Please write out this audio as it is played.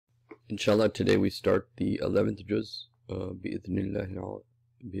Inshallah, today we start the 11th juz, bi'idhnillah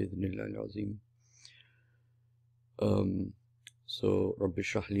al-azim. So, Rabbi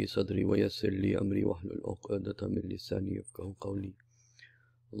shrah li sadri wa yassir li amri wahlul uqdatan min lisani yafqahu qawli.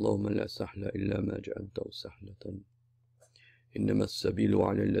 Allahumma la sahla illa ma ja'altahu sahlatan. Innama as-sabilu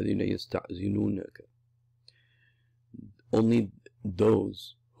 'ala alladhina yasta'zinunaka. Only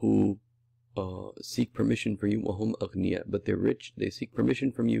those who seek permission for you, wahum aghniya, but they're rich, they seek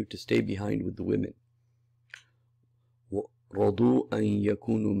permission from you to stay behind with the women. Radu an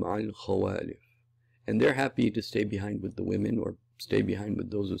yakunu ma'al khawalif, and they're happy to stay behind with the women, or stay behind with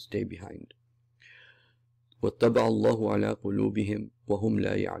those who stay behind. وَاتَّبَعَ اللَّهُ عَلَى قُلُوبِهِمْ وَهُمْ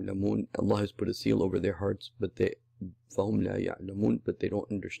لَا يَعْلَمُونَ. Allah has put a seal over their hearts, but they فَهُمْ لَا يَعْلَمُونَ, but they don't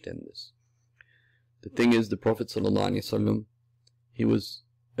understand this. The thing is, the Prophet ﷺ, he was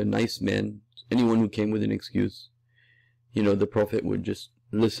a nice man. Anyone who came with an excuse, you know, the Prophet would just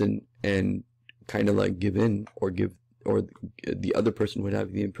listen and kind of like give in, or the other person would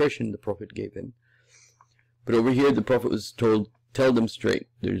have the impression the Prophet gave in. But over here, the Prophet was told, tell them straight.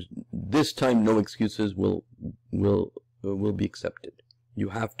 There's this time no excuses will be accepted. You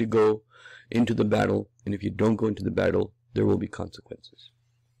have to go into the battle, and if you don't go into the battle, there will be consequences.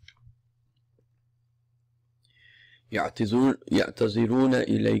 يعتذرون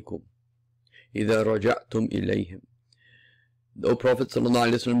إليكم إذا رجعتم إليهم. O Prophet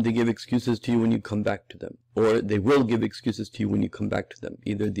ﷺ, they give excuses to you when you come back to them, or they will give excuses to you when you come back to them.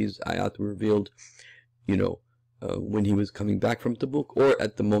 Either these ayat were revealed, you know, when he was coming back from Tabuk, or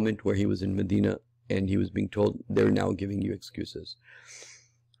at the moment where he was in Medina and he was being told they're now giving you excuses.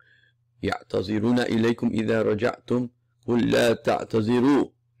 يعتذرون إليكم إذا رجعتم قل لا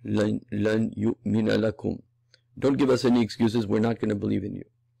تعتذروا لن يؤمن لكم. Don't give us any excuses, we're not going to believe in you.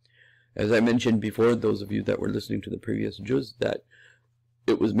 As I mentioned before, those of you that were listening to the previous juz, that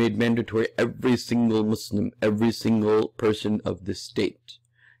it was made mandatory, every single Muslim, every single person of the state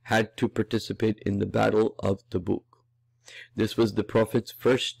had to participate in the battle of Tabuk. This was the Prophet's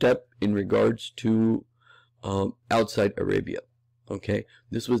first step in regards to outside Arabia. Okay,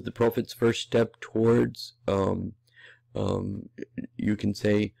 this was the Prophet's first step towards, you can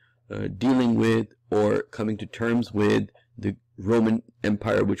say, dealing with or coming to terms with the Roman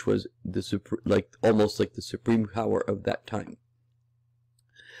Empire, which was the almost like the supreme power of that time.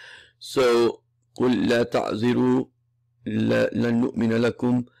 So, قُلْ لَا تَعْذِرُوا لَن نُؤْمِنَ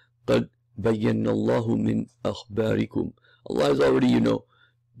لَكُمْ قَدْ بَيَّنَّ اللَّهُ مِنْ أَخْبَارِكُمْ. Allah has already, you know,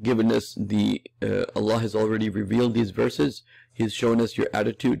 given us Allah has already revealed these verses. He's shown us your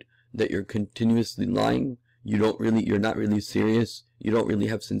attitude, that you're continuously lying. You're not really serious. You don't really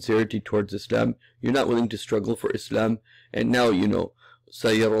have sincerity towards Islam. You're not willing to struggle for Islam. And now, you know,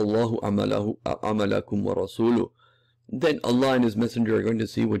 سَيَرَ اللَّهُ عَمَلَكُمْ وَرَسُولُهُ. Then Allah and His Messenger are going to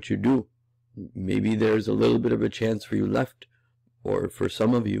see what you do. Maybe there's a little bit of a chance for you left, or for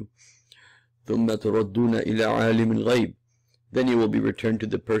some of you. ثُمَّ تُرَدُّونَ إِلَىٰ عَالِمِ الْغَيْبِ. Then you will be returned to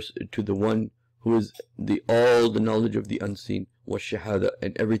the one who is all the knowledge of the unseen, وَالشَّهَادَةِ,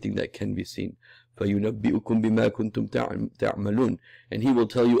 and everything that can be seen. فَيُنَبِّئُكُمْ بِمَا كُنْتُمْ تَعْمَلُونَ, and He will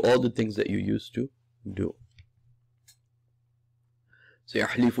tell you all the things that you used to do.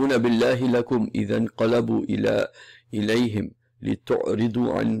 سَيَحْلِفُونَ بِاللَّهِ لَكُمْ إِذَا انْقَلَبُوا إِلَيْهِمْ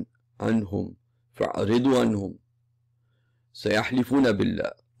لِتُعْرِضُوا عَنْهُمْ فَأَعْرِضُوا عَنْهُمْ. سَيَحْلِفُونَ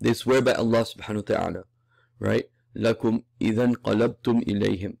بِاللَّهِ, they swear by Allah subhanahu wa ta'ala, right? لَكُمْ إِذَا انْقَلَبْتُمْ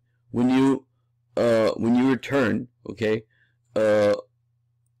إِلَيْهِمْ, when you return, okay,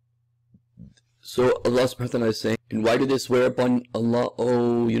 so Allah subhanahu wa ta'ala is saying, and why do they swear upon Allah?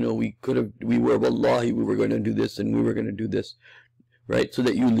 Oh, you know, we were wallahi, we were going to do this and we were going to do this, right? So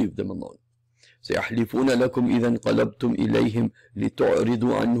that you leave them alone. سَيَحْلِفُونَ لَكُمْ إِذَا انْقَلَبْتُمْ إِلَيْهِمْ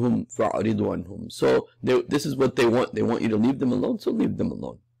لِتُعْرِضُوا عَنْهُمْ فَأَعْرِضُوا عَنْهُمْ. So this is what they want. They want you to leave them alone, so leave them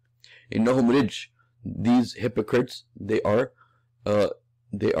alone. إِنَّهُمْ رِجْ. These hypocrites, they are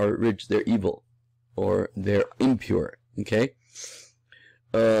rich, they're evil, or they're impure. Okay.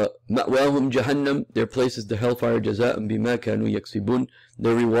 مَأْوَاهُمْ جَهَنَّمْ, their place is the hellfire. جَزَاءً بِمَا كَانُوا يَكْسِبُونَ,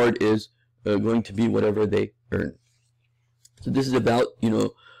 their reward is going to be whatever they earn. So this is about, you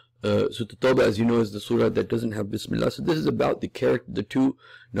know, Surah Toubah, as you know, is the surah that doesn't have Bismillah. So this is about the character, the two.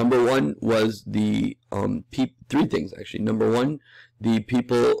 Number one was the three things actually. Number one, the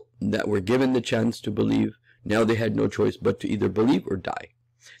people that were given the chance to believe, now they had no choice but to either believe or die.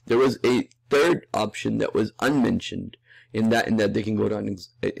 There was a third option that was unmentioned, in that they can go down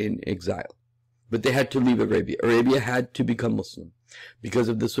in exile, but they had to leave Arabia. Arabia had to become Muslim because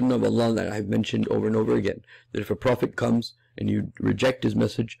of the sunnah of Allah that I've mentioned over and over again, that if a prophet comes and you reject his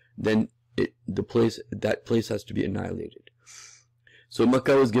message, then that place has to be annihilated. So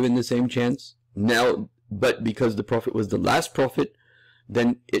Makkah was given the same chance. Now, but because the Prophet was the last Prophet,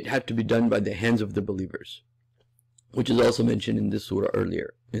 then it had to be done by the hands of the believers, which is also mentioned in this surah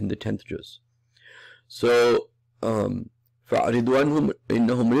earlier, in the 10th juz. So, فَأَعْرِضُ عَنْهُمْ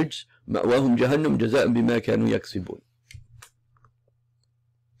إِنَّهُمْ رِجْسٌ مَأْوَاهُمْ جَهَنَّمُ جَزَاءً بِمَا كَانُوا يَكْسِبُونَ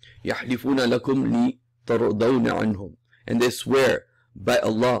يَحْلِفُونَ لَكُمْ لِتَرْضَوْنَ عَنْهُمْ. And they swear by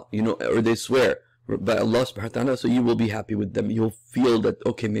Allah, or they swear by Allah subhanahu wa ta'ala, so you will be happy with them. You'll feel that,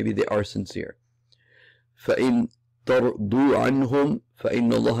 okay, maybe they are sincere. فَإِن تَرْضُوا عَنْهُمْ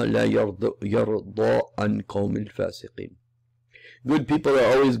فَإِنَّ اللَّهَ لَا يَرْضَى عَنْ قَوْمِ الْفَاسِقِينَ. Good people are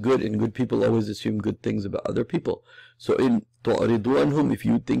always good, and good people always assume good things about other people. So in تَعْرِضُوا عَنْهُمْ, if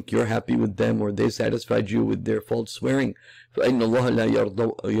you think you're happy with them, or they satisfied you with their false swearing, فَإِنَّ اللَّهَ لَا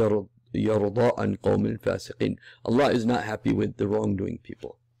يَرْضَى عَنْ قَوْمِ الْفَاسِقِينَ. Allah is not happy with the wrongdoing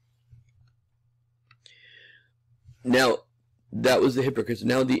people. Now, that was the hypocrites.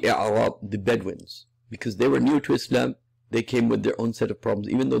 Now the A'rab, the Bedouins, because they were new to Islam, they came with their own set of problems,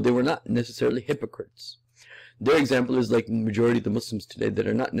 even though they were not necessarily hypocrites. Their example is like the majority of the Muslims today that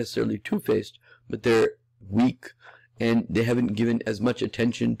are not necessarily two-faced, but they're weak, and they haven't given as much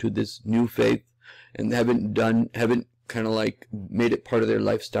attention to this new faith, and they haven't kind of like made it part of their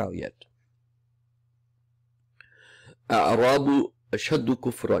lifestyle yet. أَعْرَابُ أَشَدُّ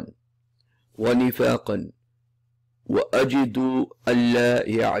كُفْرًا وَنِفَاقًا وَأَجِدُوا أَلَّا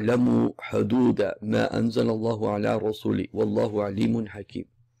يَعْلَمُوا حُدُودَ مَا أَنزَلَ اللَّهُ عَلَى رَسُولِهِ وَاللَّهُ عَلِيمٌ حَكِيمٌ.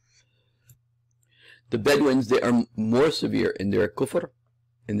 The Bedouins, they are more severe in their kufr,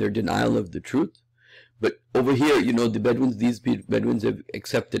 in their denial of the truth. But over here, the Bedouins, these Bedouins have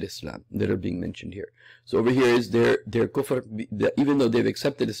accepted Islam that are being mentioned here. So over here is their kufr, even though they've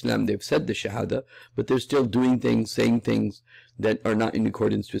accepted Islam, they've said the Shahada, but they're still doing things, saying things that are not in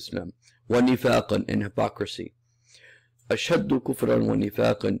accordance with Islam. وَنِفَاقًا, and hypocrisy. أَشَدُّ كُفْرًا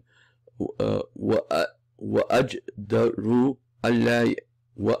وَنِفَاقًا وَأَجْدَرُوا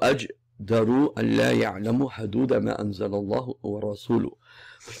أَلَّا يَعْلَمُوا حُدُودَ مَا أَنزَلَ اللَّهُ وَرَسُولُهُ.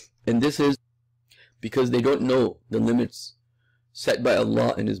 And this is because they don't know the limits set by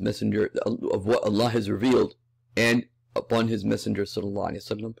Allah and His Messenger of what Allah has revealed and upon His Messenger sallallahu alaihi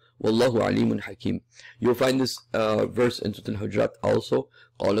wasallam. Wallahu alimun hakim. You'll find this verse in Surah Al-Hujurat also.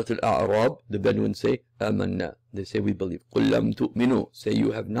 قالت الأعراب, the Bedouins say, آمنا, they say we believe. قل لم تؤمنوا, say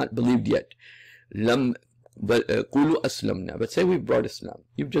you have not believed yet. لم قولوا أسلمنا, but say we've brought Islam.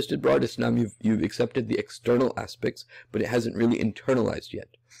 You've just brought Islam, you've accepted the external aspects, but it hasn't really internalized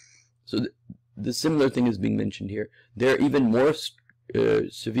yet. So the similar thing is being mentioned here. They're even more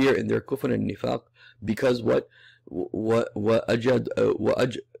severe in their kufr and nifaq, because what? وَأَجْدَرُوا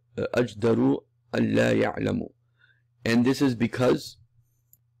أَلَّا يَعْلَمُوا. And this is because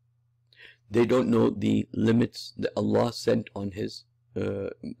they don't know the limits that Allah sent on His,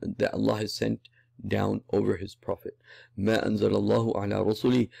 that Allah has sent down over His Prophet. مَا أَنزَلَ اللَّهُ عَلَى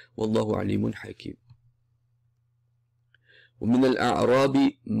رَسُولِهِ وَاللَّهُ عَلِيمٌ حَكِيمٌ. ومن الأعراب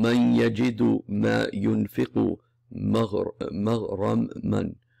من يجد ما ينفق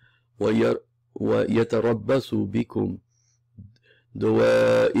مغرما ويتربص بكم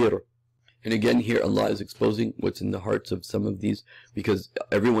دوائر. And again here Allah is exposing what's in the hearts of some of these, because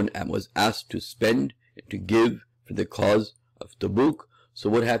everyone was asked to spend, to give for the cause of Tabuk. So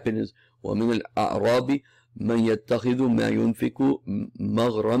what happened is ومن الأعراب من يتخذ ما ينفق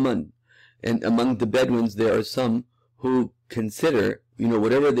مغرما. And among the Bedouins there are some who consider,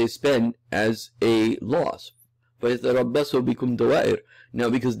 whatever they spend as a loss. Now,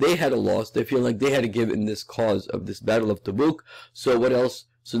 because they had a loss, they feel like they had to give in this cause of this battle of Tabuk. So what else?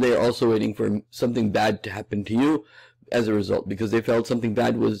 So they are also waiting for something bad to happen to you as a result, because they felt something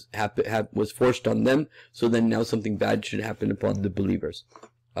bad was forced on them. So then now something bad should happen upon the believers.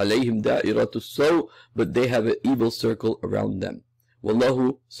 Alayhim da'iratu saw, but they have an evil circle around them.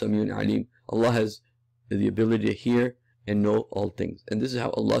 Wallahu samiyun alim. Allah has the ability to hear and know all things. And this is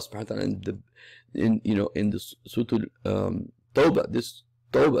how Allah subhanahu wa ta'ala in the Surah Toubah, this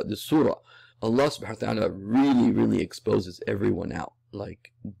surah, Allah subhanahu wa ta'ala really exposes everyone out.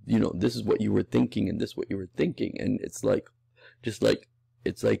 Like, this is what you were thinking, and this is what you were thinking, and it's like,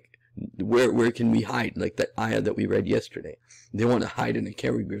 where can we hide? Like that ayah that we read yesterday. They want to hide in a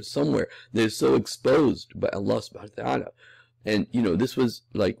cave somewhere. They're so exposed by Allah subhanahu wa ta'ala. And this was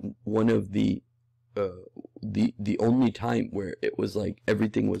like one of the only time where it was like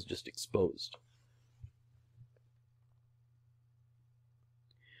everything was just exposed.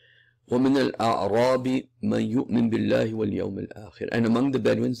 وَمِنَ الْأَعْرَابِ مَنْ يُؤْمِنْ بِاللَّهِ وَالْيَوْمِ الْآخِرِ. And among the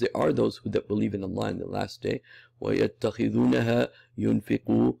Bedouins there are those that believe in Allah in the last day. وَيَتَّخِذُونَهَا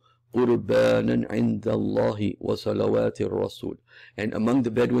يُنْفِقُوا قُرْبَانًا عِنْدَ اللَّهِ وَصَلَوَاتِ الرَّسُولِ. And among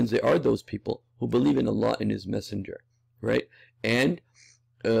the Bedouins, there are those people who believe in Allah and His Messenger, right? And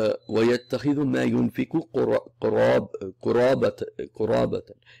وَيَتَّخِذُ مَا يُنْفِقُ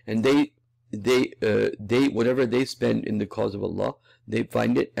قُرَابَةً. And they whatever they spend in the cause of Allah, they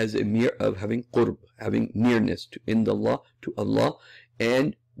find it as a mere of having qurb, having nearness to Allah,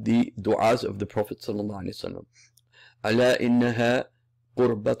 and the du'as of the Prophet sallallahu alaihi wasallam. أَلَا إِنَّهَا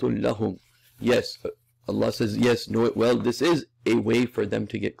قُرْبَةٌ لَهُمْ. Yes, Allah says, yes, know it well, this is a way for them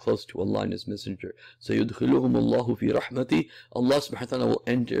to get close to Allah and His Messenger. سَيُدْخِلُهُمُ اللَّهُ فِي رَحْمَتِهِ. Allah subhanahu wa ta'ala will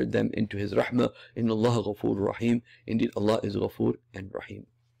enter them into His rahmah. إِنَّ اللَّهَ غَفُورٌ رَحِيمٌ. Indeed, Allah is Ghafoor and Rahim.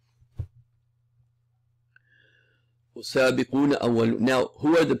 Now,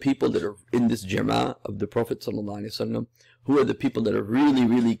 who are the people that are in this jama'ah of the Prophet sallallahu alaihi wasallam? Who are the people that are really,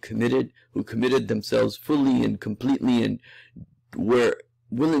 really committed, who committed themselves fully and completely and were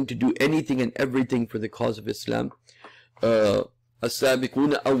willing to do anything and everything for the cause of Islam?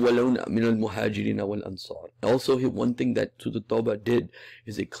 السابقون أولون من المهاجرين والأنصار. Also, one thing that Surah Tawbah did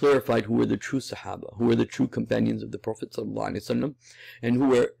is it clarified who were the true Sahaba, who were the true companions of the Prophet sallallahu alaihi wasallam, and who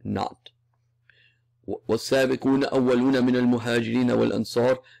were not. والسابقون أولون من المهاجرين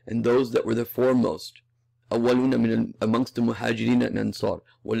والأنصار. And those that were the foremost, أولون amongst the muhajirin and ansar,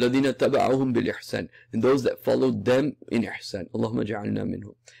 والذين تبعهم بالإحسان. And those that followed them in ihsan. اللهم اجعلنا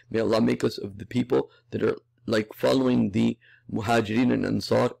منهم. May Allah make us of the people that are like following the muhajirin and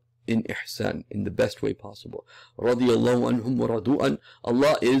ansar in ihsan, in the best way possible. رضي الله عنهم ورضوا عنه.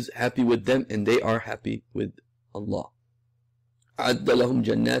 Allah is happy with them and they are happy with Allah. أعد لهم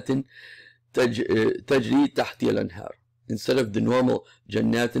جنات تجري تحت الأنهار. Instead of the normal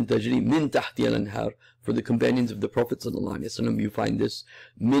جنات تجري من تحت الأنهار, for the companions of the Prophet sallallahu alaihi wasallam, you find this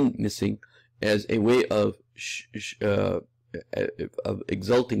min missing as a way of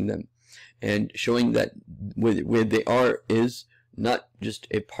exalting them and showing that where they are is not just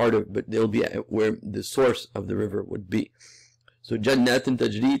a part of, but they'll be where the source of the river would be. So jannatin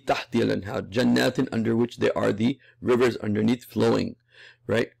tajri tahti al-anhar, jannatin under which there are the rivers underneath flowing,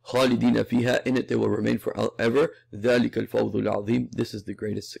 right? Khalidina fiha, in it they will remain forever. ذَلِكَ الْفَوْضُ الْعَظِيمُ. This is the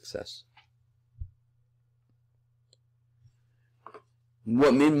greatest success.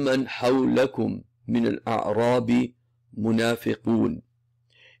 وَمِمَّنْ حَوْلَكُمْ مِنَ الْأَعْرَابِ مُنَافِقُونَ.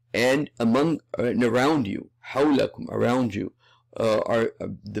 And around you, حَوْلَكُمْ, around you, are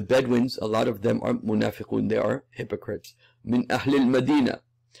the Bedouins. A lot of them are munafiqun, they are hypocrites. Min Ahl al-Madinah.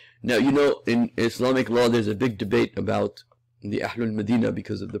 Now, you know, in Islamic law, there's a big debate about the Ahl al-Madinah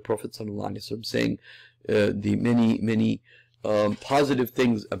because of the Prophet sallallahu alaihi wasallam saying the many positive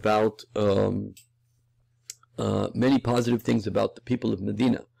things about the people of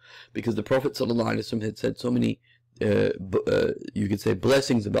Medina, because the Prophet sallallahu alaihi wasallam had said so many you could say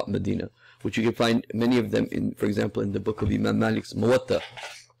blessings about Medina, which you can find many of them in, for example, in the book of Imam Malik's Muwatta.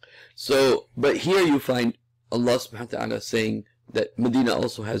 So, but here you find Allah subhanahu wa ta'ala saying that Medina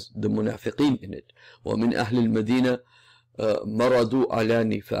also has the munafiqeen in it. وَمِنْ أَهْلِ الْمَدِينَةِ مَرَضُوا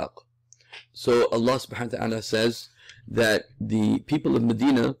عَلَى نِفَاقٍ. So Allah subhanahu wa ta'ala says that the people of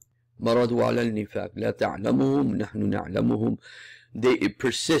Medina مَرَضُوا عَلَى النِّفَاقِ لَا تَعْلَمُهُمْ نَحْنُ نَعْلَمُهُمْ. They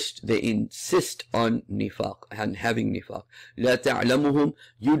persist, they insist on nifaq and having nifaq. لا تعلمهم,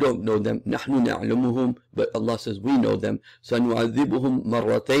 you don't know them. نحن نعلمهم, but Allah says we know them. سنعذبهم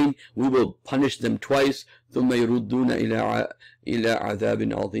مرتين, we will punish them twice. ثم يردون إلى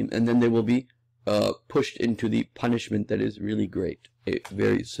عذاب عظيم, and then they will be pushed into the punishment that is really great, a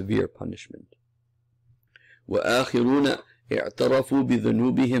very severe punishment. وآخرون اعترفوا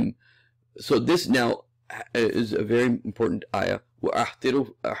بذنوبهم. So this now is a very important ayah.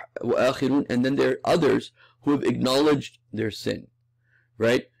 وآخرون, and then there are others who have acknowledged their sin,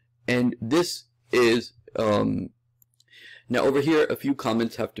 right? And this is now over here a few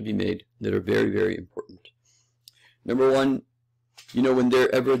comments have to be made that are very, very important. Number one, you know,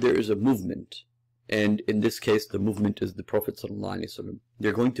 whenever there is a movement, and in this case the movement is the Prophet sallallahu alaihi wasallam,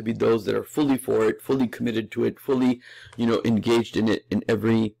 there are going to be those that are fully for it, fully committed to it, fully, you know, engaged in it in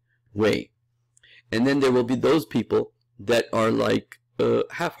every way. And then there will be those people that are like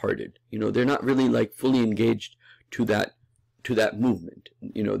half-hearted. You know, they're not really like fully engaged to that movement.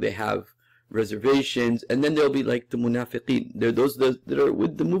 You know, they have reservations. And then there'll be like the munafiqeen. They're those that are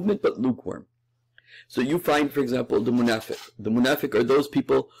with the movement but lukewarm. So you find, for example, the munafiq. The munafiq are those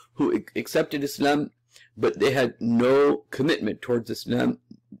people who accepted Islam, but they had no commitment towards Islam.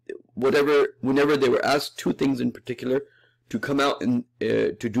 Whenever they were asked two things in particular, to come out and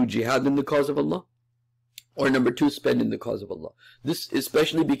to do jihad in the cause of Allah, or number two, spend in the cause of Allah. This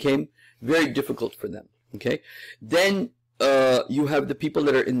especially became very difficult for them. Okay, then you have the people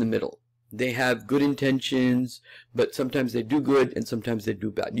that are in the middle. They have good intentions, but sometimes they do good and sometimes they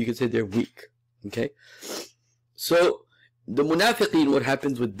do bad. You can say they're weak. Okay? So, the munafiqeen, what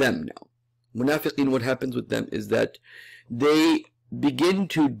happens with them now? Munafiqeen, what happens with them is that they begin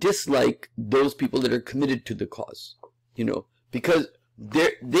to dislike those people that are committed to the cause. You know, because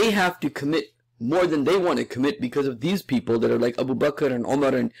they have to commit more than they want to commit because of these people that are like Abu Bakr and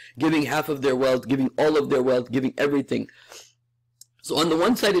Umar and giving half of their wealth, giving all of their wealth, giving everything. So on the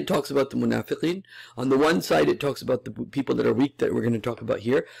one side it talks about the munafiqeen, on the one side it talks about the people that are weak that we're going to talk about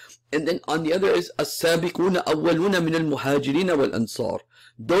here, and then on the other is as-sabiquna awwaluna min al-muhajirin wal-ansar,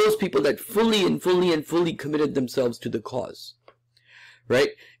 those people that fully committed themselves to the cause,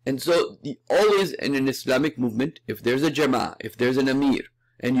 right? And so always in an Islamic movement, if there's a jama'ah, if there's an amir,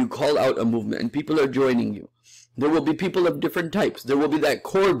 and you call out a movement and people are joining you, there will be people of different types. There will be that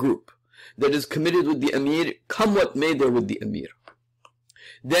core group that is committed with the amir, come what may, they're with the amir.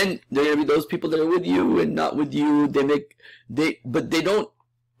 Then there are going to be those people that are with you and not with you. But they don't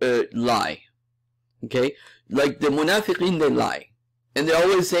lie. Okay? Like the munafiqeen, they lie. And they're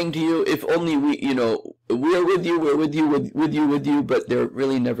always saying to you, if only we, you know, we are with you, we're with you, with you, but they're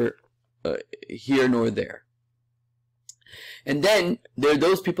really never here nor there. And then there are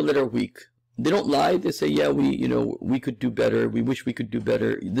those people that are weak. They don't lie. They say, yeah, we could do better. We wish we could do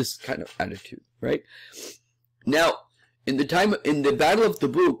better. This kind of attitude, right? Now, in the Battle of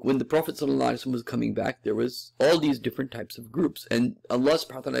Tabuk, when the Prophet ﷺ was coming back, there was all these different types of groups. And Allah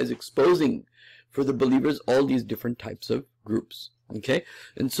subhanahu wa ta'ala is exposing for the believers all these different types of groups. Okay?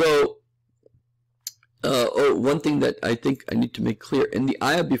 And so, one thing that I think I need to make clear, in the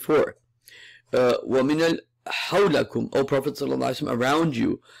ayah before, وَمِنَ حَوْلَكُمْ, O Prophet ﷺ, around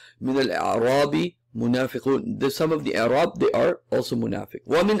you, مِنَ الْأَعْرَابِ مُنَافِقُونَ, some of the Arab, they are also munafiq.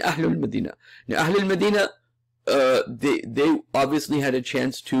 وَمِنْ أَهْلُ الْمَدِينَةِ. Now, Ahlul Medina, they obviously had a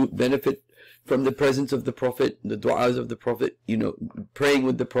chance to benefit from the presence of the Prophet, the du'as of the Prophet, you know, praying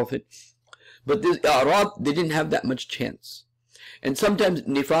with the Prophet. But this Arab, they didn't have that much chance. And sometimes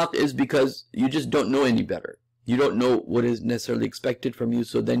nifaq is because you just don't know any better. You don't know what is necessarily expected from you,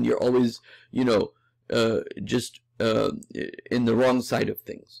 so then you're always, you know, just in the wrong side of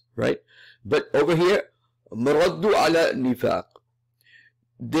things, right? But over here, maraddu ala nifaq,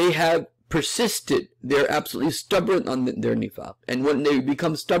 they have persisted, they're absolutely stubborn on their nifaq. And when they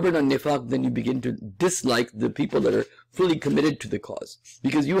become stubborn on nifaq, then you begin to dislike the people that are fully committed to the cause,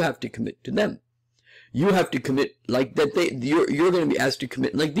 because you have to commit to them. You have to commit like that. You're going to be asked to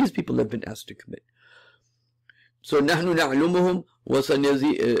commit like these people have been asked to commit. So نحن نعلمهم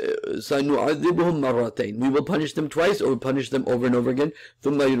وسنعذبهم مرتين. We will punish them twice, or punish them over and over again.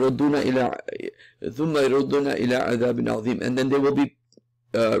 ثم يردون إلى عذاب عظيم. And then they will be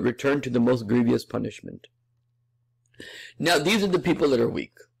returned to the most grievous punishment. Now these are the people that are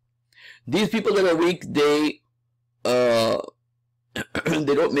weak. These people that are weak, they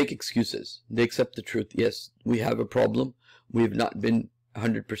they don't make excuses. They accept the truth. Yes, we have a problem. We have not been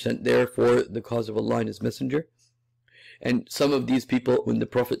 100% there for the cause of Allah and His Messenger. And some of these people, when the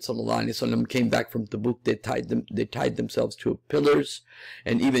Prophet ﷺ came back from Tabuk, they tied themselves to pillars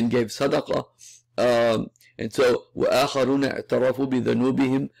and even gave sadaqah. And so, وَآخَرُونَ اعْتَرَفُوا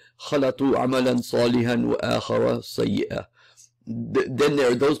بِذَنُوبِهِمْ خَلَطُوا عَمَلًا صَالِحًا وَآخَرَ سَيِّئًا. Then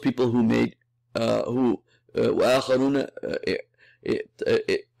there are those people who made, وَآخَرُونَ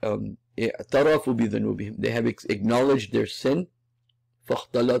اعْتَرَفُوا بِذَنُوبِهِمْ, they have acknowledged their sin.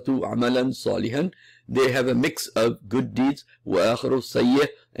 فَاخْتَلَطُوا عَمَلًا صَالِحًا, they have a mix of good deeds. وَآخَرُ سَيِّئًا,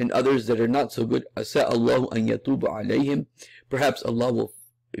 and others that are not so good. عَسَىٰ اللَّهُ أَن يَتُوبَ عَلَيْهِمْ, perhaps Allah will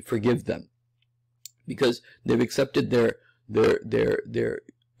forgive them, because they've accepted their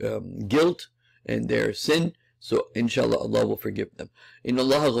guilt and their sin. So inshallah Allah will forgive them. Inna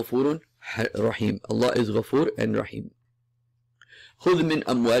Allah ghafurun rahim. Allah is ghafur and rahim. خُذْ مِنْ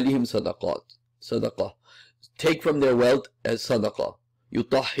أَمْوَالِهِمْ صَدَقَةً, take from their wealth as sadaqah.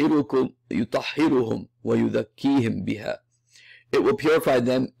 يُطَهِّرُهُمْ وَيُذَكِّيهِمْ بِهَا, it will purify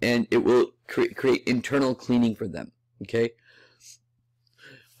them and it will create internal cleaning for them. Okay.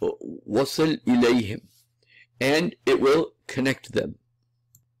 وَصِلْ إِلَيْهِمْ, and it will connect them.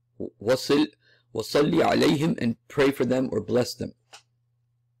 وَصِلْ وَصَلِّ عَلَيْهِمْ, and pray for them or bless them.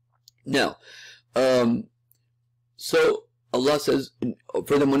 Now, so Allah says,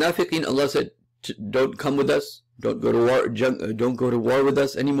 for the munafiqeen, Allah said, don't come with us, don't go to war with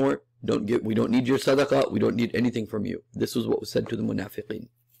us anymore, we don't need your sadaqah, we don't need anything from you. This was what was said to the munafiqeen.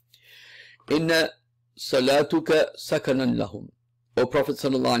 Inna salatuka sakanan lahum, O Prophet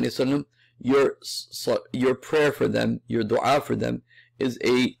ﷺ, your prayer for them, your dua for them, is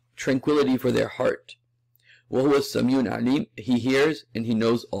a tranquility for their heart. وَهُوَ السَّمِيعُ الْعَلِيمُ. He hears and He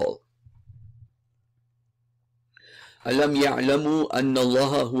knows all. أَلَمْ يَعْلَمُوا أَنَّ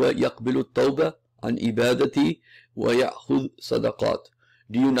اللَّهَ هُوَ يَقْبِلُ التَّوْبَةَ عَنْ إِبَادَتِهِ وَيَأْخُذُ صَدَقَاتِ.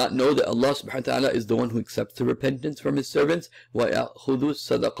 Do you not know that Allah subhanahu wa ta'ala is the one who accepts the repentance from His servants? وَيَأْخُذُ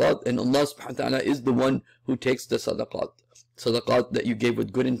صَدَقَاتِ. And Allah subhanahu wa ta'ala is the one who takes the sadaqat. Sadaqat that you gave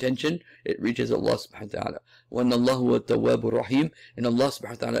with good intention, it reaches Allah subhanahu wa ta'ala. وَأَنَّ اللَّهُ هُوَ التَّوَّابُ الرَّحِيمُ. And Allah subhanahu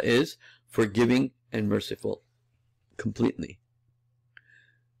wa ta'ala is forgiving and merciful completely.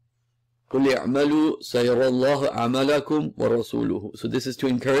 قُلْ اعْمَلُوا سَيَرَى اللَّهُ عَمَلَكُمْ وَرَسُولُهُ. So this is to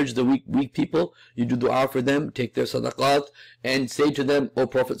encourage the weak people. You do dua for them, take their sadaqat, and say to them, O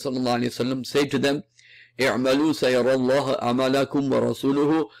Prophet sallallahu alaihi wasallam, say to them, اعْمَلُوا سَيَرَى اللَّهُ عَمَلَكُمْ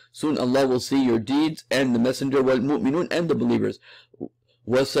وَرَسُولُهُ. Soon Allah will see your deeds, and the messenger, وَالْمُؤْمِنُونَ, and the believers.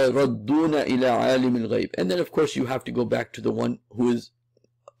 وَسَيَرَدُّونَ إِلَىٰ عَالِمِ الْغَيْبِ. And then of course you have to go back to the one who is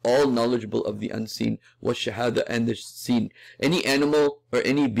all knowledgeable of the unseen, وَالشَّهَادَةِ, and the seen. Any animal or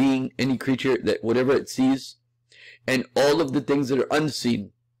any being, any creature, that whatever it sees, and all of the things that are unseen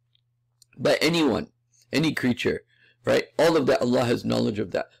by anyone, any creature, right? All of that, Allah has knowledge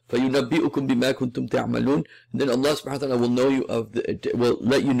of that. فَيُنَبِّئُكُمْ بِمَا كُنْتُمْ تَعْمَلُونَ. And then Allah subhanahu wa ta'ala will know you of will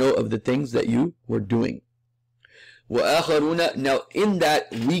let you know of the things that you were doing. وَآخَرُونَ. Now in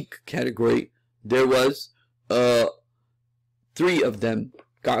that weak category, there was 3 of them,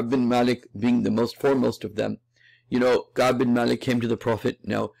 Ka'b bin Malik being the most foremost of them. You know, Ka'b bin Malik came to the Prophet.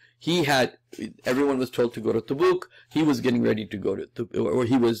 Now, everyone was told to go to Tabuk. He was getting ready to go to, or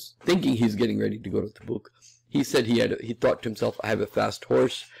he was thinking he's getting ready to go to Tabuk. He said he thought to himself, I have a fast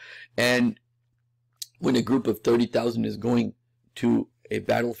horse. And when a group of 30,000 is going to a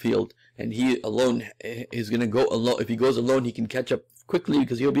battlefield, and he alone is going to go alone, if he goes alone, he can catch up quickly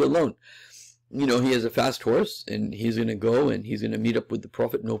because he'll be alone. You know, he has a fast horse and he's going to go and he's going to meet up with the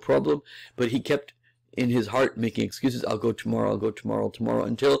Prophet, no problem. But he kept in his heart making excuses. I'll go tomorrow, tomorrow,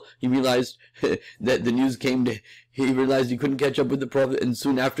 until he realized that the news came to, he realized he couldn't catch up with the Prophet. And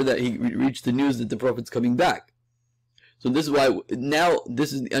soon after that, he reached the news that the Prophet's coming back. So this is why, now,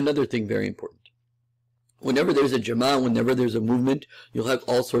 this is another thing very important. Whenever there's a jama'ah, whenever there's a movement, you'll have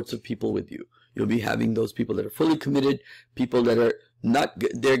all sorts of people with you. You'll be having those people that are fully committed, people that are not,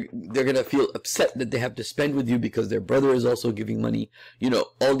 they're going to feel upset that they have to spend with you because their brother is also giving money. You know,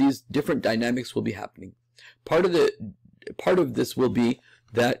 all these different dynamics will be happening. Part of this will be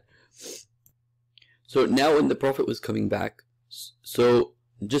that, so now when the Prophet was coming back, so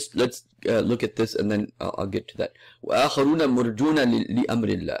just let's look at this and then I'll get to that. وَآخَرُونَ مُرْجُونَ لِأَمْرِ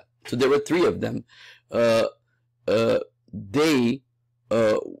اللَّهِ. So there were 3 of them.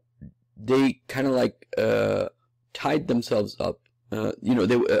 They kind of like tied themselves up. You know,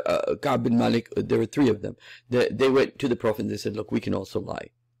 Ka'b bin Malik, there were 3 of them. They went to the Prophet and they said, look, we can also lie.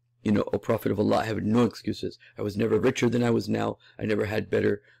 You know, O Prophet of Allah, I have no excuses. I was never richer than I was now. I never had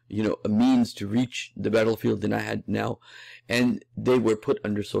better, you know, a means to reach the battlefield than I had now. And they were put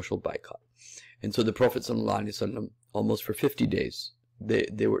under social boycott. And so the Prophet ﷺ, almost for 50 days,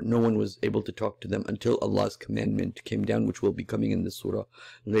 no one was able to talk to them until Allah's commandment came down, which will be coming in this surah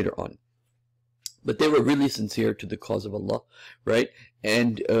later on. But they were really sincere to the cause of Allah, right?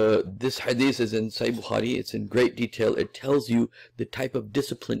 And this hadith is in Sahih Bukhari. It's in great detail. It tells you the type of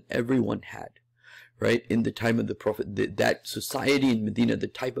discipline everyone had, right? In the time of the Prophet, that society in Medina, the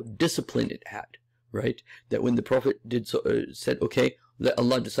type of discipline it had, right? That when the Prophet said, okay, let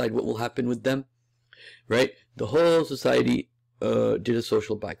Allah decide what will happen with them, right? The whole society did a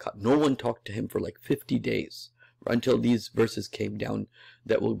social boycott. No one talked to him for like 50 days. Until these verses came down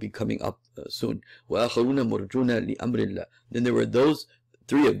that will be coming up soon. وَآخَرُونَ مُرْجُونَ لِأَمْرِ اللَّهِ. Then there were those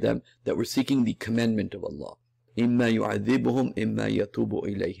 3 of them that were seeking the commandment of Allah. إِمَّا يُعَذِّبُهُمْ إِمَّا يَتُوبُ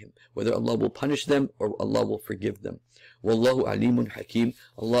إِلَيْهِمْ. Whether Allah will punish them or Allah will forgive them. وَاللَّهُ عَلِيمٌ حَكِيمٌ.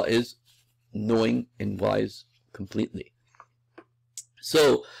 Allah is knowing and wise completely.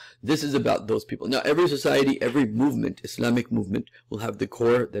 So this is about those people. Now every society, every movement, Islamic movement, will have the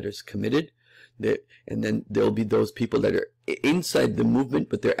core that is committed. And then there'll be those people that are inside the movement,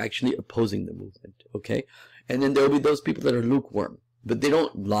 but they're actually opposing the movement, okay? And then there'll be those people that are lukewarm, but they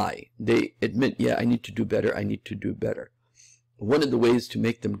don't lie. They admit, yeah, I need to do better, I need to do better. One of the ways to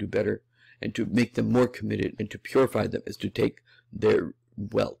make them do better and to make them more committed and to purify them is to take their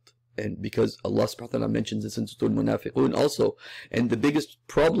wealth. And because Allah subhanahu wa ta'ala mentions this in Surah Al-Munafiqun also, and the biggest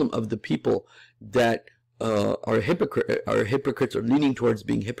problem of the people that are hypocrites or leaning towards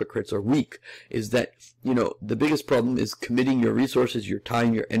being hypocrites or weak is that, you know, the biggest problem is committing your resources, your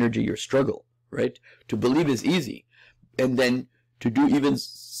time, your energy, your struggle, right? To believe is easy, and then to do even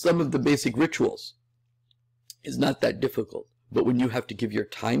some of the basic rituals is not that difficult, But when you have to give your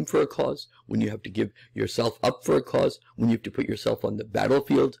time for a cause, when you have to give yourself up for a cause, when you have to put yourself on the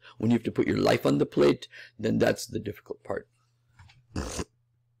battlefield, when you have to put your life on the plate, then that's the difficult part.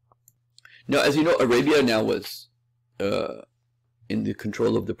 Now, as you know, Arabia now was in the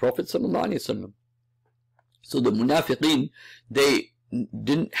control of the Prophet ﷺ. So the munafiqeen, they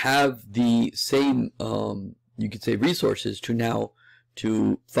didn't have the same, you could say, resources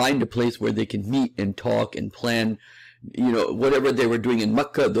to find a place where they can meet and talk and plan. You know, whatever they were doing in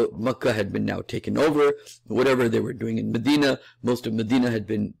Mecca, Mecca had been now taken over. Whatever they were doing in Medina, most of Medina had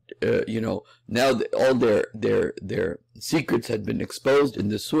been, you know, now all their secrets had been exposed in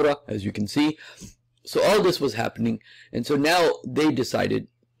this surah, as you can see. So all this was happening, and so now they decided,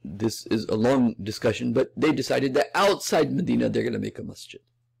 this is a long discussion, but they decided that outside Medina they're going to make a masjid.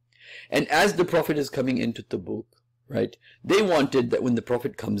 And as the Prophet is coming into Tabuk, right, they wanted that when the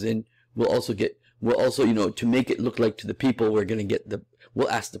Prophet comes in, we'll also, you know, to make it look like to the people, we'll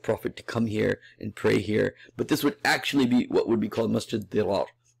ask the Prophet to come here and pray here. But this would actually be what would be called Masjid Dirar,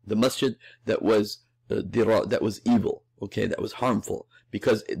 the masjid that was Dirar, that was evil, okay, that was harmful,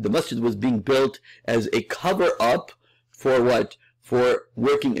 because the masjid was being built as a cover up for what? For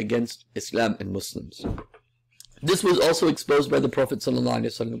working against Islam and Muslims. This was also exposed by the Prophet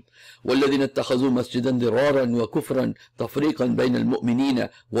ﷺ. وَالَّذِينَ اتَّخَذُوا مَسْجِدًا ضِرَارًا وَكُفْرًا تَفْرِيقًا بَيْنَ الْمُؤْمِنِينَ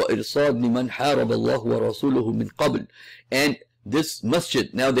وَإِرْصَادًا لِمَنْ حَارَبَ اللَّهُ وَرَسُولُهُ مِنْ قَبْلِ. And this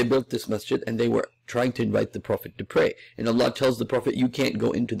masjid, now they built this masjid and they were trying to invite the Prophet to pray. And Allah tells the Prophet, you can't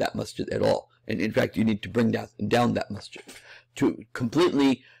go into that masjid at all. And in fact, you need to bring down that masjid to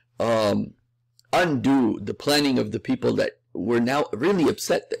completely undo the planning of the people that were now really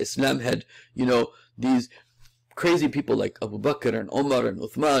upset that Islam had, you know, these crazy people like Abu Bakr and Omar and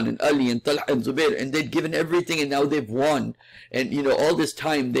Uthman and Ali and Talha and Zubair, and they'd given everything and now they've won. And, you know, all this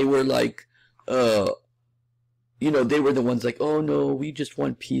time they were like, you know, they were the ones like, oh no, we just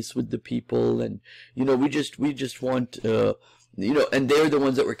want peace with the people, and, you know, we just want, you know, and they're the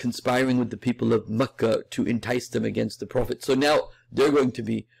ones that were conspiring with the people of Mecca to entice them against the Prophet. So now they're going to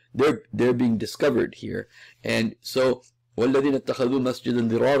be, they're being discovered here. And so وَالَّذِينَ اتَّخَذُوا مَسْجِدًا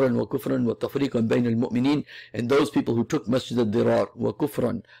ضِرَارًا وَكُفْرًا وَتَفْرِيقًا بَيْنَ الْمُؤْمِنِينَ, and those people who took Masjid al-Dirar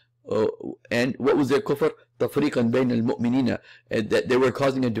وَكُفْرًا, and what was their kufr? تَفْرِيقًا بَيْنَ الْمُؤْمِنِينَ, that they were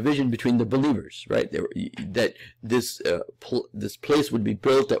causing a division between the believers, right? That this place would be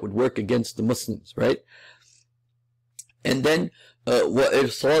built that would work against the Muslims, right? And then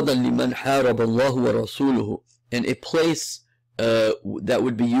وَإِرْصَادًا لِمَنْ حَارَبَ اللَّهُ وَرَسُولُهُ, and a place that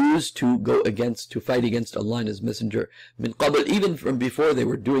would be used to fight against Allah and His Messenger. Min qabl, even from before they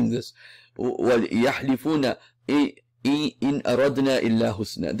were doing this. وَيَحْلِفُونَ إِنْ أَرَدْنَا إِلَّا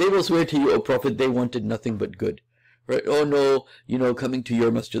حُسْنًا, they will swear to you, O Prophet, they wanted nothing but good. Right? Oh no, you know, coming to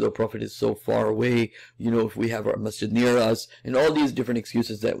your masjid, O Prophet, is so far away. You know, if we have our masjid near us, and all these different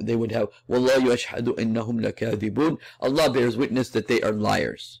excuses that they would have. وَاللَّهُ يَشْهَدُ إِنَّهُمْ لَكَاذِبُونَ, Allah bears witness that they are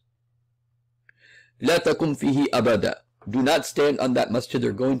liars. لَا تَقُمْ فِيهِ أَبَدًا, do not stand on that masjid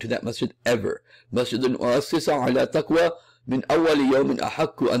or go into that masjid ever. Masjidun u'assisa ala taqwa min awwali yawmin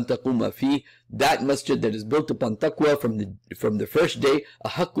ahakku an taquma fi, that masjid that is built upon taqwa from the first day,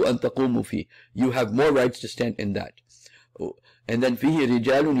 ahakku an taqumu fi, you have more rights to stand in that. And then fihi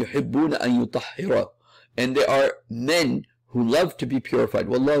rijalun yuhibbuna an yutahhira, and there are men who love to be purified.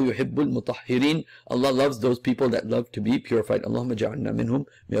 Wallahu yuhibbul mutahhirin, Allah loves those people that love to be purified. Allahumma ja'alna minhum,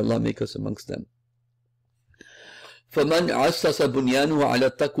 may Allah make us amongst them. فَمَنْ عَسَّسَ بُنْيَانُهُ عَلَى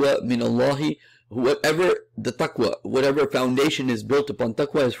التَّقْوَى مِنَ اللَّهِ, whatever the taqwa, whatever foundation is built upon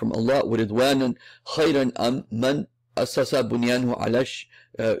taqwa is from Allah. وَرِضْوَانًا خَيْرًا أَمْ مَنْ أَسَّسَ بُنْيَانُهُ عَلَى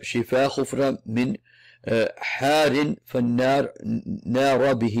شِفَاء خُفْرًا مِنْ حَارٍ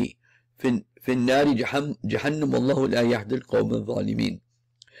فَالنَّارَ بِهِ فِي النَّارِ جَهَنَّمَ اللَّهُ لَا يَهْدِي الْقَوْمَ الظَّالِمِينَ.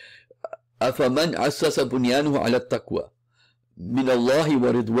 أَفَمَنْ عَسَّسَ بُنْيَانُهُ عَلَى التَّقْوَى مِنَ اللَّهِ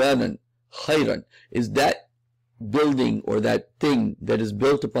وَرِضْوَانًا خَيْرًا, is that building or that thing that is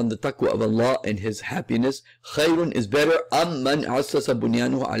built upon the taqwa of Allah and His happiness, khayrun, is better, am man assasa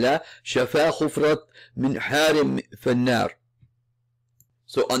bunyanuhu ala shafa khufrat min harim fannar.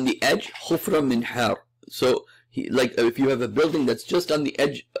 So on the edge, khufra min har. So like if you have a building that's just on the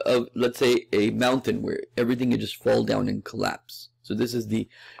edge of, let's say, a mountain where everything will just fall down and collapse. So this is the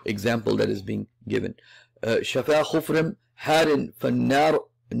example that is being given. Shafa khufram harin fannar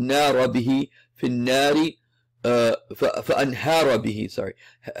nara bihi finnari فأنهار به, sorry,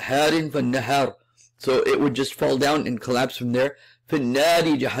 هار فالنهار, so it would just fall down and collapse from there.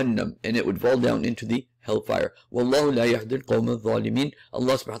 فالنار جهنم, and it would fall down into the hellfire. والله لا يهدي القوم الظالمين,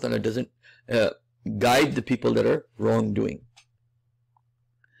 Allah subhanahu wa ta'ala doesn't guide the people that are wrongdoing.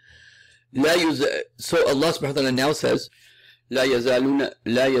 So Allah subhanahu wa ta'ala now says, لا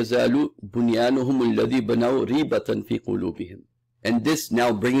يزال بنيانهم الذي بنوا ريبة في قلوبهم. And this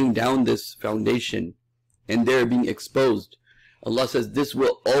now bringing down this foundation and they're being exposed. Allah says this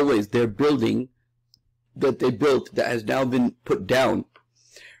will always, their building that they built that has now been put down,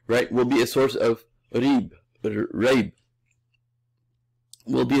 right, will be a source of raib,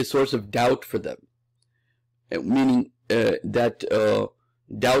 will be a source of doubt for them. Meaning doubt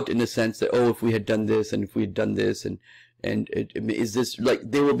in the sense that, oh, if we had done this and if we had done this and is this, like,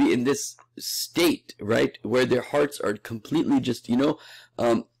 they will be in this state, right, where their hearts are completely just, إلا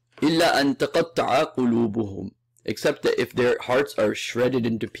أن تقطع قلوبهم, except that if their hearts are shredded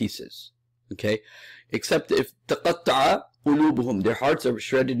into pieces, okay, except if تقطع قلوبهم, their hearts are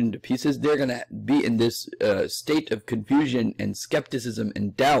shredded into pieces, they're gonna be in this state of confusion and skepticism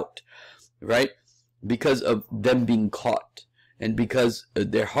and doubt, right, because of them being caught, and because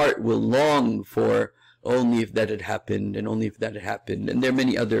their heart will long for only if that had happened, and only if that had happened. And there are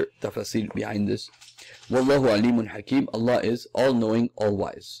many other tafsir behind this. Wallahu alimun hakim. Allah is all-knowing,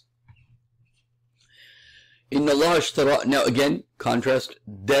 all-wise. Inna Allah ashtara. Now again, contrast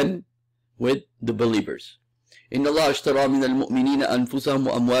them with the believers. Inna Allah ashtara min al-mu'minina anfusahum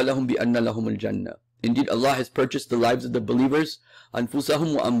wa amwalahum bi anna lahum al-jannah. Indeed, Allah has purchased the lives of the believers,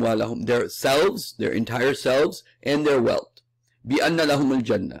 anfusahum wa amwalahum, their selves, their entire selves, and their wealth. Bi anna lahum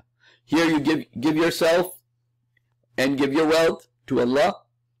al-jannah. Here you give yourself and give your wealth to Allah,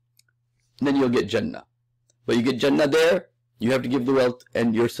 then you'll get Jannah. But you get Jannah there, you have to give the wealth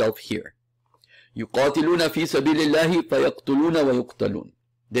and yourself here. يُقَاتِلُونَ فِي سَبِيلِ اللَّهِ فَيَقْتُلُونَ وَيُقْتَلُونَ.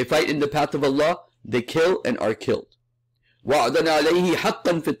 They fight in the path of Allah, they kill and are killed. وَعْدًا عَلَيْهِ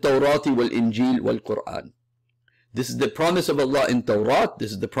حَقًّا فِي التَّوْرَاةِ وَالْإِنْجِيلِ وَالْقُرْآنِ. This is the promise of Allah in Tawrat,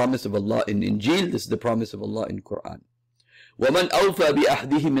 this is the promise of Allah in Injil, this is the promise of Allah in Quran. وَمَنْ أَوْفَى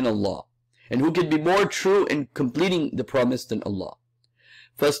بِأَحْدِهِ مِنَ اللَّهِ. And who can be more true in completing the promise than Allah?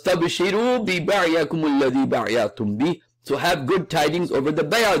 فَاسْتَبْشِرُوا بِبَعْيَكُمُ الَّذِي بَعْيَاتُمْ بِهِ. So have good tidings over the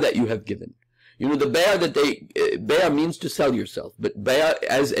bay'ah that you have given. You know, the bay'ah that bay'ah means to sell yourself, but bay'ah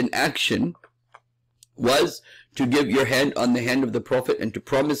as an action was to give your hand on the hand of the Prophet and to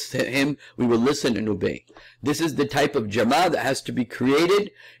promise him, we will listen and obey. This is the type of jama'ah that has to be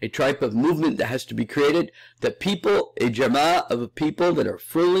created, a type of movement that has to be created, that people, a jama'ah of people that are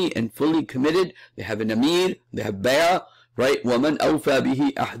fully committed, they have an amir, they have bay'ah, right? وَمَنْ أَوْفَى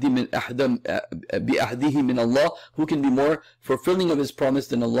بِأَحْدِهِ مِنَ اللَّهِ. Who can be more fulfilling of his promise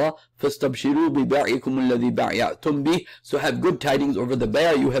than Allah? فَاسْتَبْشِرُوا بِبَعْيِكُمُ الَّذِي بَعْيَأْتُمْ بِهِ. So have good tidings over the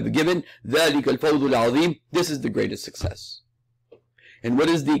bay'ah you have given. ذَلِكَ الْفَوْزُ الْعَظِيمُ. This is the greatest success. And what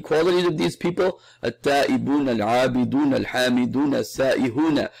is the qualities of these people? التائبون العابدون الحامدون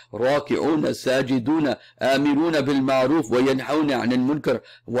السائحون راكعون الساجدون آمرون بالمعروف وينهون عن المنكر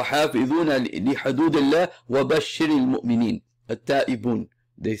وحافظون لحدود الله وبشر المؤمنين. التائبون,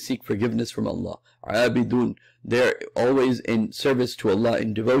 they seek forgiveness from Allah. عابدون, they're always in service to Allah,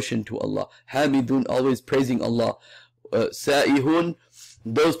 in devotion to Allah. حامدون, always praising Allah. سائحون,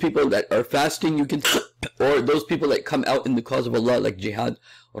 those people that are fasting, you can, or those people that come out in the cause of Allah, like jihad.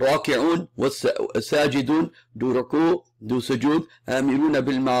 Raki'un, sajidun, do ruku, do sujood. Amiruna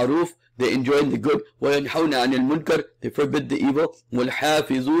bil ma'ruf, they enjoin the good. وَيَنْحَوْنَ عَنِ الْمُنْكَرِ, they forbid the evil.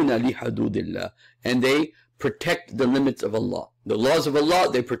 وَالْحَافِظُونَ لِحَدُودِ اللَّهِ, and they protect the limits of Allah. The laws of Allah,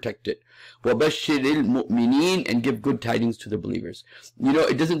 they protect it. وَبَشِّرِ الْمُؤْمِنِينَ, and give good tidings to the believers. You know,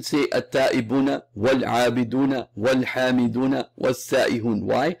 it doesn't say التَّائِبُونَ وَالْعَابِدُونَ وَالْحَامِدُونَ وَالسَّائِحُونَ.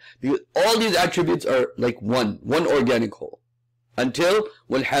 Why? Because all these attributes are like one organic whole. Until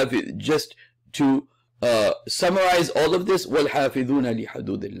وَالْحَافِظ, just to summarize all of this, وَالْحَافِظُونَ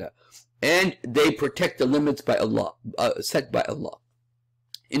لِحَدُودِ اللَّهِ, and they protect the limits by Allah, set by Allah.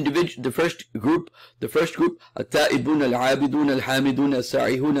 The first group, التائبون العابدون الحامدون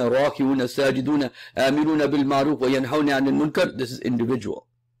السائحون الراكعون الساجدون آمرون بالمعروف وينهون عن المنكر. This is individual.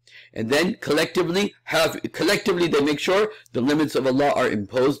 And then collectively they make sure the limits of Allah are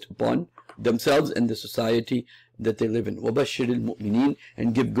imposed upon themselves and the society that they live in. وَبَشِّرِ الْمُؤْمِنِينَ,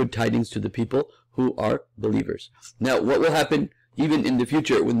 and give good tidings to the people who are believers. Now, what will happen even in the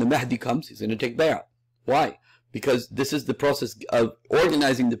future when the Mahdi comes? He's going to take bay'ah. Why? Because this is the process of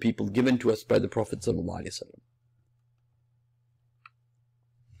organizing the people given to us by the Prophet ﷺ.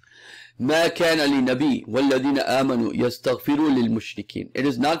 ما كان لنبي والذين آمنوا يستغفروا للمشركين. It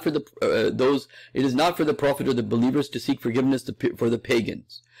is not for the it is not for the Prophet or the believers to seek forgiveness for the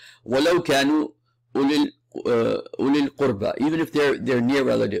pagans. ولو كانوا أولي القربى, even if they're near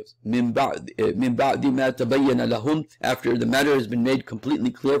relatives. من بعد ما تبين لهم, after the matter has been made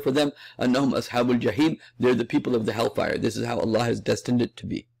completely clear for them. أنهم أصحاب الجحيم, they're the people of the hellfire. This is how Allah has destined it to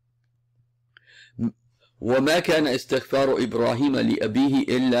be. وما كان استغفار إبراهيم لأبيه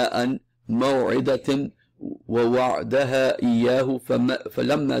إلا أن موعدة ووعدها إياه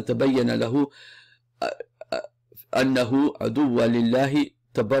فلما تبين له أنه عدو لله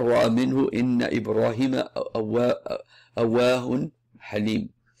تبرأ منه إن إبراهيم أواه حليم.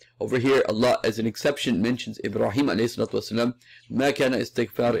 Over here, Allah, as an exception, mentions Ibrahim alayhi salatu wasalam. ما كان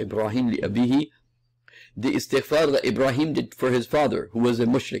استغفار إبراهيم لأبيه. The istighfar that Ibrahim did for his father, who was a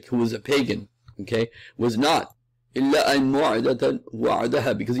mushrik, who was a pagan, okay, was not إلا أن موعدة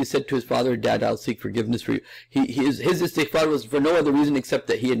وعدها, because he said to his father, Dad, I'll seek forgiveness for you. His istighfar was for no other reason except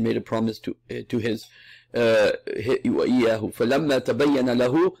that he had made a promise to his وإياه فلما تبين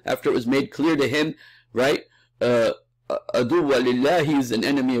له, after it was made clear to him, right, عدو لله, he is an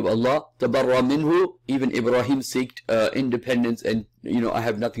enemy of Allah, تبرأ منه, even Ibrahim seeked independence and, I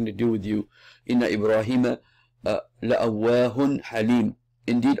have nothing to do with you. إن إبراهيم لأواه حليم.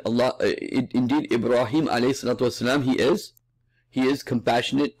 Indeed, indeed Ibrahim alayhi salatu wasalam, he is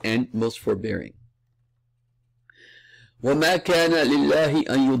compassionate and most forbearing. وما كان لله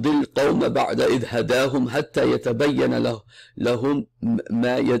أن يضل قوم بعد إذ هداهم حتى يتبين لهم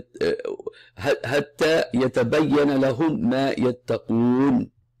ما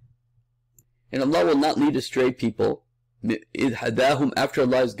يتقون. And Allah will not lead astray people إذ هداهم, after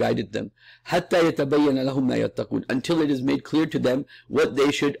Allah has guided them, حتى يتبين لهم ما يتقون, until it is made clear to them what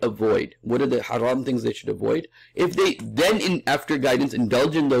they should avoid. What are the haram things they should avoid? If they then after guidance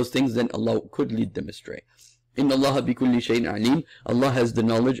indulge in those things, then Allah could lead them astray. إن الله بكل شيء عليم. Allah has the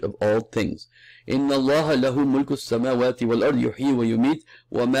knowledge of all things. إن الله له ملك السماوات والأرض يحيي ويميت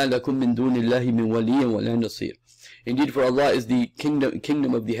وما لكم من دون الله من ولي ولا نصير. Indeed, for Allah is the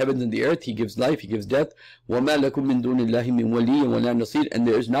kingdom of the heavens and the earth. He gives life, He gives death. وَمَا لَكُم مِّن دُونِ اللَّهِ مِن وَلِيٍّ وَلَا نَصِيرٍ. And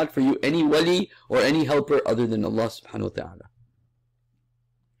there is not for you any wali or any helper other than Allah subhanahu wa ta'ala.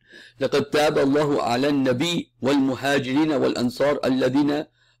 لَقَدْ تَابَ اللَّهُ عَلَى النَّبِيِّ وَالْمُهَاجِرِينَ وَالْأَنصَارِ الَّذِينَ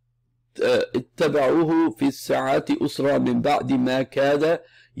اتَّبَعُوهُ فِي السَّاعَةِ أُسْرَى مِن بَعْدِ مَا كَادَ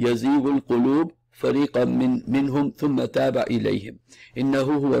يَزِيغُ الْقُلُوبُ فَرِيقًا مِّنْهُمْ ثُمَّ تَابَ إِلَيْهِمْ إِنَّهُ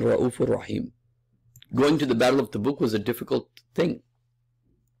هُوَ الرَّؤُوفُ الرَّحِيمُ. Going to the battle of Tabuk was a difficult thing.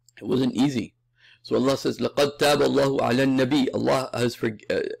 It wasn't easy. So Allah says, لَقَدْ تَابَ اللَّهُ عَلَى النَّبِيِّ.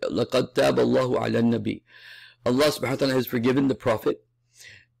 لَقَدْ تَابَ اللَّهُ عَلَى النَّبِيِّ. Allah subhanahu wa ta'ala has forgiven the Prophet.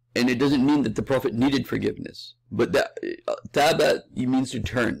 And it doesn't mean that the Prophet needed forgiveness. But that taba means to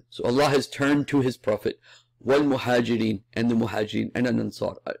turn. So Allah has turned to His Prophet. وَالْمُهَاجِرِينَ, and the Muhajirin, and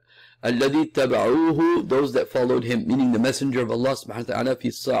Ansar. الَّذِي تَبَعُوهُ, those that followed him, meaning the Messenger of Allah subhanahu wa ta'ala,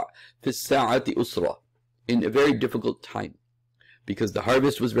 فِي السَّاعَةِ أُسْرَى, in a very difficult time. Because the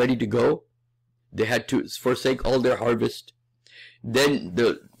harvest was ready to go. They had to forsake all their harvest. Then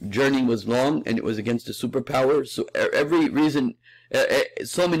the journey was long and it was against a superpower. So every reason,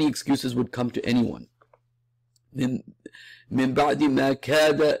 so many excuses would come to anyone. مِن بَعْدِ مَا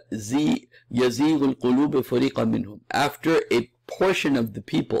كَادَ يَزِيغُ الْقُلُوبُ فَرِيقًا مِّنْهُمْ. After a portion of the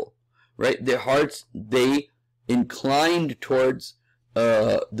people, right, their hearts, they inclined towards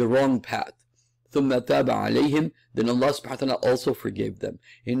the wrong path. ثُمَّ تَابَ عَلَيْهِمْ. Then Allah subhanahu wa ta'ala also forgave them.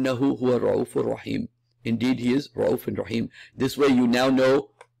 إِنَّهُ هُوَ الرَّؤُوفُ الرَّحِيمُ. Indeed, He is Ra'uf and Rahim. This way you now know,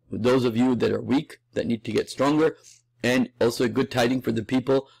 those of you that are weak, that need to get stronger, and also a good tiding for the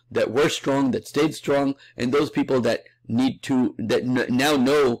people that were strong, that stayed strong, and those people that need to, that now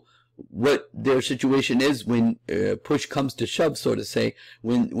know what their situation is when push comes to shove, so to say,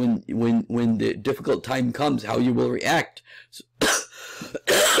 when the difficult time comes, how you will react.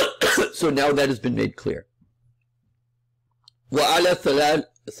 So now that has been made clear. وَعَلَى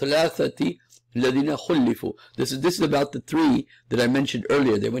ثَلَاثَةِ الَّذِينَ خُلِّفُوا. This is about the three that I mentioned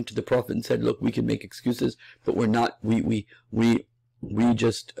earlier. They went to the Prophet and said, look, we can make excuses, but we're not, we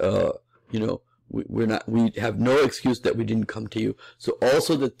just, we have no excuse that we didn't come to you. So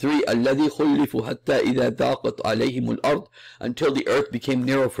also the three, الَّذِي خُلِّفُوا حَتَّى إِذَا ضَاقَتْ عَلَيْهِمُ الْأَرْضِ, until the earth became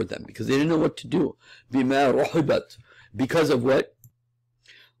narrow for them, because they didn't know what to do. بِمَا رَحُبَتْ. Because of what?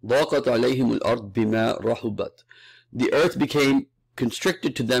 ضَاقَتْ عَلَيْهِمُ الْأَرْضِ بِمَا رَحُبَتْ. The earth became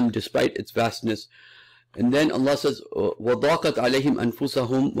constricted to them despite its vastness. And then Allah says, وَضَاقَتْ عَلَيْهِمْ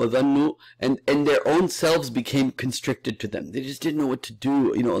أَنفُسَهُمْ وَظَنُّوا, and their own selves became constricted to them. They just didn't know what to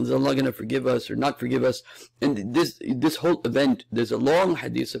do. Is Allah going to forgive us or not forgive us? And this whole event, there's a long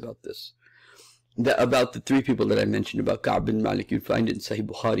hadith about this, about the three people that I mentioned, about Ka'b bin Malik. You'd find it in Sahih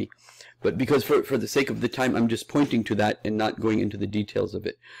Bukhari. But because for the sake of the time, I'm just pointing to that and not going into the details of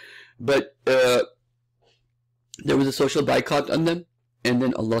it. But there was a social boycott on them, and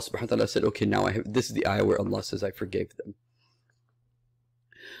then Allah subhanahu wa ta'ala said, okay, now this is the ayah where Allah says, I forgave them.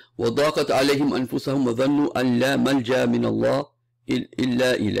 وَضَاقَتْ عَلَيْهِمْ أَنفُسَهُمْ وَظَنُّوا أَنْ لَا مَلْجَأَ مِنَ اللَّهِ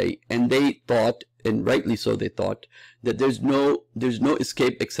إلا إليه. And they thought, and rightly so they thought, that there's no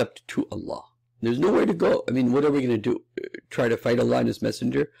escape except to Allah. There's nowhere to go. I mean, what are we going to do? Try to fight Allah and His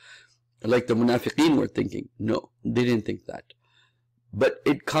Messenger? Like the munafiqeen were thinking. No, they didn't think that. But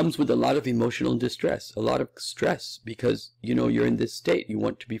it comes with a lot of emotional distress, a lot of stress, because, you know, you're in this state. You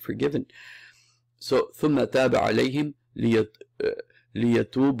want to be forgiven. So, ثُمَّ تَابَ عَلَيْهِمْ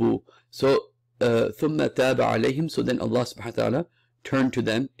لِيَتُوبُوا. So, ثُمَّ تَابَ عَلَيْهِمْ. So then Allah subhanahu wa ta'ala turned to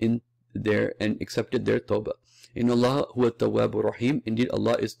them in there and accepted their tawbah. In Allah huwa tawwab rahim. Indeed,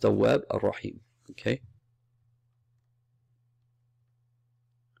 Allah is tawwab ar-rahim. Okay.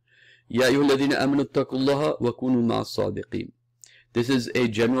 Ya ayyuhalladhina amanu ittaqullaha wa kunu ma'as sadiqin. This is a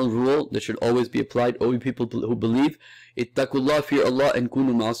general rule that should always be applied. O you people who believe, ittaqullah, fear Allah, and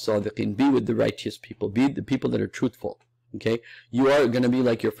kunu ma'as sadiqin. Be with the righteous people. Be the people that are truthful. Okay. You are going to be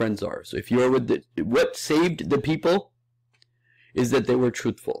like your friends are. So if you are with what saved the people is that they were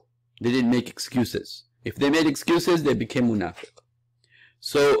truthful. They didn't make excuses. If they made excuses, they became munafiq.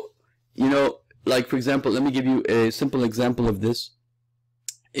 So, you know, like for example, let me give you a simple example of this.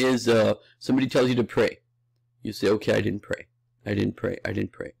 Is somebody tells you to pray. You say, okay, I didn't pray. I didn't pray. I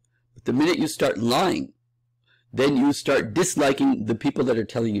didn't pray. But the minute you start lying, then you start disliking the people that are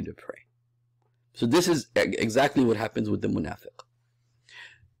telling you to pray. So this is exactly what happens with the munafiq.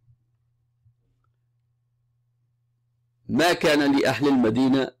 ما كان لأهل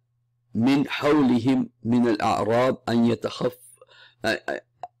المدينة من حولهم من الأعراب أن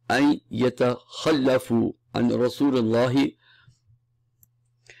يتخلفوا عن رسول الله.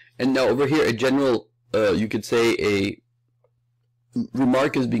 And now over here a general, you could say a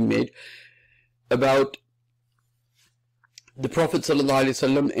remark is being made about the Prophet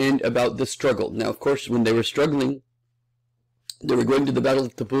ﷺ and about the struggle. Now of course when they were struggling, they were going to the battle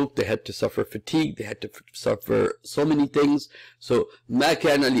of Tabuk, they had to suffer fatigue, they had to suffer so many things. So ما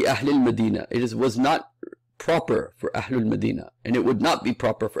كان لأهل المدينة, it was not proper for Ahlul Medina, and it would not be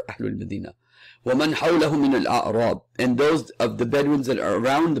proper for Ahlul Medina. وَمَنْ حَوْلَهُ مِنَ الْأَعْرَابِ, and those of the Bedouins that are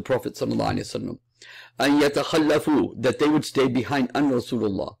around the Prophet ﷺ, أَنْ يَتَخَلَّفُوا, that they would stay behind an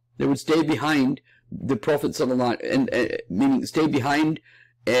Rasulullah. They would stay behind the Prophet ﷺ, and meaning stay behind,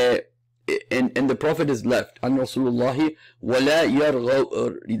 and the Prophet is left, an Rasulullah, وَلَا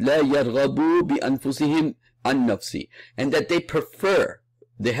يَرْغَبُوا بِأَنفُسِهِمْ عَنْ نَفْسِ, and that they prefer,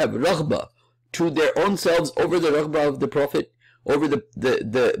 they have raghbah to their own selves over the raghbah of the Prophet, over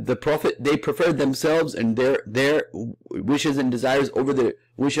the Prophet. They prefer themselves and their wishes and desires over the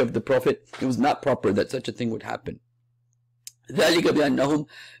wish of the Prophet. It was not proper that such a thing would happen. ذَلِكَ بِأَنَّهُمْ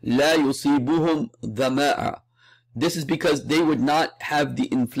لَا يُصِيبُهُمْ ظَمَاءً. This is because they would not have the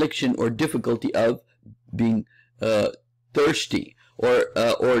infliction or difficulty of being thirsty, or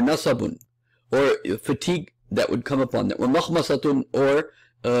nasabun, or fatigue that would come upon them, or makhmasatun, or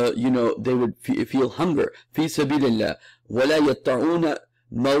you know, they would feel hunger. Fi sabilillah, wala yatta'una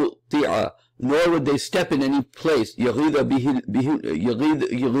mawti'a, nor would they step in any place yaghidha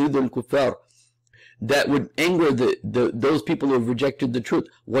al-kuffar, that would anger those people who have rejected the truth.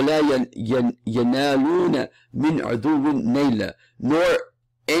 Wala yanaluna min aduwwin naila, nor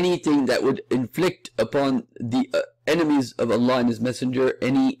anything that would inflict upon the enemies of Allah and His Messenger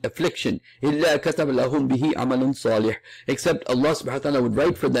any affliction. إِلَّا كَتَبَ لَهُمْ بِهِ عَمَلٌ صَالِحٌ, except Allah subhanahu wa ta'ala would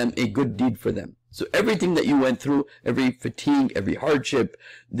write for them a good deed for them. So everything that you went through, every fatigue, every hardship,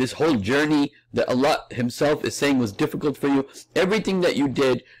 this whole journey that Allah Himself is saying was difficult for you, everything that you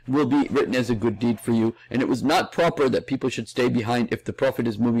did will be written as a good deed for you. And it was not proper that people should stay behind if the Prophet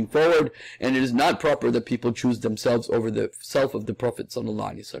is moving forward, and it is not proper that people choose themselves over the self of the Prophet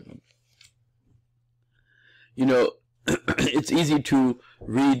sallallahu alaihi wasallam. You know, it's easy to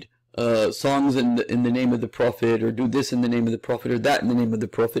read songs in the name of the Prophet, or do this in the name of the Prophet, or that in the name of the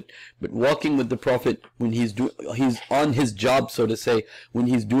Prophet, but walking with the Prophet when he's on his job, so to say, when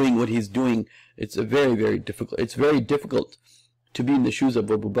he's doing what he's doing, it's very difficult. It's very difficult to be in the shoes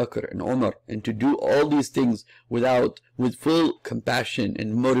of Abu Bakr and Umar, and to do all these things with full compassion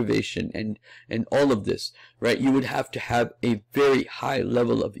and motivation and all of this, right? You would have to have a very high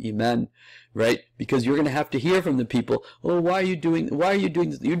level of iman, right? Because you're going to have to hear from the people, oh, why are you doing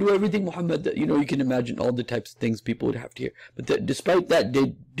this? You do everything, Muhammad. You know, you can imagine all the types of things people would have to hear. But despite that,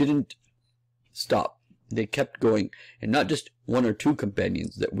 they didn't stop. They kept going. And not just one or two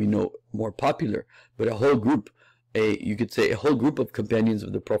companions that we know more popular, but a whole group, you could say a whole group of companions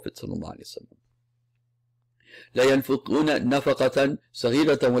of the Prophet sallallahu alaihi wasallam. لا ينفقون نفقة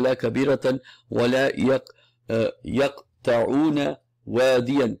صغيرة ولا كبيرة ولا يقطعون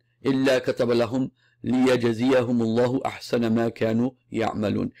واديا إلا كتب لهم ليجزيهم الله أحسن ما كانوا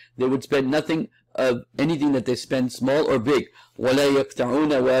يعملون. They would spend nothing of anything that they spend, small or big. وَلَا يَقْتَعُونَ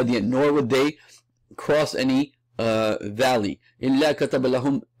وَادِيًا, nor would they cross any valley. إِلَّا كَتَبَ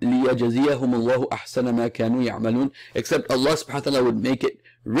لَهُمْ لِيَجَزِيَهُمُ اللَّهُ أَحْسَنَ مَا كَانُوا يَعْمَلُونَ, except Allah subhanahu wa ta'ala would make it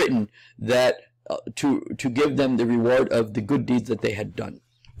written that to give them the reward of the good deeds that they had done.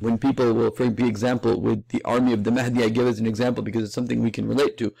 When people will, for example, with the army of the Mahdi, I give as an example because it's something we can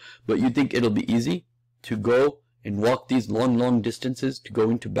relate to, but you think it'll be easy to go and walk these long distances to go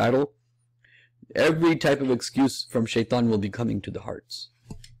into battle? Every type of excuse from shaitan will be coming to the hearts.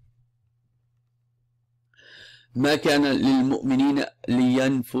 ما كان للمؤمنين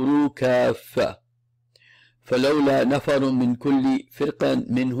لينفروا كافة فلولا نفر من كل فرقة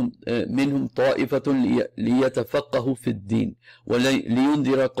منهم طائفة ليتفقهوا في الدين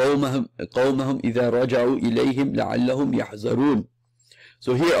ولينذر قومهم إذا رجعوا إليهم لعلهم يحذرون.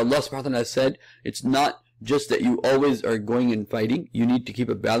 So here Allah subhanahu wa ta'ala said, it's not just that you always are going and fighting. You need to keep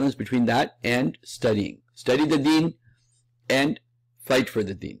a balance between that and studying. Study the deen and fight for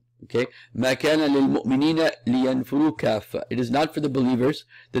the deen. Okay? مَا كَانَ لِلْمُؤْمِنِينَ لِيَنْفُرُوا كَافَّةً. It is not for the believers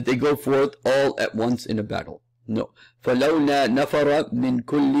that they go forth all at once in a battle. No. فَلَوْلَا نَفَرَ مِنْ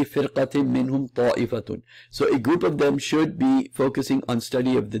كُلِّ فِرْقَةٍ مِّنْهُمْ طَائِفَةٌ. So a group of them should be focusing on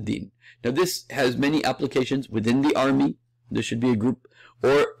study of the deen. Now this has many applications within the army. There should be a group,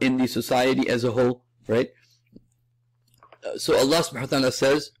 or in the society as a whole, right? So Allah subhanahu wa ta'ala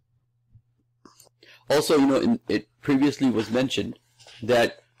says, also, you know, it previously was mentioned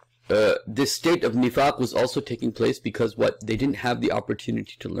that this state of nifaq was also taking place because what? They didn't have the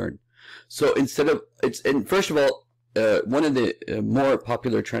opportunity to learn. So instead of, and first of all, one of the more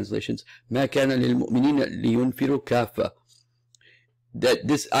popular translations, مَا كَانَ لِلْمُؤْمِنِينَ لِيُنْفِرُوا كَافَّةً, that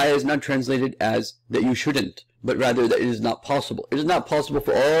this ayah is not translated as that you shouldn't, but rather that it is not possible. It is not possible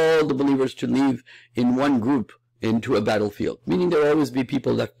for all the believers to leave in one group into a battlefield, meaning there will always be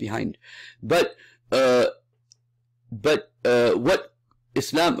people left behind. But what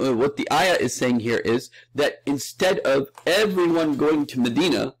the ayah is saying here is that instead of everyone going to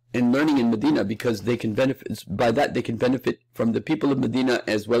Medina and learning in Medina, because they can benefit, by that they can benefit from the people of Medina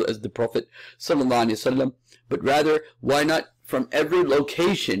as well as the Prophet sallallahu alaihi wasallam, but rather, why not from every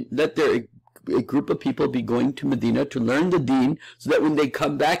location let there a group of people be going to Medina to learn the deen, so that when they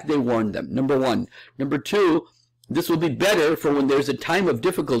come back they warn them, number one. Number two, this will be better for when there's a time of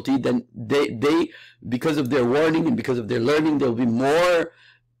difficulty, then they because of their warning and because of their learning, they'll be more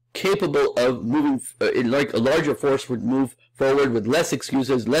capable of moving, like a larger force would move forward with less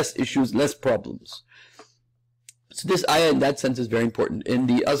excuses, less issues, less problems. So this ayah in that sense is very important. In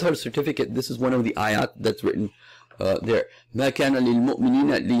the Azhar certificate, this is one of the ayat that's written there. مَا كَانَ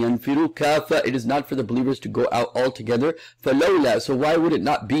لِلْمُؤْمِنِينَ لِيَنْفِرُوا كَافَّةً. It is not for the believers to go out altogether. فَلَوْلَا. So why would it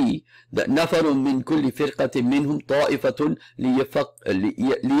not be that نَفَرٌ مِنْ كُلِّ فِرْقَةٍ مِنْهُمْ طَائِفَةٌ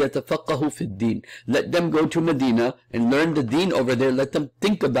لِيَتَفَقَّهُوا فِي الدِّينِ. Let them go to Medina and learn the deen over there. Let them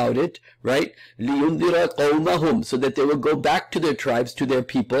think about it, right? لِيُنْذِرَ قَوْمَهُمْ. So that they will go back to their tribes, to their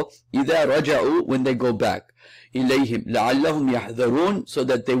people. إِذَا رَجَعُوا. When they go back. إِلَيْهِمْ لَعَلَّهُمْ يَحْذَرُونَ. So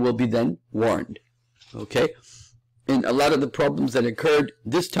that they will be then warned. Okay? And a lot of the problems that occurred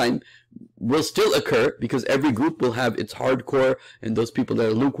this time will still occur, because every group will have its hardcore and those people that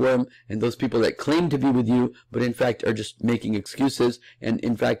are lukewarm and those people that claim to be with you but in fact are just making excuses and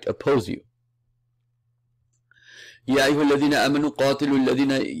in fact oppose you. يا أيها الذين آمنوا قاتلوا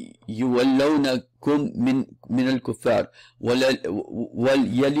الذين يولونكم من الكفار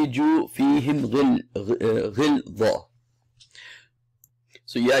وليلجوا فيهم غلظة.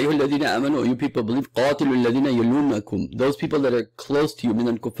 So, يا أيها الذين آمنوا, you people believe, قاتلوا الذين يلونكم, those people that are close to you, من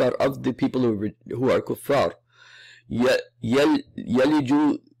الكفار, of the people who are kuffar.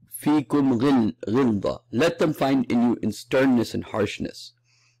 يلجوا فيكم غلظة. Let them find in you in sternness and harshness.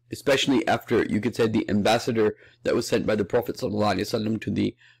 Especially after, you could say, the ambassador that was sent by the Prophet ﷺ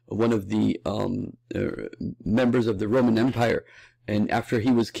to one of the members of the Roman Empire, and after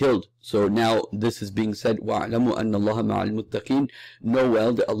he was killed. So now this is being said, وَاعْلَمُوا أَنَّ اللَّهَ مَعَ الْمُتَّقِينَ. Know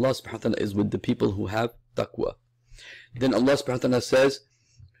well that Allah subhanahu wa ta'ala is with the people who have taqwa. Then Allah subhanahu wa ta'ala says,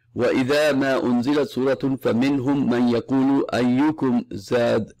 وَإِذَا مَا أُنزِلَتْ سُورَةٌ فَمِنْهُمْ مَنْ يَقُولُ أَيُّكُمْ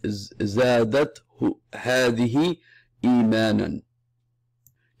زَادَتْهُ هَذِهِ إِيمَانًا.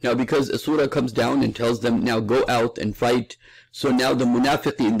 Now because a surah comes down and tells them, now go out and fight, so now the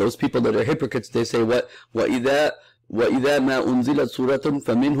munafiqeen, those people that are hypocrites, they say, what? وَإِذَا مَا أُنزِلَتْ سُورَةٌ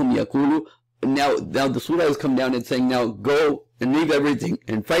فَمِنْهُمْ يَقُولُ. Now the surah has come down and saying, now go and leave everything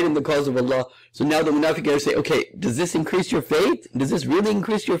and fight in the cause of Allah. So now the munafiqeen say, okay, does this increase your faith? Does this really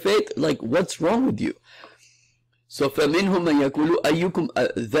increase your faith? Like, what's wrong with you? So فَمِنْهُمْ مَنْ يَقُولُ أَيُّكُمْ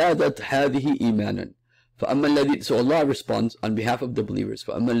زَادَتْ هَذِهِ إِيمَانًا So Allah responds on behalf of the believers.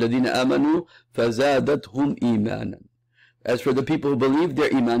 فَأَمَّا الَّذِينَ آمَنُوا فَزَادَتْهُمْ إِيمَانًا. As for the people who believe,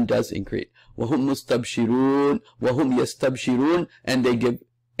 their iman does increase. وَهُمْ مُسْتَبْشِرُونَ وَهُمْ يَسْتَبْشِرُونَ, and they give,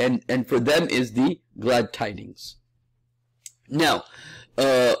 and for them is the glad tidings. Now,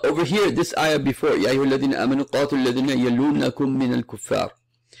 over here, this ayah before, يَا أَيُّهَا الَّذِينَ آمَنُوا قَاتِلُوا الَّذِينَ يَلُونَكُم مِّنَ الْكُفَّارِ.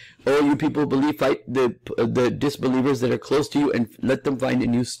 Oh, you people believe, fight the disbelievers that are close to you and let them find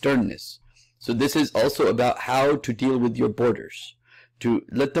in you sternness. So this is also about how to deal with your borders. To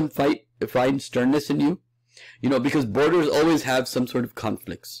let them find sternness in you. You know, because borders always have some sort of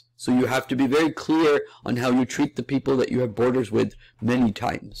conflicts. So you have to be very clear on how you treat the people that you have borders with many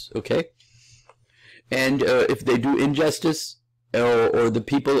times, okay? And if they do injustice, or the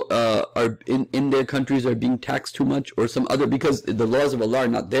people are in their countries are being taxed too much, or some other, because the laws of Allah are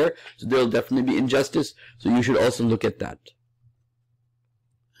not there, so there will definitely be injustice. So you should also look at that.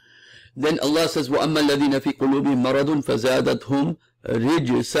 Then Allah says, وَأَمَّا الَّذِينَ فِي قُلُوبِهِمْ مَرَضٌ فَزَادَتْهُمْ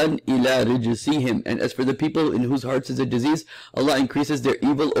رِجْسًا إِلَىٰ رِجْسِهِمْ. And as for the people in whose hearts is a disease, Allah increases their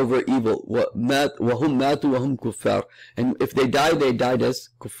evil over evil. وَهُمْ مَاتُوا وَهُمْ كُفَّارٌ. And if they die, they died as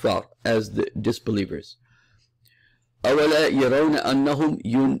kuffar, as the disbelievers. أَوَلَا يَرَوْنَ أَنَّهُمْ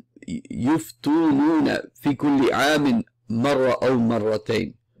يُفْتُونُونَ فِي كُلِّ عَامٍ مَرَّةً أَوْ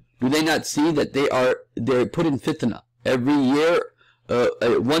مَرَّتَيْنِ. Do they not see that they're put in fitna every year,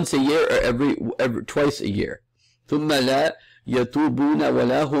 once a year, or twice a year? ثُمَّ لَا يَتُوبُونَ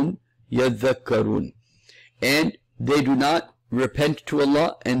وَلَا هُمْ يَذَّكَّرُونَ. And they do not repent to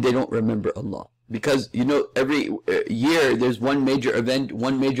Allah, and they don't remember Allah. Because, you know, every year there's one major event,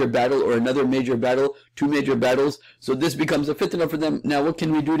 one major battle, or another major battle, two major battles. So this becomes a fitna for them. Now what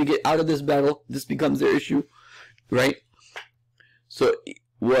can we do to get out of this battle? This becomes their issue, right? So,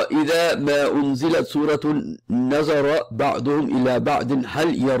 وَإِذَا مَا أُنزِلَتْ سُورَةٌ نَظَرَ بَعْضُهُمْ إِلَى بَعْضٍ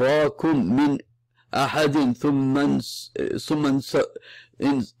هَلْ يَرَاكُمْ مِنْ أَحَدٍ ثُمَّ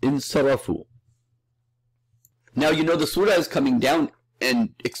انصَرَفُوا. Now, you know, the surah is coming down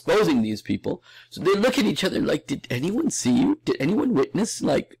and exposing these people. So they look at each other like, did anyone see you? Did anyone witness?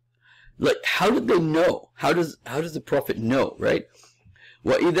 Like how did they know? How does the Prophet know, right?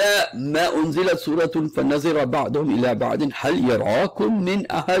 وَإِذَا مَا أُنزِلَتْ سُورَةٌ فَنَظَرَ بَعْضُهُمْ إِلَى بَعْضٍ هَلْ يَرَاكُمْ مِنْ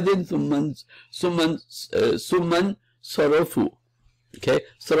أَحَدٍ ثُمَّ صَرَفُوا. Okay?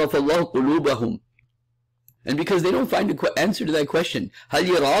 صَرَفَ اللَّهُ قُلُوبَهُمْ. And because they don't find an answer to that question, هَلْ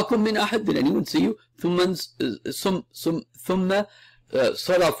يَرَاكُمْ مِنْ أَحَدٍ, did anyone see you? ثُمَّ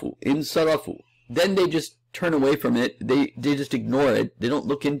صَرَفُوا, انصَرَفُوا. Then they just turn away from it. They just ignore it. They don't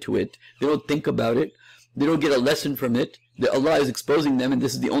look into it. They don't think about it. They don't get a lesson from it. Allah is exposing them, and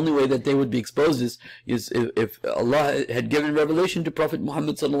this is the only way that they would be exposed is if Allah had given revelation to Prophet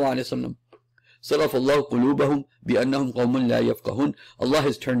Muhammad sallallahu alaihi wasallam. صَرَفَ اللَّهُ قُلُوبَهُمْ بِأَنَّهُمْ قَوْمٌ لَا يَفْقَهُونَ. Allah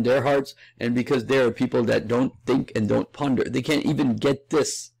has turned their hearts, and because they are people that don't think and don't ponder. They can't even get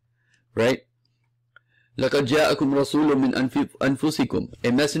this, right? لَقَدْ جَاءَكُمْ رَسُولٌ مِّنْ أَنفُسِكُمْ.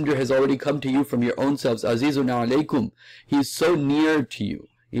 A messenger has already come to you from your own selves. عَزِيزٌ عَلَيْكُمْ. He is so near to you.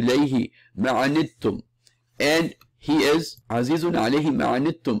 إِلَيْهِ مَعَنِتُّمْ. And he is عَزِيزٌ عَلَيْهِ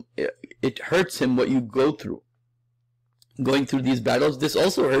مَعَنِتُّمْ. It hurts him what you go through. Going through these battles, this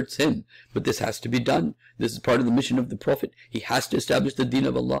also hurts him, but this has to be done. This is part of the mission of the Prophet. He has to establish the deen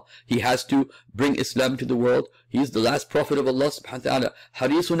of Allah. He has to bring Islam to the world. He is the last Prophet of Allah subhanahu wa ta'ala.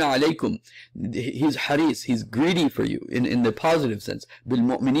 Harisun alaykum. He's haris, he's greedy for you in the positive sense. Bil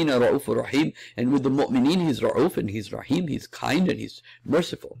mu'minina ra'uf rahim. And with the mu'minin, he's ra'uf and he's rahim. He's kind and he's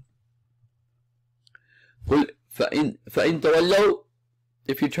merciful. قُلْ فَإِن تَوَلَّوْا.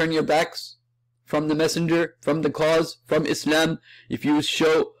 If you turn your backs from the messenger, from the cause, from Islam, if you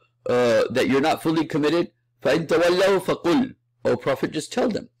show that you're not fully committed, فَإِن تَوَلَّوْا فَقُلْ. O Prophet, just tell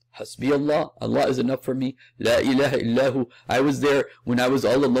them, Hasbi Allah, Allah is enough for me. La ilaha illahu. I was there when I was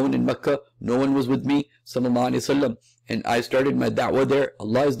all alone in Mecca. No one was with me, sallallahu alayhi wasallam, and I started my da'wah there.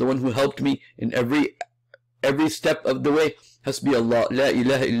 Allah is the one who helped me in every step of the way. Hasbi Allah, la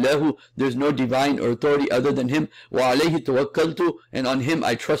ilaha illahu. There's no divine or authority other than Him. Wa alayhi tawakkaltu, and on Him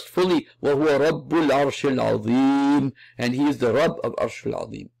I trust fully. Wa huwa Rabbul Arshil Azim, and He is the Rabb of Arshil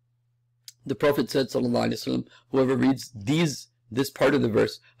Azim. The Prophet said, sallallahu alayhi wasallam, whoever reads this part of the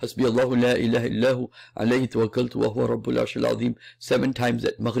verse, Hasbi Allahu la ilaha illahu, alayhi tawakkaltu wa huwa Rabbul Arshil Azim, 7 times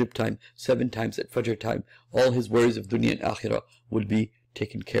at Maghrib time, 7 times at Fajr time, all his worries of dunya and akhirah will be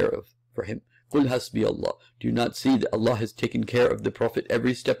taken care of for him. Qul hasbi Allah. Do you not see that Allah has taken care of the Prophet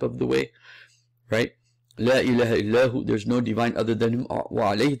every step of the way? Right? La ilaha illahu. There's no divine other than Him.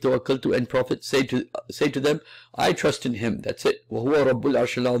 Wa alayhi tawakkaltu. And Prophet, say to them, I trust in Him. That's it. Wa huwa Rabbul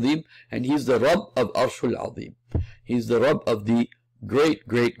Arshil Azim. And He's the Rabb of Arshul Azim. He's the Rabb of the great,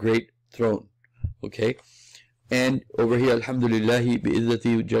 great, great throne. Okay, and over here, alhamdulillahi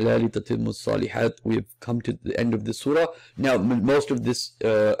bi'izzati jalali tatimmu salihat, we have come to the end of the surah. Now most of this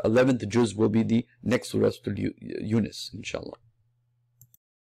 11th juz will be the next surah, Surah Yunus, inshallah.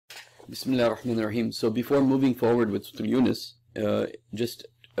 Bismillah ar-Rahman ar-Rahim. So before moving forward with Surah Yunus, just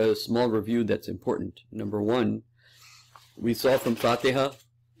a small review that's important. Number one, we saw from Fatiha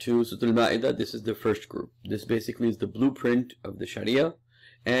to Surah Al-Ma'idah, this is the first group. This basically is the blueprint of the Sharia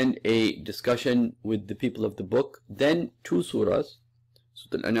and a discussion with the people of the book. Then two surahs,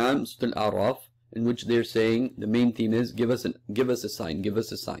 Surah Al-An'am, Surah Al-A'raf, in which they're saying the main theme is give us a sign, give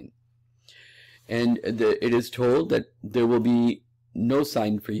us a sign. And it is told that there will be no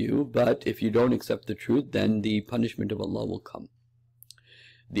sign for you, but if you don't accept the truth, then the punishment of Allah will come.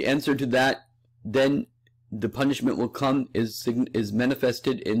 The answer to that, then the punishment will come, is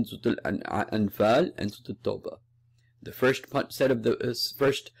manifested in Surah Al-Anfal and Surah Toubah. The first set of the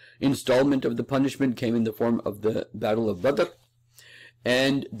first installment of the punishment came in the form of the Battle of Badr,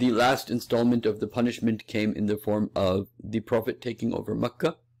 and the last installment of the punishment came in the form of the Prophet taking over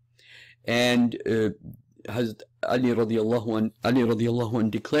Mecca, and Hazrat Ali radiallahu anh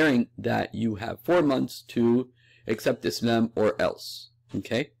declaring that you have 4 months to accept Islam or else.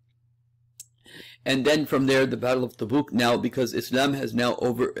 Okay, and then from there the Battle of Tabuk. Now, because Islam has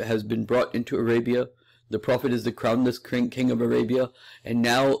been brought into Arabia, the Prophet is the crownless king of Arabia, and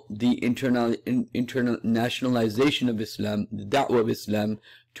now the internationalization of Islam, the da'wah of Islam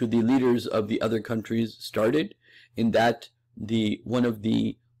to the leaders of the other countries started. In that, one of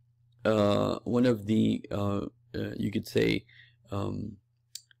the you could say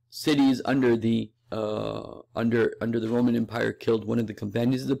cities under the Roman Empire killed one of the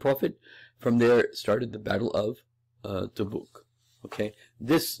companions of the Prophet. From there started the Battle of Tabuk. Okay,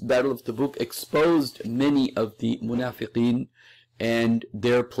 this Battle of Tabuk exposed many of the munafiqeen and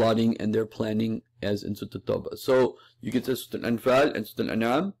their plotting and their planning, as in Surah Toubah. So you get to Surah Al-Anfal and Surah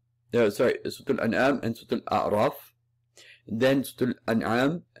Al-An'am, Surah Al-An'am and Surah Al-A'raf, then Surah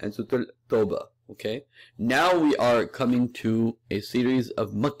Al-An'am and Surah Toubah. Okay, now we are coming to a series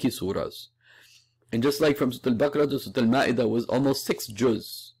of Makki surahs, and just like from Surah Al-Baqarah to Surah Al-Ma'idah was almost 6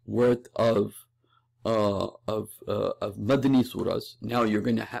 juz worth of Madani surahs. Now you're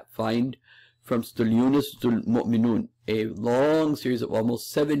going to find from Surah Yunus to Mu'minun a long series of almost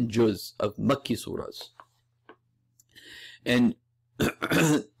 7 juz of Makki surahs. And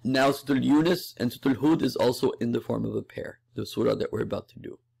now Surah Yunus and Surah Hud is also in the form of a pair, the surah that we're about to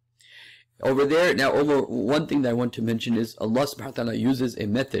do. Over there, now one thing that I want to mention is Allah subhanahu wa ta'ala uses a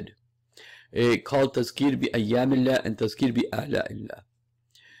method called Tazkir bi Ayyamillah and Tazkir bi Ala'illah,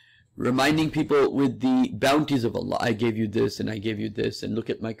 reminding people with the bounties of Allah. I gave you this and I gave you this, and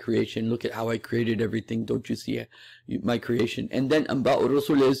look at my creation, look at how I created everything, don't you see my creation? And then Anba'ur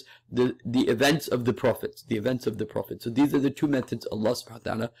Rasul is the events of the prophets, So these are the two methods Allah subhanahu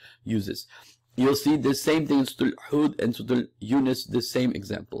wa ta'ala uses. You'll see the same thing in Surah Hud and Surah Yunus, the same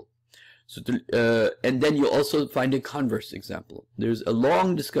example. And then you'll also find a converse example. There's a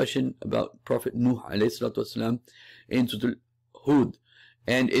long discussion about Prophet Nuh alayhi salatu wasalam in Surah Hud,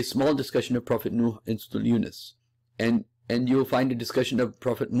 and a small discussion of Prophet Nuh in Surah Yunus, and you'll find a discussion of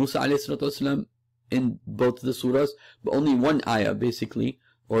Prophet Musa alayhi salatu wasalam in both the surahs, but only one ayah basically,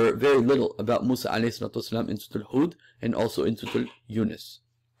 or very little, about Musa alayhi salatu wasalam in Surah Hud and also in Surah Yunus.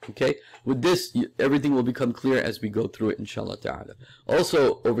 Okay, with this everything will become clear as we go through it, inshallah ta'ala.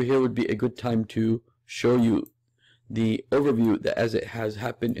 Also, over here would be a good time to show you the overview that as it has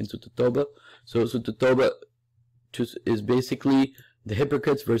happened in Surah Toubah. So Surah Toubah is basically the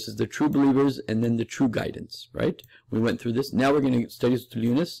hypocrites versus the true believers, and then the true guidance, right? We went through this. Now we're going to study Surah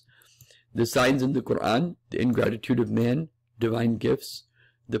Yunus, the signs in the Quran, the ingratitude of man, divine gifts,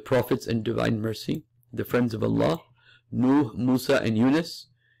 the prophets and divine mercy, the friends of Allah, Nuh, Musa and Yunus,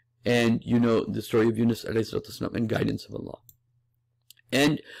 and you know the story of Yunus alayhi salatu wasalam and guidance of Allah.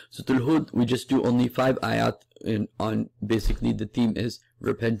 And Surah Hud, we just do only 5 ayat on basically the theme is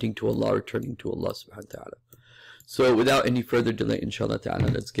repenting to Allah, returning to Allah subhanahu wa ta'ala. So without any further delay, inshallah ta'ala,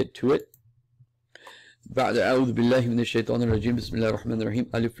 let's get to it. بعد أعوذ بالله من الشيطان الرجيم بسم الله الرحمن الرحيم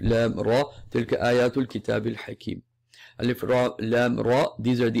ألف لام را تلك آيات الكتاب الحكيم. Alif Ra Lam Ra,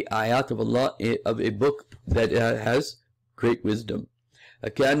 these are the ayat of Allah, of a book that has great wisdom.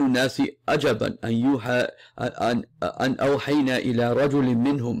 أكانوا الناس عجبا أن أوحينا إلى رجل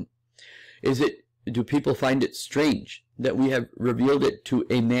منهم. Do people find it strange that we have revealed it to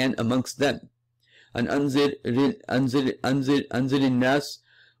a man amongst them? أن أنزل الناس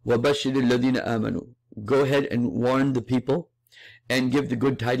وبشر الذين آمنوا. Go ahead and warn the people and give the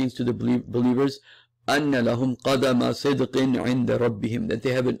good tidings to the believers. أن لهم قدم صدق عند ربهم, that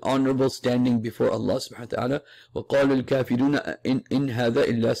they have an honorable standing before Allah subhanahu wa ta'ala. وقال الكافرون إن هذا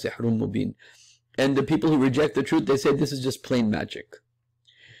إلا سحر مبين. And the people who reject the truth, they say this is just plain magic.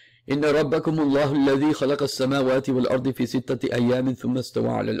 إن ربكم الله الذي خلق السماوات والأرض في ستة أيام ثم استوى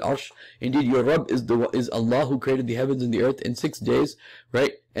على العرش. Indeed, your Rabb is Allah who created the heavens and the earth in 6 days,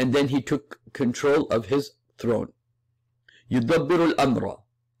 right? And then He took control of His throne. يدبر الأمر.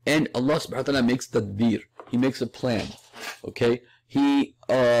 And Allah subhanahu wa ta'ala makes tadbir. He makes a plan. Okay? He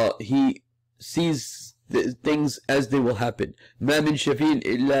sees the things as they will happen. ما من شفيع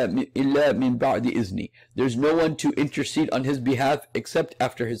إلا من بعد إذنه. There's no one to intercede on His behalf except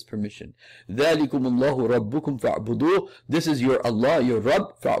after His permission. ذلكم الله ربكم فاعبدوه. This is your Allah, your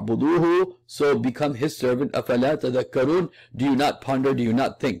Rabb. فاعبدوه. So become His servant. أفلا تذكرون. Do you not ponder? Do you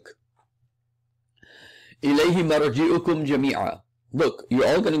not think? إليه مرجعكم جميعا. Look, you're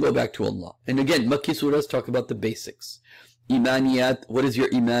all going to go back to Allah. And again, Makki surahs talk about the basics. Imaniyat, what is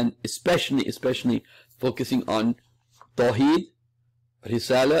your iman? Especially focusing on Tawheed,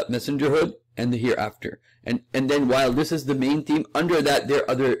 Risala, messengerhood, and the hereafter. And then while this is the main theme, under that there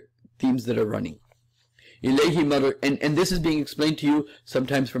are other themes that are running. And this is being explained to you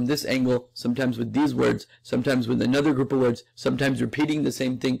sometimes from this angle, sometimes with these words, sometimes with another group of words, sometimes repeating the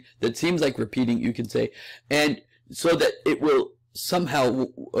same thing that seems like repeating, you can say, and so that it will somehow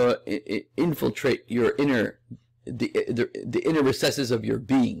infiltrate your inner, the inner recesses of your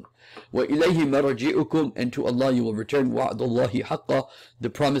being. وَإِلَيْهِ مَرْجِعُكُمْ, and to Allah you will return. وَعْدُ اللَّهِ حَقًّا, the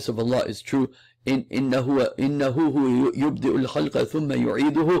promise of Allah is true. إِنَّهُ هُوَ يُبْدِئُ الْخَلْقَ ثُمَّ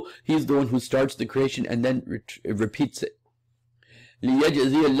يُعِيدُهُ. He is the one who starts the creation and then repeats it.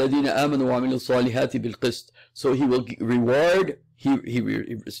 لِيَجْزِيَ الَّذِينَ آمَنُوا وَعَمِلُوا الصَّالِحَاتِ بِالْقِسْطِ. So He will reward,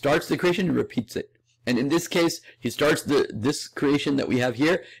 He starts the creation and repeats it. And in this case, He starts this creation that we have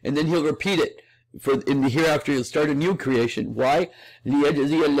here, and then He'll repeat it. For in the hereafter, He'll start a new creation. Why?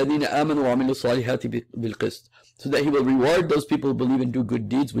 لِيَجْزِيَ الَّذِينَ آمَنُوا وَعَمِلُوا الصَّالِحَاتِ بِالْقِسْطِ. So that He will reward those people who believe and do good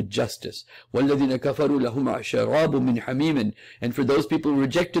deeds with justice. وَالَّذِينَ كَفَرُوا لَهُمْ شَرَابٌ مِّنْ حَمِيمٍ. And for those people who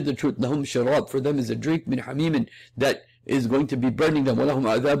rejected the truth, لَهُمْ شَرَاب, for them is a drink مِّنْ حَمِيمٍ that is going to be burning them. وَلَهُمْ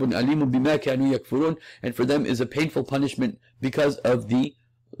عَذَابٌ أَلِيمٌ بِمَا كَانُوا يَكْفُرُونَ. And for them is a painful punishment because of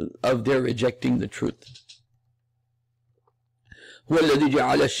their rejecting the truth. هُوَ الَّذِي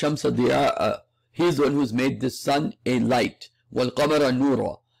جَعَلَ الشَّمْسَ ضِيَاءً. He is the one who has made the sun a light. وَالْقَمَرَ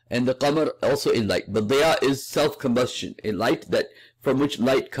نُورًا. And the qamar also a light. But diya is self-combustion, a light that from which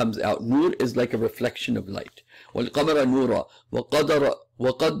light comes out. Nur is like a reflection of light. وَالْقَمَرَ نُورًا وَقَدَّرَهُ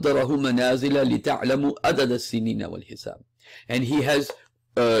مَنَازِلَ لِتَعْلَمُوا عَدَدَ السِّنِينَ وَالْحِسَابِ. And He has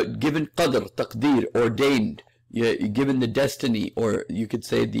given qadr, taqdeer, ordained, given the destiny, or you could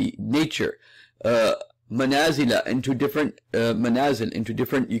say the nature, manazila, into different manazil, into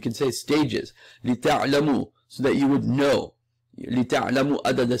different, you can say, stages. لِتَعْلَمُوا, so that you would know. لِتَعْلَمُوا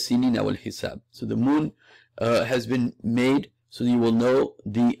عَدَدَ السِّنِينَ وَالْحِسَابِ. So the moon has been made so you will know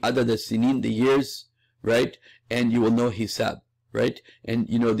the عَدَدَ السِّنِينَ, the years, right? And you will know hisab, right? And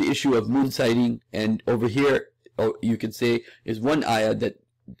you know the issue of moon sighting, and over here, or you could say, is one ayah that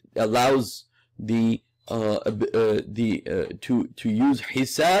allows to use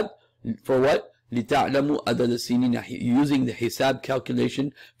hisab for what? لِتَعْلَمُوا عَدَدَ السِّنِينَ, using the hisab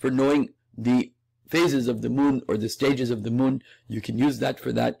calculation for knowing the phases of the moon or the stages of the moon. You can use that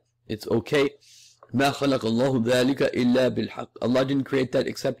for that. It's okay. مَا خَلَقَ اللَّهُ ذَلِكَ إِلَّا بِالْحَقِّ. Allah didn't create that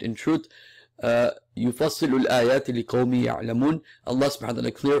except in truth. يُفَصِّلُ الْآيَاتِ لِقَوْمِ يَعْلَمُونَ. Allah subhanahu wa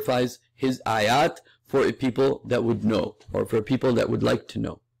ta'ala clarifies His ayat for a people that would know, or for people that would like to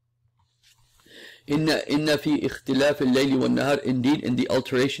know. إن في اختلاف الليل والنهار. Indeed, in the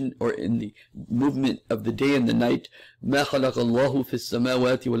alteration or in the movement of the day and the night, ما خلق الله في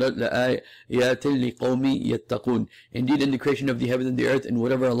السماوات والأرض لآيات لقوم يتقون. Indeed, in the creation of the heavens and the earth, and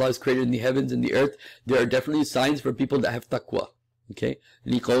whatever Allah has created in the heavens and the earth, there are definitely signs for people that have taqwa. Okay,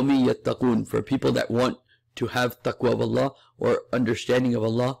 لقوم يتقون, for people that want to have taqwa of Allah, or understanding of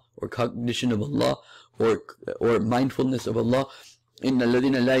Allah, or cognition of Allah, or mindfulness of Allah. إن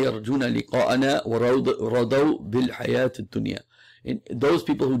الذين لا يرجون لقاءنا ورضوا بالحياة الدنيا. Those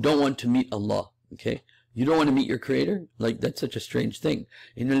people who don't want to meet Allah. Okay, you don't want to meet your Creator? Like, that's such a strange thing.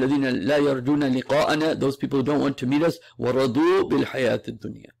 إن الذين لا يرجون لقاءنا, those people who don't want to meet us, ورضوا بالحياة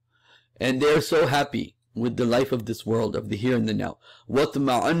الدنيا, and they are so happy with the life of this world, of the here and the now.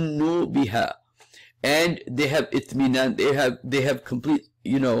 وَاطْمَعَنُّوا بِهَا, and they have itminan, they have complete,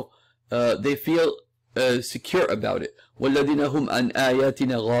 they feel secure about it. وَالَّذِينَ هُمْ عَنْ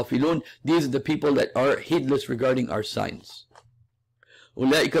آيَاتِنَا غَافِلُونَ. These are the people that are heedless regarding our signs.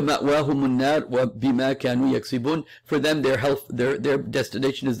 أولئك مأواهم النار وبما كانوا يكسبون. For them their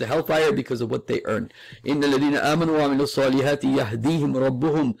destination is the hellfire because of what they earn. إن الذين آمنوا وعملوا الصالحات يهديهم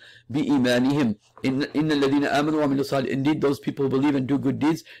ربهم بإيمانهم. إن الذين آمنوا وعملوا الصالحات, indeed those people who believe and do good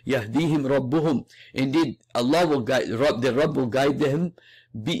deeds, يهديهم ربهم, indeed Allah will guide, their Rabb will guide them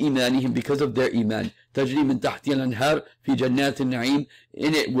بإيمانهم, because of their iman. تجري من تحتها الأنهار في جنات النعيم,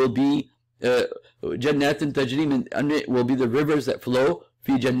 in it will be جنات تجري من, and it will be the rivers that flow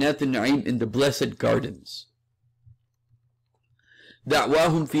في جنات النعيم, in the blessed gardens.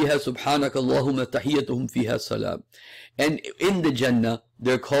 دعواهم فيها سبحانك اللهم تحيتهم فيها سلام. And in the Jannah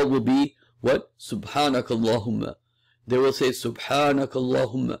their call will be what? Subhanak Allahumma. They will say Subhanak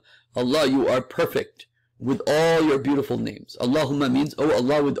Allahumma. Allah, you are perfect with all your beautiful names. Allahumma means, oh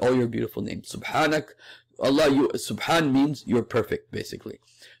Allah, with all your beautiful names. Subhanak, Allah, Subhan means you're perfect, basically.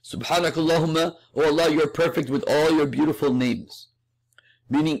 Subhanak Allahumma, oh Allah, you're perfect with all your beautiful names.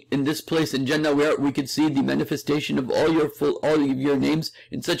 Meaning, in this place in Jannah, where we could see the manifestation of all of your names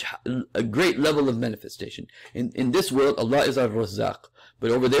in such a great level of manifestation. In this world, Allah is Ar-Razzaq,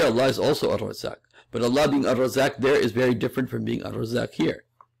 but over there, Allah is also Ar-Razzaq. But Allah being Ar-Razzaq there is very different from being Ar-Razzaq here.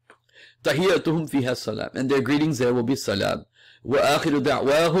 Tahiyatuhum fiha salam, and their greetings there will be salam. Wa akhiru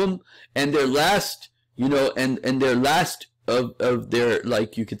da'wahum, and their last, and their last of their,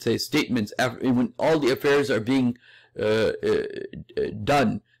 like you could say, statements after, when all the affairs are being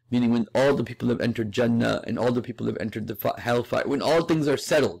done, meaning when all the people have entered Jannah and all the people have entered the hellfire, when all things are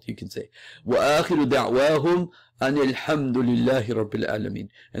settled, you can say, wa akhiru da'wahum anil hamdulillahi rabbil alamin,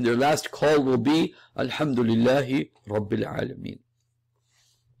 and their last call will be alhamdulillahi rabbil alamin.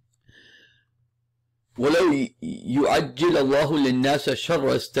 وَلَوْ يُعَجِّلَ اللَّهُ لِلنَّاسَ شَرَّ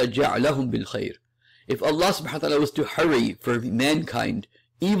اسْتَجَعْلَهُمْ بِالْخَيْرِ. If Allah subhanahu wa ta'ala was to hurry for mankind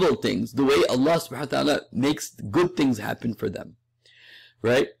evil things, the way Allah subhanahu wa ta'ala makes good things happen for them,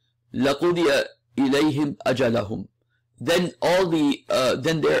 right? لَقُضِيَ إِلَيْهِمْ أَجَلَهُمْ. Then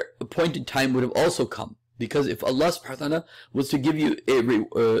then their appointed time would have also come. Because if Allah subhanahu wa ta'ala was to give you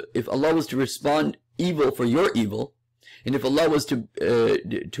if Allah was to respond evil for your evil, and if Allah was to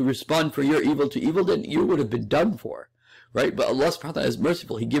respond for your evil to evil, then you would have been done for, right? But Allah subhanahu wa ta'ala is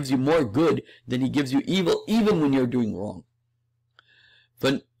merciful. He gives you more good than He gives you evil, even when you're doing wrong.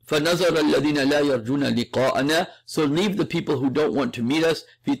 فَنَظَرَ الَّذِينَ لَا يَرْجُونَ لِقَاءَنَا. So leave the people who don't want to meet us.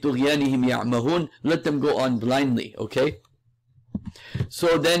 فِي طُغْيَانِهِمْ يَعْمَهُونَ. Let them go on blindly, okay?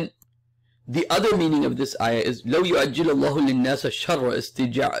 So then, the other meaning of this ayah is لَوْ يُعَجِّلَ اللَّهُ لِلنَّاسَ شَرَّ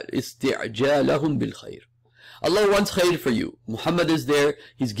اسْتِعْجَالَهُم بِالْخَيْرِ. Allah wants khair for you. Muhammad is there.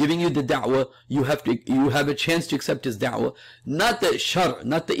 He's giving you the da'wah. You have a chance to accept his da'wah. Not the shar,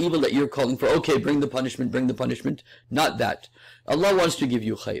 not the evil that you're calling for. Okay, bring the punishment, bring the punishment. Not that. Allah wants to give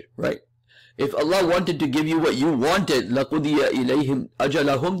you khair, right? If Allah wanted to give you what you wanted, لَقُضِيَ إِلَيْهِمْ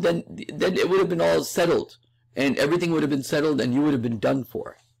أَجَلَهُمْ, then it would have been all settled. And everything would have been settled and you would have been done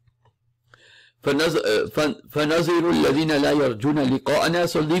for. فَنَظِرُ الَّذِينَ لَا يَرْجُونَ لِقَاءَنَا.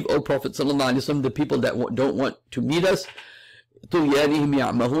 So leave, O Prophet sallallahu alaihi wasallam, the people that don't want to meet us. طُغْيَانِهِمْ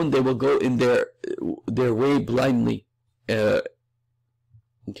يَعْمَهُونَ. They will go in their way blindly.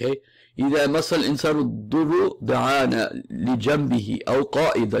 Okay. إِذَا مَسَّ الْإِنسَانُ الضُّرُّ دَعَانَا لِجَنْبِهِ أَوْ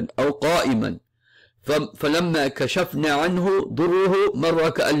قَائِدًا أَوْ قَائِمًا فَلَمَّا كَشَفْنَا عَنْهُ ضُرُّهُ مَرَّ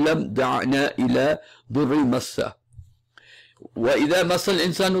كَأَنْ لَمْ دَعْنَا إِلَى ضُرِّ مَسَّهُ. وَإِذَا مَسَّ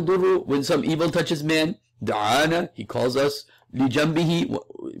الْإِنسَانُ ضُرُّ. When some evil touches man, دَعَانَا, he calls us, لِجَنْبِهِ,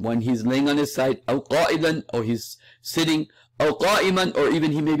 when he's laying on his side, أَوْ قَائِدًا, or he's sitting, أَوْ قَائِمًا, or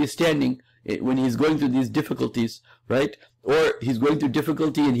even he may be standing, when he's going through these difficulties, right? Or he's going through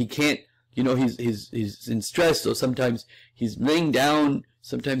difficulty and he can't, he's in stress, so sometimes he's laying down,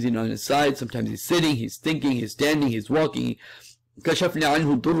 sometimes he's on his side, sometimes he's sitting, he's thinking, he's standing, he's walking. كَشَفْنَا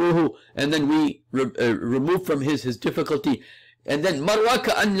عَنْهُ ضُرُّهُ. And then we remove from his difficulty. And then مَرَّ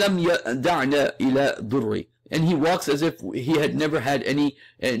كَأَنْ لَمْ دَعْنَا إِلَى ضُرِّ. And he walks as if he had never had any,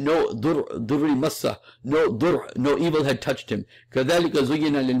 no ضُرِّ مَسَّةٍ, no evil had touched him. كَذَلِكَ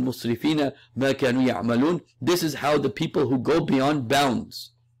زُيِّنَ لِلْمُسْرِفِينَ مَا كَانُوا يَعْمَلُونَ. This is how the people who go beyond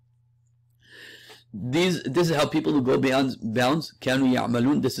bounds. This is how people who go beyond bounds, كَانُوا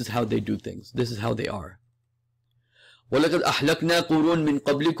يَعْمَلُونَ. This is how they do things. This is how they are. وَلَقَدْ أَحْلَقْنَا قُرُونٍ مِّن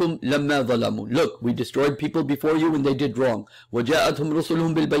قَبْلِكُمْ لَمَّا ظَلَمُوا. Look, we destroyed people before you when they did wrong. وَجَاءَتْهُمْ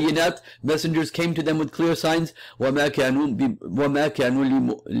رُسُلُهُمْ بِالْبَيِّنَاتِ. Messengers came to them with clear signs. وَمَا كَانُوا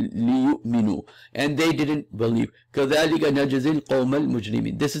لِيُؤْمِنُوا. And they didn't believe. كَذَلِكَ نَجْزِي الْقَوْمَ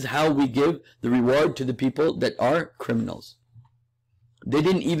الْمُجْرِمِينَ. This is how we give the reward to the people that are criminals. They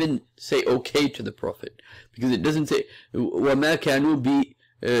didn't even say okay to the Prophet. Because it doesn't say وَمَا كَانُوا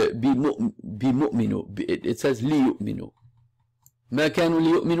بِمُؤْمِنُوا. It says لِيُؤْمِنُوا. ما كانوا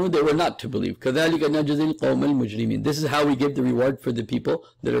ليؤمنوا, they were not to believe. كذلك نجزي القوم المجرمين. This is how we give the reward for the people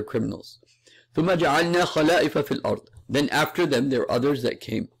that are criminals. ثم جعلنا خلائف في الأرض. Then after them there are others that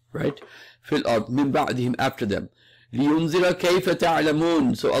came, right? في الأرض من بعدهم, after them. لينذر كيف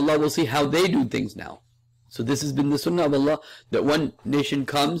تعلمون. So Allah will see how they do things now. So this has been the sunnah of Allah, that one nation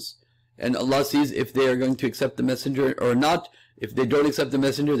comes and Allah sees if they are going to accept the messenger or not. If they don't accept the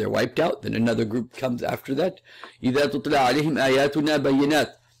messenger, they're wiped out. Then another group comes after that. إِذَا تُطْلَى عَلَيْهِمْ آيَاتُنَا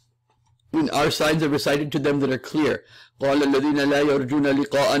بَيِّنَاتٍ. When our signs are recited to them that are clear. قَالَ الَّذِينَ لَا يَرْجُونَ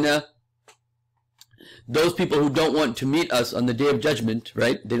لِقَاءَنَا. Those people who don't want to meet us on the day of judgment,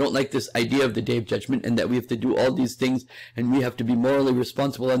 right? They don't like this idea of the day of judgment and that we have to do all these things and we have to be morally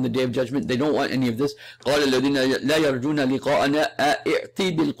responsible on the day of judgment. They don't want any of this. قَالَ الَّذِينَ لَا يَرْجُونَ لِقَاءَنَا أَئْتِ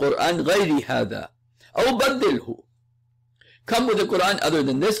بِالْقُرْآنِ غَيْرِ هَذَا أَوْ بَدِّلْهُ. Come with a Quran other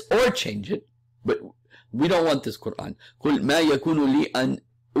than this or change it. But we don't want this Quran. قُلْ مَا يَكُونُ لِي أَنْ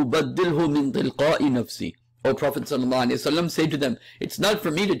أُبَدِّلْهُ مِنْ تِلْقَاءِ نَفْسِي. O Prophet ﷺ, say to them, it's not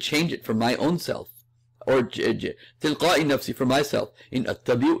for me to change it for my own self. Or تِلْقَاءِ نَفْسِي, for myself. إِنْ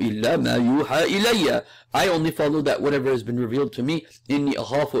أَتَّبِعُ إِلَّا مَا يُوحَى إِلَيَّ. I only follow that whatever has been revealed to me. إِنِّي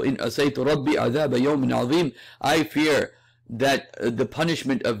أَخَافُ إِنْ أَسَيْتُ رَبِّي عَذَابَ يَوْمٍ عَظِيمٍ. I fear that the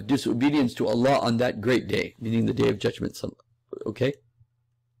punishment of disobedience to Allah on that great day, meaning the day of judgment. Okay?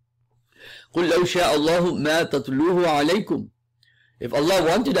 قُلْ لَوْ شَاءَ اللَّهُ مَا تَتْلُوهُ عَلَيْكُمْ. If Allah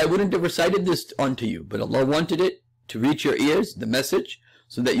wanted, I wouldn't have recited this onto you. But Allah wanted it to reach your ears, the message,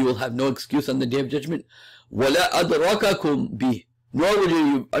 so that you will have no excuse on the day of judgment. وَلَا أَدْرَكَكُمْ بِهِ. Nor would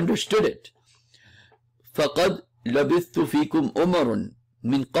you have understood it. فَقَدْ لَبِثْتُ فِيكُمْ أُمَرٌ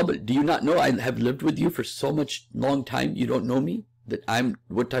مِنْ قَبْلِ. Do you not know I have lived with you for so much long time? You don't know me? That I'm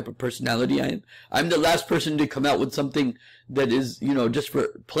what type of personality I am. I'm the last person to come out with something that is, you know, just for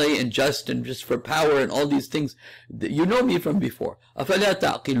play and just for power and all these things. You know me from before. أَفَلَا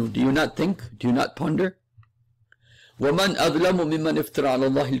تَعْقِلُونَ. Do you not think? Do you not ponder? وَمَنْ أَظْلَمُ مِمَّنْ افترى على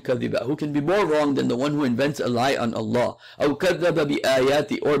الله الكذب. Who can be more wrong than the one who invents a lie on Allah? أو كذب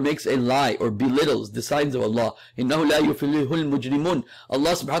بآياتي, or makes a lie or belittles the signs of Allah. إنه لا يفلح المجرمون.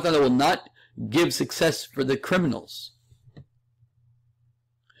 Allah subhanahu wa ta'ala will not give success for the criminals.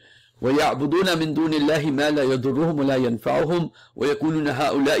 وَيَعْبُدُونَ مِن دُونِ اللَّهِ مَا لَا يَضُرُّهُمْ وَلَا يَنْفَعُهُمْ وَيَقُولُونَ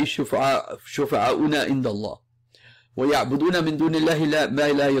هَؤُلَاءِ شُفَعَاؤُنَا عِندَ اللَّهِ. وَيَعْبُدُونَ مِن دُونِ اللَّهِ مَا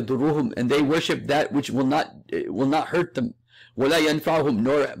لَا يَضُرُّهُمْ. And they worship that which will not hurt them. وَلَا يَنْفَعُهُمْ,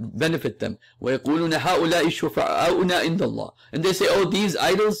 nor benefit them. وَيَقُولُونَ هَؤُلَاءِ شُفَعَاؤُنَا عِندَ اللَّهِ. And they say, oh, these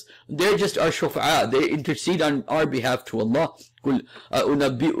idols, they're just our shufa'a. They intercede on our behalf to Allah. قُلْ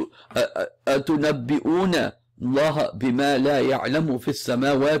أَتُنَبِّئُونَ اللَّهَ بِمَا لَا يَعْلَمُ فِي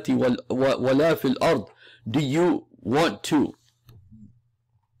السَّمَاوَاتِ وَلَا فِي الْأَرْضِ. Do you want to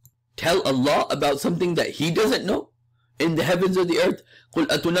tell Allah about something that He doesn't know in the heavens or the earth? قُلْ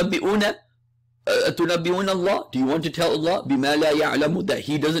أَتُنَبِّئُونَ اللَّهِ. Do you want to tell Allah بِمَا لَا يَعْلَمُ, that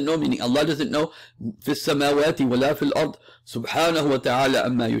He doesn't know, meaning Allah doesn't know, فِي السَّمَاوَاتِ وَلَا فِي الْأَرْضِ سُبْحَانَهُ وَتَعَالَى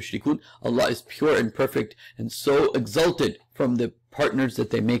أَمَّا يُشْرِكُونَ. Allah is pure and perfect and so exalted from the partners that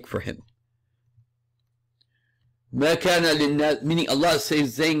they make for Him. مَا كَانَ لِلنَّاسِ, meaning Allah is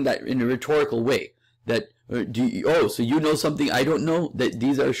saying that in a rhetorical way, that so you know something I don't know, that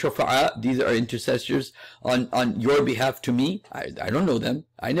these are shufa'a, these are intercessors on your behalf to me. I don't know them.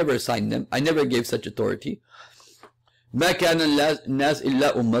 I never assigned them. I never gave such authority. مَا كَانَ النَّاسِ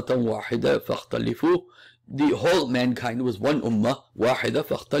إِلَّا أُمَّةً وَاحِدَةً فَاخْتَلِفُوا. The whole mankind was one ummah, واحدة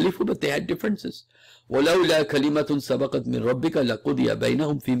فاختلفوا, but they had differences. وَلَوْلَا كَلِمَةٌ سَبَقَتْ مِنْ رَبِّكَ لَقُضِيَ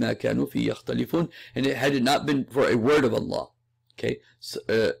بَيْنَهُمْ فِي مَا كَانُوا فِي يَخْتَلِفُونَ. And it had it not been for a word of Allah, okay,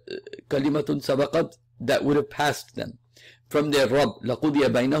 كَلِمَةٌ سَبَقَتْ, that would have passed them from their Rabb, لَقُضِيَ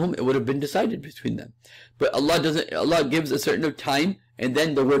بَيْنَهُمْ, it would have been decided between them. But Allah gives a certain time, and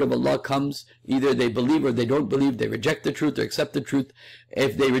then the word of Allah comes. Either they believe or they don't believe. They reject the truth or accept the truth.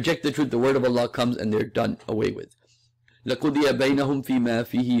 If they reject the truth, the word of Allah comes and they're done away with. لَقُضِيَ بَيْنَهُمْ فِي مَا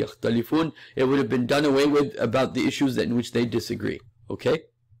فِيهِ يَخْتَلِفُونَ. It would have been done away with about the issues in which they disagree. Okay?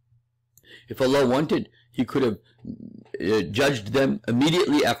 If Allah wanted, He could have judged them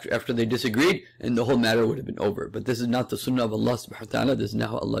immediately after they disagreed, and the whole matter would have been over. But this is not the sunnah of Allah subhanahu wa ta'ala. This is not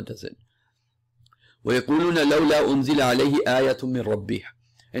how Allah does it. وَيَقُولُونَ لَوْلَا أُنزِلَ عَلَيْهِ آيَةٌ مِّن رَبِّهِ.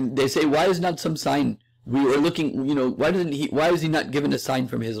 And they say, why is not some sign? We were looking, why is he not given a sign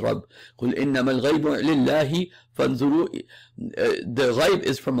from his Rabb? قُلْ إِنَّمَا الْغَيْبُ لِلَّهِ فَانْظُرُوا. The ghaib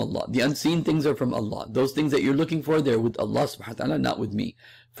is from Allah. The unseen things are from Allah. Those things that you're looking for, they're with Allah subhanahu wa ta'ala, not with me.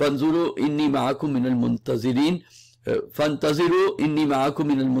 فَانْظُرُوا إِنِّي مَعَكُمْ مِنَ الْمُنْتَظِرِينَ. فَانْتَظِرُوا إِنِّي مَعَكُمْ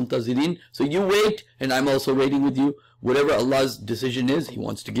مِنَ الْمُنْتَظِرِينَ. So you wait, and I'm also waiting with you. Whatever Allah's decision is, He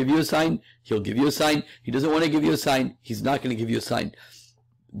wants to give you a sign, He'll give you a sign. He doesn't want to give you a sign, He's not going to give you a sign.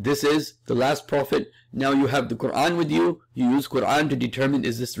 This is the last prophet. Now you have the Quran with you. You use Quran to determine,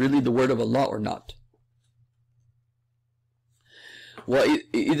 is this really the word of Allah or not?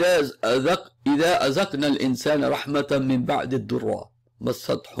 وَإِذَا أَذَقْنَا الْإِنسَانَ رَحْمَةً مِّن بَعْدِ الضُّرَّةِ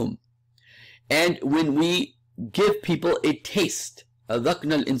مَسَّتْهُمْ. And when we give people a taste,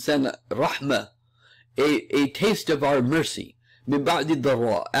 أَذَقْنَا الْإِنسَانَ رَحْمَةً, a taste of our mercy, مِّن بَعْدِ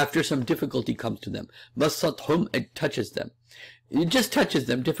الضَّرَّةِ, after some difficulty comes to them, مَسَّتْهُمْ, it touches them. It just touches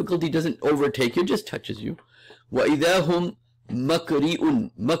them. Difficulty doesn't overtake you, it just touches you. وَإِذَا هُمْ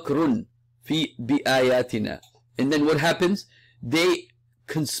مَكْرٌ فِي بِآيَاتِنَا. And then what happens? They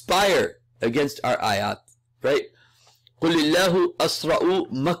conspire against our ayat, right? قُلِ اللَّهُ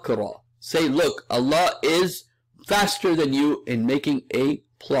أَسْرَعُ مَكْرًا. Say, look, Allah is faster than you in making a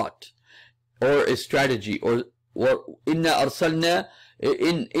plot or a strategy, or إِنَّا أَرْسَلْنَا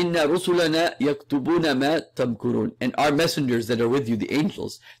Inna rusulana yaktubuna ma tamkurun. And our messengers that are with you, the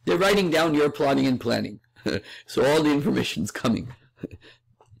angels, they're writing down your plotting and planning. So all the information's coming.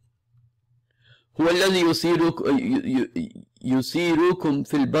 هو الذي يسيركم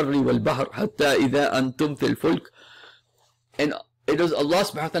في البر والبحر حتى إذا أنتم في الفلك. And it is Allah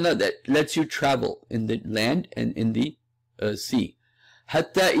subhanahu wa ta'ala that lets you travel in the land and in the sea.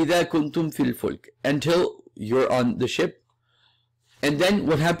 حتى إذا كنتم في الفلك, until you're on the ship. And then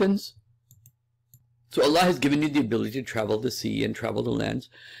what happens? So Allah has given you the ability to travel the sea and travel the lands.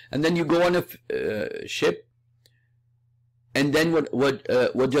 And then you go on a ship. And then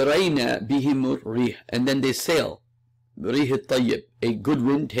وَجَرَيْنَا بِهِمُ الرِّيحِ. And then they sail. رِيحِ الطَّيِّب. A good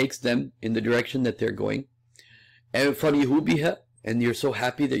wind takes them in the direction that they're going. And فَرِحُوا بِهَا. And you're so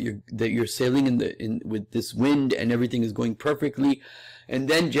happy that you're sailing with this wind and everything is going perfectly. And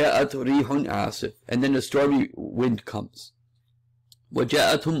then جَاءَتْ رِيحٌ عَاصِفٌ. And then a stormy wind comes.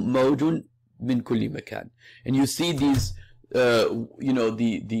 وَجَاءَتْهُمْ مَوْجٌ مِّن كُلِّ مَكَانٍ. And you see these, the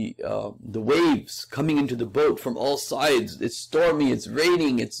waves coming into the boat from all sides. It's stormy, it's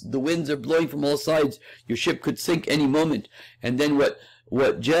raining, the winds are blowing from all sides. Your ship could sink any moment. And then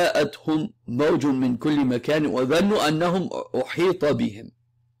وَجَاءَتْهُمْ مَوْجٌ مِّن كُلِّ مَكَانٍ وَظَنُّوا أَنَّهُمْ أُحِيطَ بِهِمْ.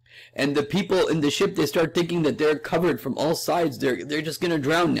 And the people in the ship, they start thinking that they're covered from all sides. They're just going to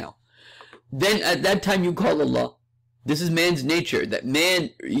drown now. Then at that time you call Allah. This is man's nature, that man,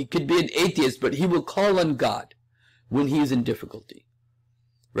 he could be an atheist, but he will call on God when he is in difficulty,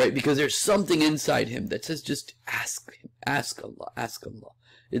 right? Because there's something inside him that says, just ask him, ask Allah, ask Allah.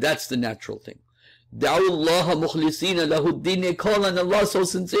 That's the natural thing. دَعُوا اللَّهَ مُخْلِصِينَ لَهُ الدِّينَ. They call on Allah so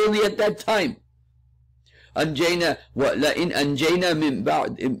sincerely at that time. أَنْجَيْنَا وَلَئِنْ أَنْجَيْنَا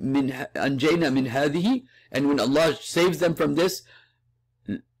مِنْ هَذِهِ. And when Allah saves them from this,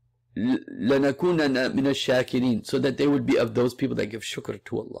 لَنَكُونَنَا مِنَ الشَّاكِرِينَ. So that they would be of those people that give shukr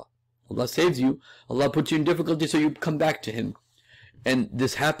to Allah. Allah saves you, Allah puts you in difficulty, so you come back to Him. And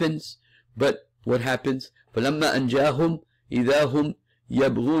this happens, but what happens? فَلَمَّا أَنْجَاهُمْ إِذَا هُمْ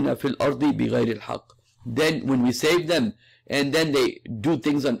يَبْغُونَ فِي الْأَرْضِ بِغَيْرِ الْحَقِّ. Then when we save them, and then they do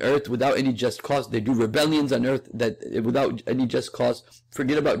things on earth without any just cause, they do rebellions on earth that without any just cause,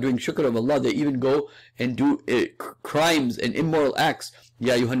 forget about doing shukr of Allah, they even go and do crimes and immoral acts.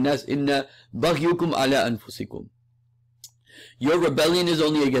 Ya ayyuhan nas inna baghyukum ala anfusikum. Your rebellion is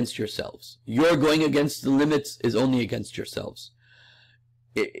only against yourselves. Your going against the limits is only against yourselves.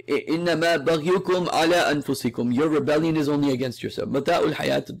 إِنَّمَا بَغْيُكُمْ عَلَىٰ أَنفُسِكُمْ. Your rebellion is only against yourself. مَتَاعُ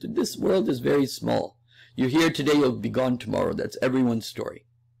الْحَيَاةِ. This world is very small. You're here today, you'll be gone tomorrow. That's everyone's story.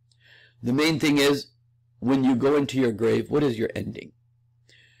 The main thing is, when you go into your grave, what is your ending?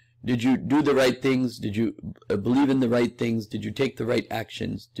 Did you do the right things? Did you believe in the right things? Did you take the right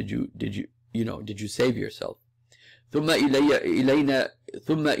actions? Did you save yourself? ثم إلينا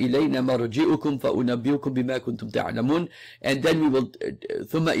مرجعكم فأنبئكم بما كنتم تعلمون. And then we will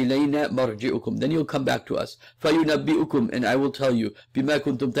ثم إلينا مرجعكم. Then you'll come back to us. فينبئكم, and I will tell you بما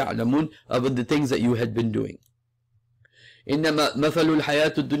كنتم تعلمون, about the things that you had been doing. إنما مثل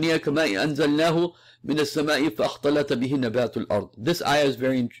الحياة الدنيا كماء أنزلناه من السماء فاختلط به نبات الأرض. This ayah is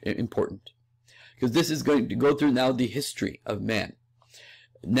very important, because this is going to go through now the history of man.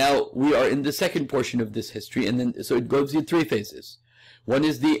 Now we are in the second portion of this history, and then so it goes through three phases. One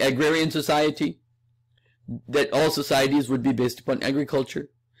is the agrarian society, that all societies would be based upon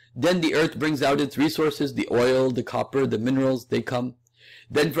agriculture. Then the earth brings out its resources, the oil, the copper, the minerals, they come.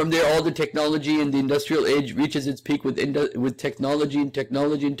 Then from there all the technology and the industrial age reaches its peak with technology and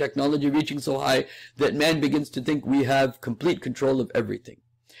technology and technology reaching so high that man begins to think we have complete control of everything.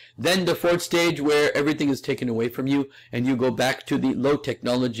 Then the fourth stage, where everything is taken away from you and you go back to the low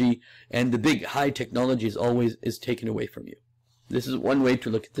technology, and the big high technology is taken away from you. This is one way to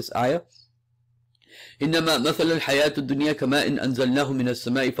look at this ayah. إنما مثل الحياة الدنيا كماء أنزلناه من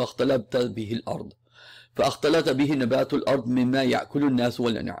السماء فاختلط به الأرض فاختلط به نبات الأرض مما يأكل الناس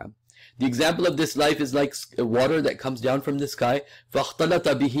والأنعام. The example of this life is like water that comes down from the sky. فاختلط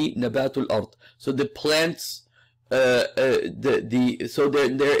به نبات الأرض. So the plants, so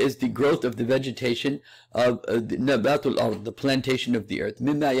there is the growth of the vegetation of نبات الأرض, the plantation of the earth.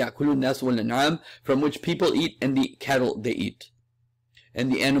 مما يأكل الناس والأنعام, from which people eat and the cattle they eat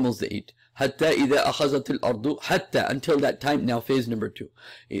and the animals they eat. حتى إذا أخذت الأرض, حتى until that time. Now phase number 2.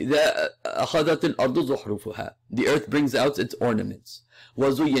 إذا أخذت الأرض زخرفها, the earth brings out its ornaments.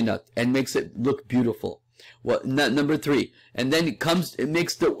 وزينت, and makes it look beautiful. Number 3, and then it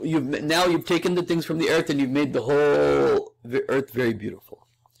makes now you've taken the things from the earth and you've made the whole earth very beautiful.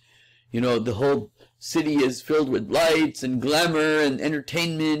 You know, the whole city is filled with lights and glamour and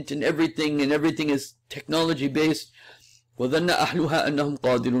entertainment and everything is technology based. وَظَنَّ أَهْلُهَا أَنَّهُمْ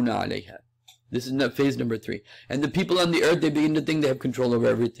قَادِرُونَ عَلَيْهَا. This is not phase number 3. And the people on the earth, they begin to think they have control over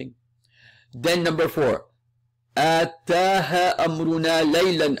everything. Then number 4, آتَاهَا أَمْرُنَا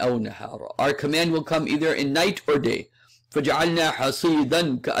لَيْلًا أَوْ نَهَارًا. Our command will come either in night or day. فَجَعَلْنَا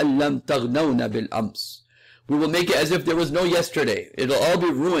حَصِيدًا كَأَن لَمْ تَغْنَوْنَ بِالْأَمْسِ. We will make it as if there was no yesterday. It'll all be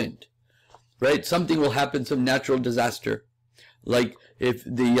ruined. Right? Something will happen, some natural disaster. Like if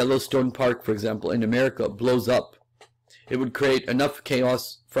the Yellowstone Park, for example, in America blows up, it would create enough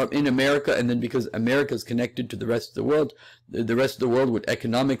chaos in America, and then because America is connected to the rest of the world would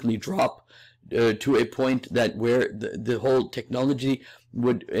economically drop to a point that where the whole technology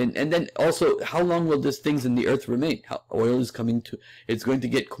would, and then also, how long will these things in the earth remain? Oil is it's going to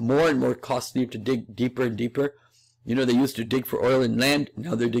get more and more costly to dig deeper and deeper. You know, they used to dig for oil in land,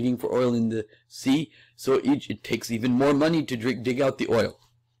 now they're digging for oil in the sea, so it takes even more money to dig out the oil.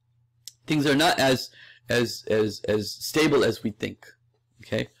 Things are not as stable as we think.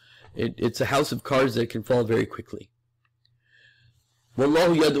 Okay, it's a house of cards that can fall very quickly.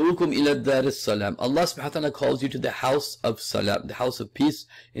 Wallahu yad'ukum ila dar as-salam. Allah subhanahu wa ta'ala calls you to the house of salam, the house of peace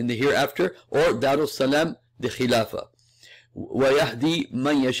in the hereafter, or dar as-salam, the khilafah. وَيَهْدِي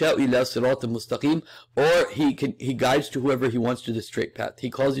مَنْ يَشَاءُ إِلَى صِرَاطٍ مُسْتَقِيمٍ, or he guides to whoever he wants to the straight path. He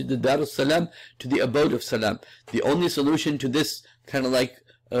calls you to dar as-salam, to the abode of salam. The only solution to this kind of like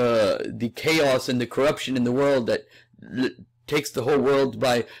the chaos and the corruption in the world that takes the whole world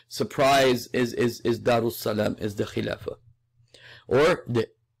by surprise is Darus Salam, is the Khilafah, or the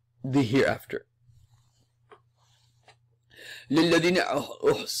hereafter. لِلَّذِينَ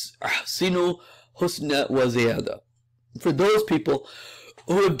أَحْسِنُوا حُسْنًا وَزِيَادَةً. For those people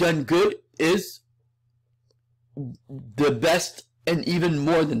who have done good is the best and even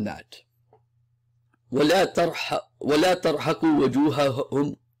more than that. وَلَا تَرْحَقُوا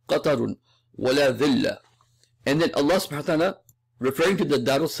وَجُوهَهُمْ قَطَرٌ وَلَا ذِلَّةٌ. And then Allah subhanahu wa ta'ala, referring to the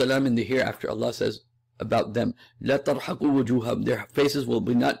Darus Salam in the hereafter, Allah says about them, لَا تَرْحَقُوا وَجُوهَهُمْ, their faces will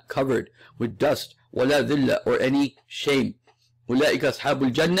be not covered with dust, وَلَا ذِلَّةٌ, or any shame. أُولَٰئِكَ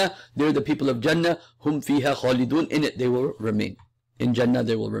أَصْحَابُ الْجَنَّةِ, they're the people of Jannah, هُمْ فِيهَا خَالِدُونَ, in it they will remain. In Jannah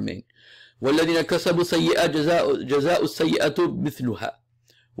they will remain. وَالَّذِينَ كَسَبُوا سَيِّئَةً جَزَاءُ السَّيِّئَةُ مِثْلُهَا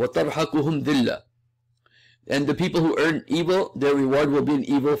وَتَرْحَقُهُمْ ذِلَّةٌ. And the people who earn evil, their reward will be an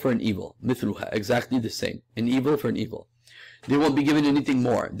evil for an evil. Mithluha, exactly the same. An evil for an evil. They won't be given anything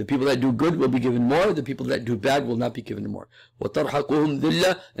more. The people that do good will be given more. The people that do bad will not be given more. وَتَرْحَقُهُمْ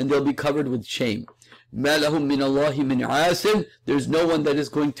ذِلَّةٌ, and they'll be covered with shame. مَا لَهُم مِّنَ اللَّهِ مِنْ عَاصِمٍ, there's no one that is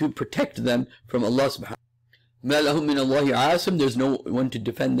going to protect them from Allah subhanahu wa ta'ala. مَا لَهُم مِّنَ اللَّهِ عَاصِمٍ, there's no one to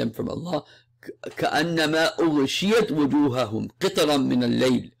defend them from Allah. كَأَنَّمَا أُغْشِيَتْ وُجُوهَهُمْ قِطَرًا مِّنَ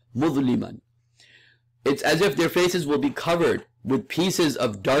اللَّيْلِ مُظْلِمًا. It's as if their faces will be covered with pieces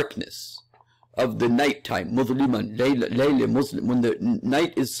of darkness of the night time. Mudliman, layla, Muslim. When the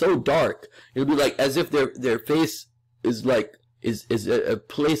night is so dark, it'll be like as if their face is like is a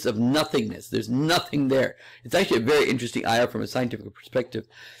place of nothingness. There's nothing there. It's actually a very interesting ayah from a scientific perspective,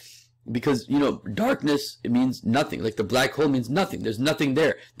 because you know, darkness, it means nothing. Like the black hole means nothing. There's nothing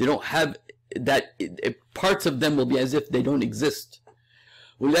there. They don't have that. Parts of them will be as if they don't exist.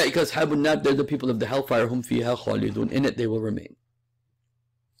 أُولَٰئِكَ أَصْحَابُ النَّارِ, they're the people of the hellfire, هُمْ فِيهَا خَالِدُونَ, in it they will remain.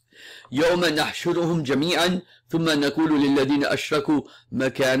 يَوْمَ نَحْشُرُهُمْ جَمِيعًا ثُمَّ نَقُولُ لِلَّذِينَ أَشْرَكُوا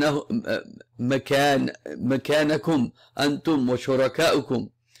مَكَانَكُمْ أَنْتُمْ وَشُرَكَاؤُكُمْ.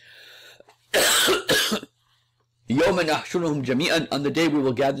 يَوْمَ نَحْشُرُهُمْ جَمِيعًا, on the day we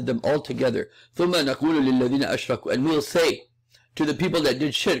will gather them all together. ثُمَّ نَقُولُ لِلَّذِينَ أَشْرَكُوا, and we will say to the people that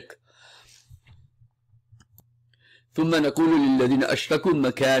did shirk, ثم نقول للذين أشركوا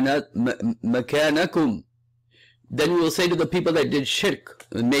مكانكم. Then we will say to the people that did shirk,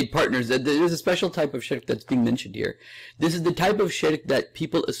 made partners, that there is a special type of shirk that's being mentioned here. This is the type of shirk that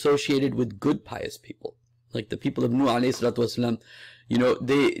people associated with good pious people. Like the people of Nuh alayhi salatu wasalam, you know,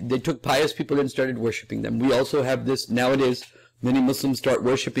 they took pious people and started worshipping them. We also have this nowadays. Many Muslims start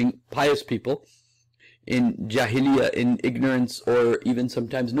worshipping pious people in jahiliyyah, in ignorance, or even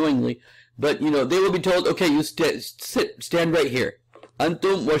sometimes knowingly. But, you know, they will be told, okay, you stand right here.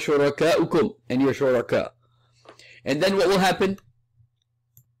 Antum wa shuraka'ukum, and your shuraka. And then what will happen?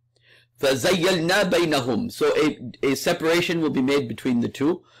 فَزَيَّلْنَا بَيْنَهُمْ. So a separation will be made between the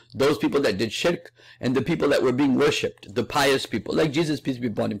two. Those people that did shirk and the people that were being worshipped, the pious people, like Jesus, peace be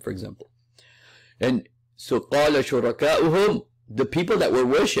upon him, for example. And so قَالَ شُرَكَاؤُهُمْ, the people that were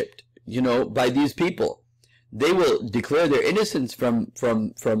worshipped, you know, by these people, they will declare their innocence from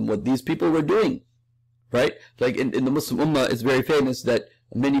what these people were doing, right? Like in the Muslim Ummah, it's very famous that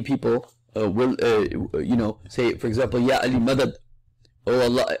many people will, you know, say, for example, Ya Ali Madad, oh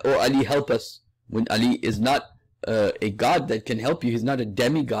Allah, oh Ali, help us, when Ali is not a God that can help you. He's not a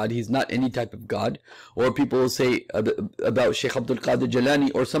demigod, he's not any type of God. Or people will say about Sheikh Abdul Qadir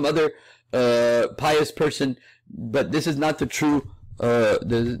Jalani or some other pious person, but this is not the true,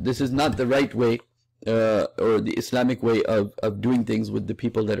 this is not the right way, or the Islamic way of doing things with the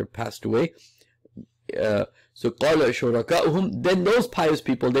people that are passed away. So قَالَ شُرَكَاؤُهُمْ, then those pious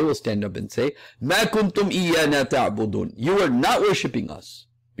people, they will stand up and say, مَا كُنْتُمْ إِيَّانَا تَعْبُدُونَ, you are not worshipping us,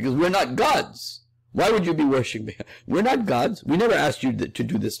 because we're not gods. Why would you be worshipping? We're not gods. We never asked you to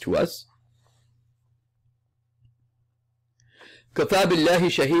do this to us. كَفَى بِاللَّهِ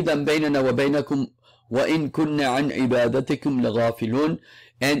شَهِيدًا بَيْنَنَا وَبَيْنَكُمْ وَإِن كُنَّا عَنْ عِبَادَتِكُمْ لَغَافِلُونَ.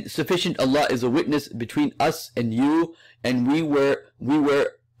 And sufficient Allah is a witness between us and you, and we were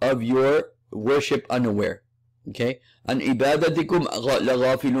of your worship unaware. Okay, an ibadatikum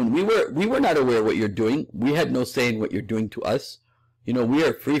laghafilun. We were not aware what you're doing. We had no say in what you're doing to us. You know, we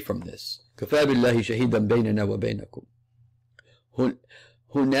are free from this. كفى بالله شهيدا بيننا وبينكم.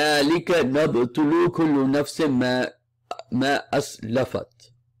 هنالك نبتلو كل نفس ما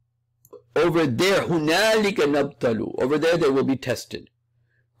أسلفت. Over there, هنالك نبتلو. Over there, they will be tested.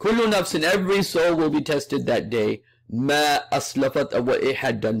 كل نفس, and every soul will be tested that day. ما أسلفت, of what it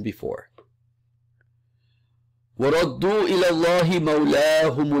had done before. وَرَدُّوا إِلَى اللَّهِ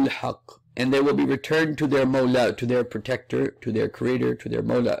مَوْلَاهُمُ الْحَقِّ. And they will be returned to their Mawla, to their protector, to their creator, to their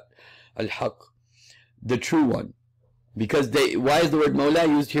Mawla, al-Haqq, the true one. Because why is the word Mawla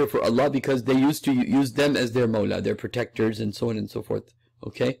used here for Allah? Because they used to use them as their Mawla, their protectors, and so on and so forth.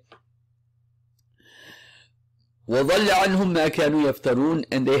 Okay? وَضَلَّ عَنْهُمْ مَا كَانُوا يَفْتَرُونَ.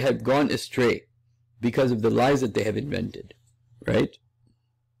 And they have gone astray because of the lies that they have invented. Right?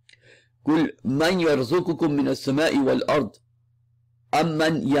 قل من يرزقكم من السماء والأرض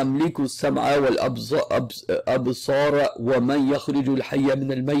أمن يملك السمع والأبصار ومن يخرج الحي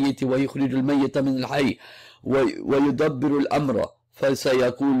من الميت ويخرج الميت من الحي ويدبر الأمر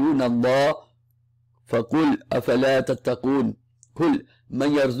فسيقولون الله فقل أفلا تتقون قل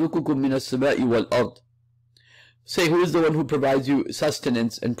من يرزقكم من السماء والأرض. Say, who is the one who provides you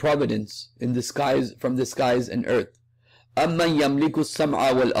sustenance and providence in the skies, from the skies and earth? أَمَّنْ يَمْلِكُ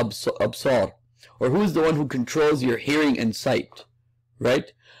السَّمْعَ وَالْأَبْصَارِ. Or who is the one who controls your hearing and sight?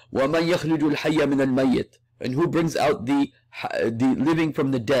 Right? وَمَنْ يَخْرِجُ الْحَيَّ مِنَ الْمَيِّتِ. And who brings out the living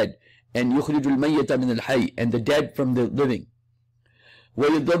from the dead? And يُخْرِجُ الْمَيِّتَ مِنَ الْحَيِّ. And the dead from the living.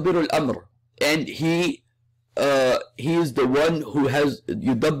 وَيُدَبِّرُ الْأَمْرِ. And he is the one who has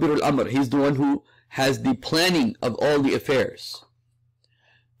يُدَبِّرُ الْأَمْرِ. He is the one who has the planning of all the affairs.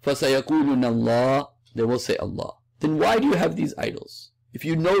 فَسَيَقُولُونَ اللَّهِ. They will say Allah. Then why do you have these idols? If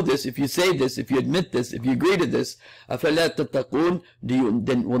you know this, if you say this, if you admit this, if you agree to this, أَفَلَا تَتَّقُونَ, do you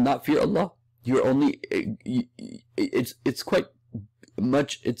then will not fear Allah? You're only, it's quite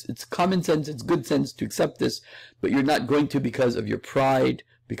much, it's common sense, it's good sense to accept this, but you're not going to because of your pride,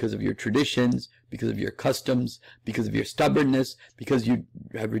 because of your traditions, because of your customs, because of your stubbornness, because you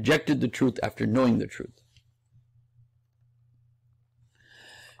have rejected the truth after knowing the truth.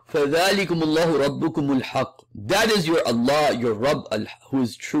 فَذَلِكُمُ اللَّهُ رَبُّكُمُ الْحَقِّ. That is your Allah, your Rabb, who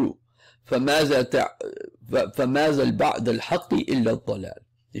is true. فَمَاذَا الْبَعْدَ الْحَقِّ إِلَّا الضَّلَالِ.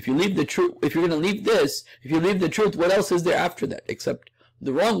 If you leave the truth, if you're going to leave this, if you leave the truth, what else is there after that except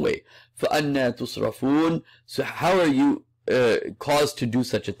the wrong way? فَأَنَّا تُصْرَفُونَ. So how are you caused to do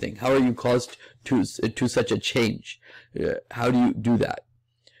such a thing? How are you caused to such a change? How do you do that?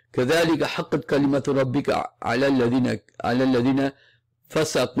 كَذَلِكَ حَقَّتْ كَلِمَةُ رَبِّكَ عَلَى الَّذِينَ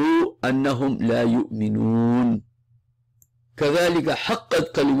فَسَقُوا أَنَّهُمْ لَا يُؤْمِنُونَ. كَذَلِكَ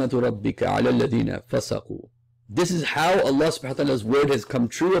حَقَّتْ كَلِمَةُ رَبِّكَ عَلَى الَّذِينَ فَسَقُوا. This is how Allah subhanahu wa ta'ala's word has come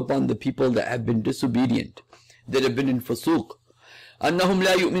true upon the people that have been disobedient, that have been in fusuq. أَنَّهُمْ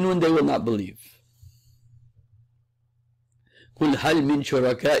لَا يُؤْمِنُونَ, they will not believe. قُلْ هَلْ مِنْ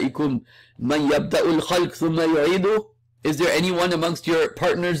شُرَكَائِكُمْ مَنْ يَبْدَأُ الْخَلْقَ ثُمَّ يُعِيدُهُ. Is there anyone amongst your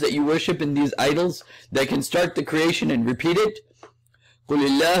partners that you worship in these idols that can start the creation and repeat it? قُلِ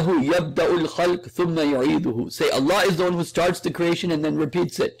اللَّهُ يَبْدَأُ الْخَلْقَ ثُمَّ يُعِيدُهُ. Say Allah is the one who starts the creation and then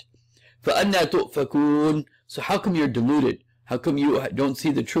repeats it. فَأَنَّا تُؤْفَكُونَ. So how come you're deluded? How come you don't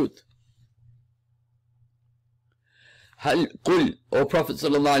see the truth? هل قل, O Prophet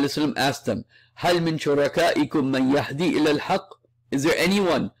sallallahu alaihi wasallam, asked them, هل من شركائكم من يهدي إلى الحق? Is there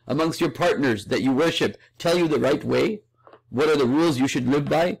anyone amongst your partners that you worship tell you the right way? What are the rules you should live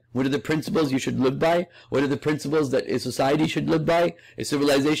by? What are the principles you should live by? What are the principles that a society should live by? A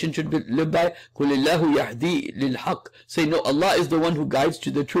civilization should live by? قُلِ اللَّهُ يَهْدِي لِلْحَقِّ. Say, no, Allah is the one who guides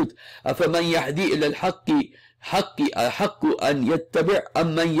to the truth. أَفَمَنْ يَهْدِي إِلَى الْحَقِّ أَحَقُّ أَنْ يَتَّبِعْ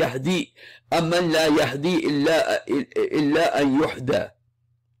أَمَّنْ يَهْدِي أَمَّنْ لَا يَهْدِي إِلَّا أَنْ يُهْدَى.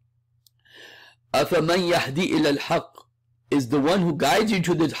 أَفَمَنْ يَهْدِي إِلَى الْحَقِّ is the one who guides you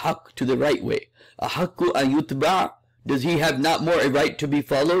to the haqq, to the right way. أَحَقُّ أَنْ يُتْبَعْ. Does he have not more a right to be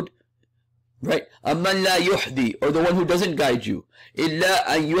followed? Right? أَمَّنْ لَا يُحْدِي, or the one who doesn't guide you. إِلَّا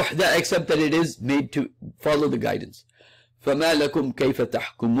أَنْ يُحْدَى, except that it is made to follow the guidance. فَمَا لَكُمْ كَيْفَ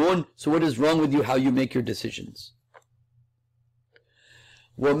تَحْكُمُونَ. So what is wrong with you, how you make your decisions?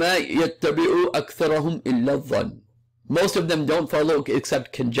 وَمَا يَتَّبِعُ أَكْثَرَهُمْ إِلَّا الظَّنِّ. Most of them don't follow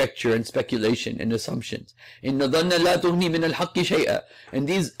except conjecture and speculation and assumptions. إِنَّ الظَّنَّ لَا تُغْنِي مِنَ الْحَقِّ شَيْئًا. And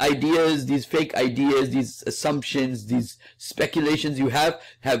these ideas, these fake ideas, these assumptions, these speculations you have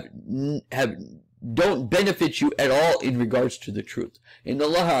don't benefit you at all in regards to the truth. إِنَّ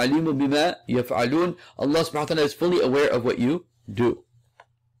اللَّهَ عَلِيمٌ بِمَا يَفْعَلُونَ. Allah subhanahu wa ta'ala is fully aware of what you do.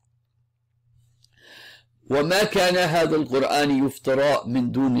 وَمَا كَانَ هَذَا الْقُرْآنِ يُفْتَرَى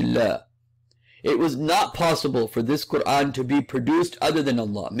مِن دُونِ اللَّهِ. It was not possible for this Quran to be produced other than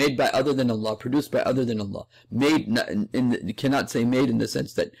Allah, made by other than Allah, produced by other than Allah. Made, you cannot say made in the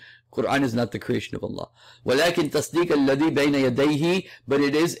sense that Quran is not the creation of Allah. وَلَكِنْ تَصْدِيقَ الَّذِي بَيْنَ يَدَيْهِ. But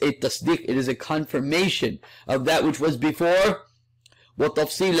it is a tasdeeq, it is a confirmation of that which was before.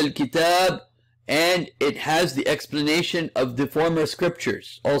 وَتَفْصِيلَ الْكِتَابِ. And it has the explanation of the former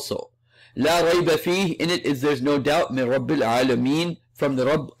scriptures also. لَا رَيْبَ فِيهِ. In it is there's no doubt. مِنْ رَبِّ الْعَالَمِينَ. From the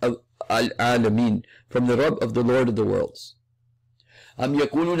Rabb of Al-Alamin, from the Rabb of the Lord of the worlds. Am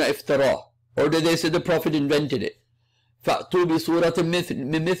yakuluna iftara. Or did they say the Prophet invented it? Fa'tu bi suratin min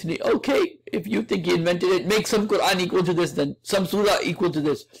mithli. Okay, if you think he invented it, make some Quran equal to this then. Some surah equal to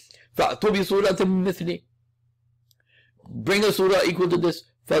this. Fa'tu bi suratin min mithli. Bring a surah equal to this.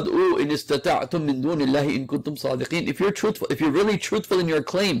 Fad'u in istata'tum min dunillahi in kuntum sadiqin. If you're truthful, if you're really truthful in your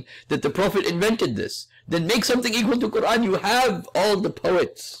claim that the Prophet invented this, then make something equal to Quran. You have all the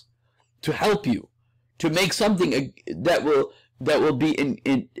poets to help you to make something that will be in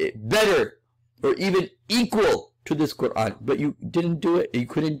better or even equal to this Quran. But you didn't do it, you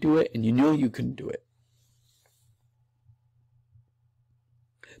couldn't do it, and you knew you couldn't do it.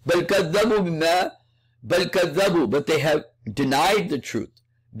 بَلْ كَذَّبُوا but they have denied the truth.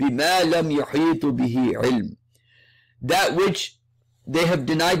 بِمَا لَمْ يُحِيطُوا بِهِ عِلْمٍ. That which they have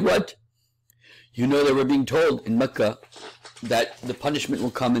denied what? You know, they were being told in Mecca that the punishment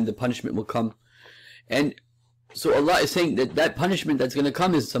will come and the punishment will come. And so Allah is saying that that punishment that's going to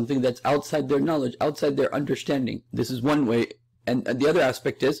come is something that's outside their knowledge, outside their understanding. This is one way. And the other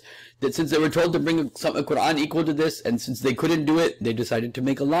aspect is that since they were told to bring a Quran equal to this, and since they couldn't do it, they decided to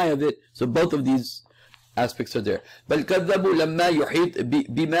make a lie of it. So both of these aspects are there. بل كذبوا لما يحيط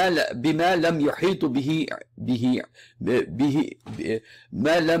بما لم يحيط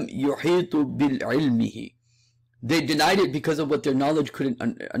ما لم يحيط بعلمه. They denied it because of what their knowledge couldn't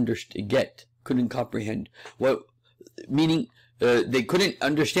couldn't comprehend. What meaning they couldn't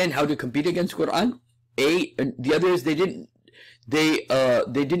understand how to compete against Quran. And the other is they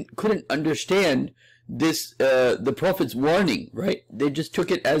couldn't understand this the Prophet's warning, right? They just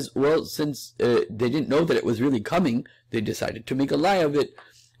took it as, well, since they didn't know that it was really coming, they decided to make a lie of it.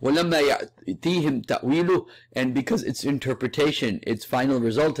 وَلَمَّا يَأْتِيهِمْ تَأْوِيلُهُ. And because its interpretation, its final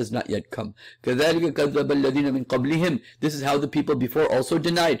result has not yet come. كَذَلِكَ كَذَّبَ الَّذِينَ مِنْ قَبْلِهِمْ. This is how the people before also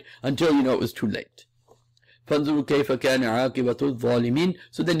denied, until it was too late. فَانْظُرُوا كَيْفَ كَانَ عَاقِبَةُ الظَّالِمِينَ.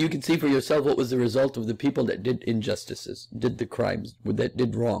 So then you can see for yourself what was the result of the people that did injustices, did the crimes, that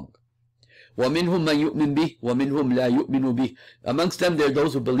did wrong. وَمِنْهُمْ مَنْ يُؤْمِنْ بِهِ وَمِنْهُمْ لَا يُؤْمِنُ بِهِ. Amongst them there are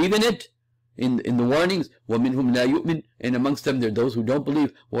those who believe in it, in the warnings. وَمِنْهُمْ لَا يُؤْمِنْ. And amongst them there are those who don't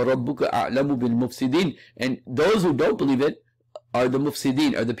believe. وَرَبُّكَ أَعْلَمُ بِالْمُفْسِدِينَ. And those who don't believe it, are the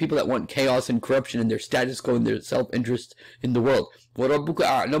mufsideen, are the people that want chaos and corruption and their status quo and their self-interest in the world. وَرَبُّكَ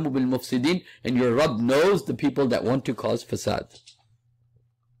أَعْلَمُ بِالْمُفْسِدِينَ, and your Rabb knows the people that want to cause fasad.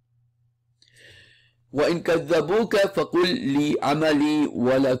 وَإِن كَذَّبُوكَ فَقُلْ لِي عَمَلِي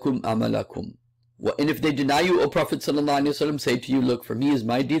وَلَكُمْ عَمَلَكُمْ. And if they deny you, O Prophet sallallahu alaihi wasallam, say to you, look, for me is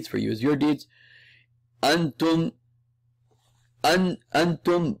my deeds, for you is your deeds. Antum,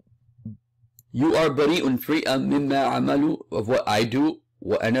 you are bari'un, free mimma amalu, of what I do.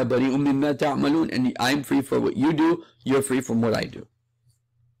 Wa ana bari'un mimma ta'malun, and I'm free for what you do, you're free from what I do.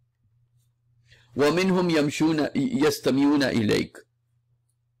 Wa minhum yastami'una ilayk.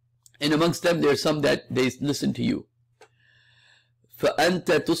 And amongst them there are some that they listen to you. فَأَنْتَ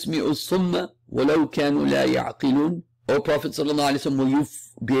تُسْمِعُ الصُّمَّ وَلَوْ كَانُوا لَا يَعْقِلُونَ. O Prophet sallallahu alaihi wasallam, will you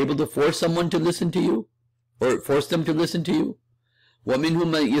be able to force someone to listen to you? Or force them to listen to you? وَمِنْهُمْ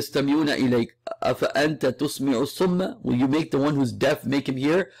مَنْ يَسْتَمِعُونَ إِلَيْكَ أَفَأَنْتَ تُسْمِعُ الصُّمَّ. Will you make the one who's deaf, make him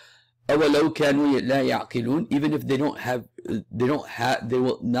hear? أَوَلَوْ كَانُوا لَا يَعْقِلُونَ. Even if they don't have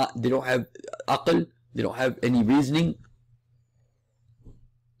aql, they don't have any reasoning.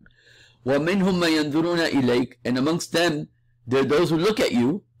 وَمِنْهُمْ مَنْ يَنْظُرُونَ إِلَيْكَ. And amongst them, there are those who look at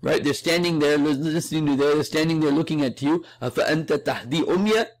you, right? They're standing there, listening to you, they're standing there looking at you. أَفَأَنْتَ تَهْدِي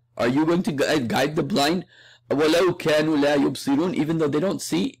أُمْيَ. Are you going to guide the blind? وَلَوْ كَانُوا لَا يُبْصِرُونَ. Even though they don't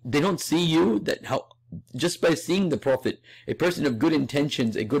see you, that how just by seeing the Prophet, a person of good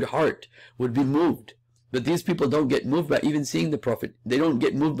intentions, a good heart, would be moved. But these people don't get moved by even seeing the Prophet. They don't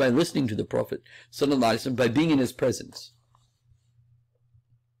get moved by listening to the Prophet sallallahu alaihi wasallam, by being in his presence.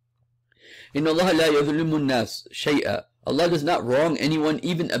 إِنَّ اللَّهَ لَا يَظْلِمُ النَّاسَ شَيْئًا. Allah does not wrong anyone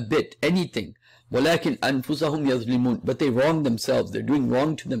even a bit, anything. وَلَكِنْ أَنفُسَهُمْ يَظْلِمُونَ. But they wrong themselves. They're doing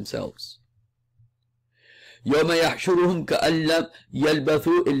wrong to themselves. يَوْمَ يَحْشُرُهُمْ كَأَنْ لَمْ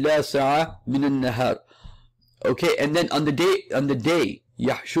يَلْبَثُوا إِلَّا سَاعَةً مِنَ النَّهَارِ. Okay, and then on the day,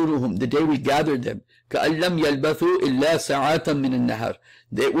 يَحْشُرُهُمْ, the day we gather them, كَأَنْ لَمْ يَلْبَثُوا إِلَّا سَاعَةً مِنَ النَّهَارِ.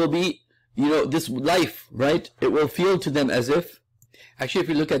 It will be, this life, right? It will feel to them as if, actually, if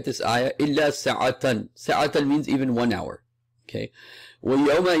you look at this ayah, إِلَّا سَاعَةً. سَاعَةً means even 1 hour. Okay.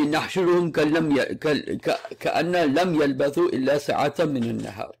 وَيَوْمَ نَحْشُرُهُمْ كَأَنَّ لَمْ يَلْبَثُوا إِلَّا سَاعَةً مِنَ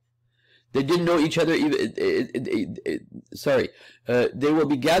النَّهَارِ. They didn't know each other even, they will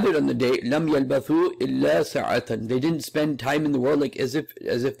be gathered on the day, لَمْ يَلْبَثُوا إِلَّا سَاعَةً. They didn't spend time in the world like as if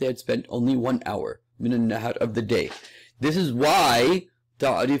they had spent only 1 hour مِنَ النَّهَارِ of the day. This is why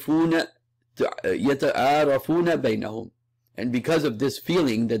يَتَعَارَفُونَ بَيْنَهُمْ. And because of this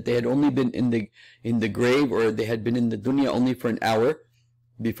feeling that they had only been in the grave, or they had been in the dunya only for an hour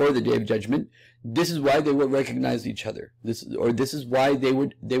before the day of judgment, this is why they will recognize each other. This is why they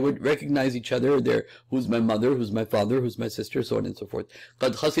would recognize each other. Who's my mother, who's my father, who's my sister, so on and so forth.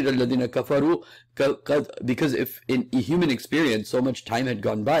 قَدْ خَسِرَ الَّذِينَ كَفَرُوا. Because if in human experience so much time had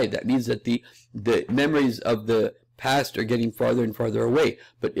gone by, that means that the memories of the past are getting farther and farther away.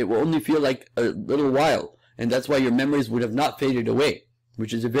 But it will only feel like a little while. And that's why your memories would have not faded away,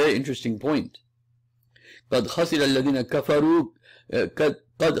 which is a very interesting point. قَدْ خَسِرَ الَّذِينَ كَفَرُوا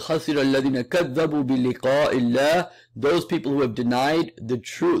قَدْ خَسِرَ الَّذِينَ كَذَّبُوا بِلِقَاءِ اللَّهِ. Those people who have denied the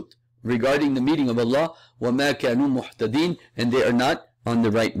truth regarding the meeting of Allah. وَمَا كَانُوا مُحْتَدِينَ. And they are not on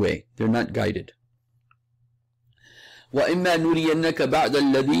the right way. They're not guided. وَإِمَّا نُرِيَنَّكَ بَعْدَ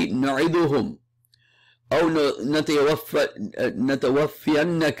الَّذِي نَعِدُهُمْ أَوْ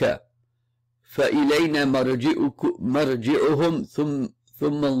نَتَوَفِّيَنَّكَ فَإِلَيْنَا مَرْجِعُهُمْ ثُمَّ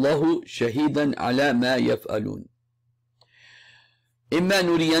اللَّهُ شَهِيدًا عَلَى مَا يَفْعَلُونَ. إِمَّا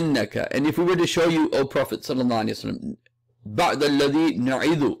نُرِيَنَّكَ. And if we were to show you, O Prophet sallallahu alaihi wasallam, بَعْدَ الَّذِي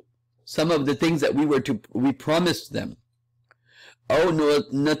نَعِدُ, some of the things that we promised them, أَوْ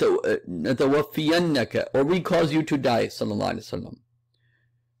نَتَوَفِّيَنَّكَ, or we cause you to die, sallallahu alaihi wasallam,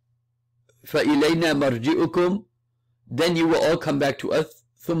 فَإِلَيْنَا مَرْجِعُكُمْ, then you will all come back to us.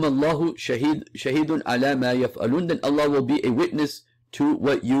 ثُمَّ اللَّهُ شَهِيدٌ عَلَى مَا يَفْعَلُونَ. Then Allah will be a witness to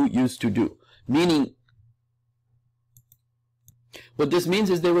what you used to do. Meaning, what this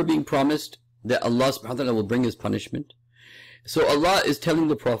means is they were being promised that Allah subhanahu wa ta'ala will bring his punishment. So Allah is telling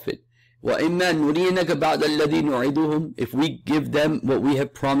the Prophet, وَإِمَّا نُرِينَكَ بَعْدَ الَّذِي نُعِدُهُمْ. If we give them what we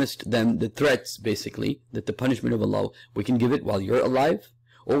have promised them, the threats basically, that the punishment of Allah, we can give it while you're alive,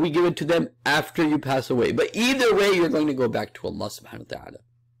 or we give it to them after you pass away. But either way, you're going to go back to Allah subhanahu wa ta'ala.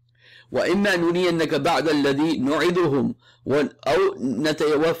 وَإِمَّا نُرِيَنَّكَ بَعْدَ الَّذِي نُعِدُهُمْ أَوْ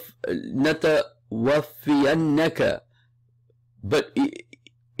نَتَوَفِّيَنَّكَ. But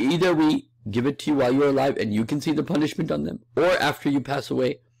either we give it to you while you're alive and you can see the punishment on them, or after you pass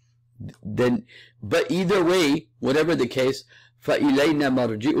away. Then, but either way, whatever the case,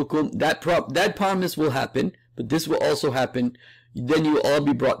 فَإِلَيْنَا مَرْجِعُكُمْ. That promise will happen, but this will also happen. then you will all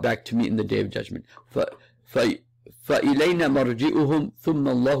be brought back to me in the day of judgment. فَإِلَيْنَا مَرْجِئُهُمْ ثُمَّ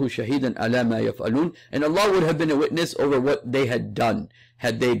اللَّهُ شَهِيدًا عَلَى مَا يَفْعَلُونَ. And Allah would have been a witness over what they had done.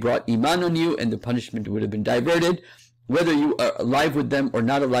 Had they brought iman on you, and the punishment would have been diverted, whether you are alive with them or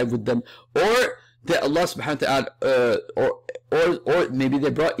not alive with them, or that Allah subhanahu wa ta'ala, or maybe they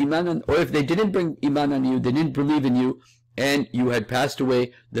brought iman on, or if they didn't bring iman on you, they didn't believe in you, and you had passed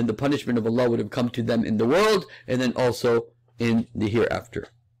away, then the punishment of Allah would have come to them in the world, and then also in the hereafter.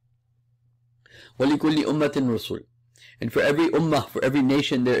 وَلِكُلِّ أُمَّةٍ رُسُلٍ. And for every ummah, for every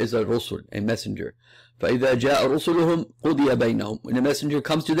nation, there is a rusul, a messenger. فَإِذَا جَاءَ رُسُلُهُمْ قُضِيَ بَيْنَهُم. When a messenger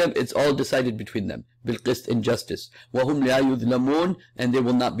comes to them, it's all decided between them, بِالْقِسْطِ, in justice. وَهُمْ لَا يُظْلَمُونَ. And they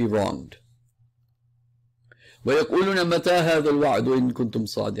will not be wronged. وَيَقُولُونَ مَتَى هَذَا الْوَعْدُ إِن كُنتُمْ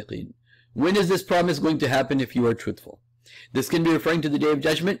صَادِقِينَ. When is this promise going to happen if you are truthful? This can be referring to the day of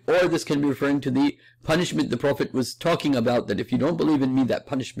judgment, or this can be referring to the punishment the Prophet was talking about, that if you don't believe in me, that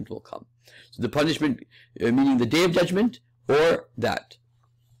punishment will come. So the punishment, meaning the day of judgment, or that.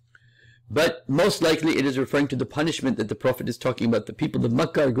 But most likely it is referring to the punishment that the Prophet is talking about. The people of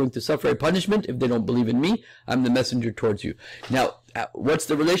Makkah are going to suffer a punishment if they don't believe in me. I'm the messenger towards you. Now, what's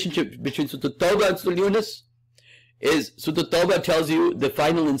the relationship between Surah Tawbah and Surah Yunus? Is Surah Tawbah tells you the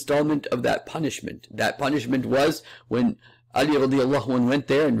final installment of that punishment. That punishment was when Ali radiallahu anhu went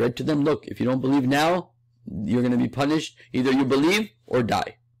there and read to them, look, if you don't believe now, you're going to be punished. Either you believe or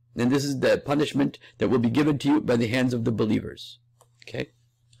die. And this is the punishment that will be given to you by the hands of the believers. Okay?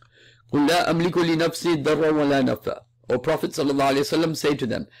 قُلْ لَا أَمْلِكُ لِنَفْسِي ضَرًّا وَلَا نَفْعًا. O Prophet sallallahu alayhi wa sallam, say to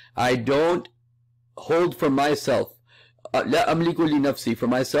them, I don't hold for myself, لا أملك لنفسي, for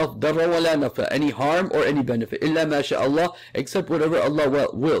myself, ضَرًّا وَلَا نَفْعًا, any harm or any benefit, إِلَّا مَا شاء Allah, except whatever Allah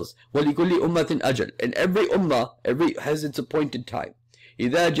wills. وَلِكُلِّ أُمَّةٍ أَجَلٍ. And every ummah, has its appointed time.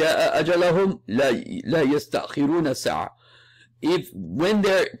 إِذَا جَاءَ أَجَلَهُمْ لَا يَسْتَأْخِرُونَ سَاعَةً. When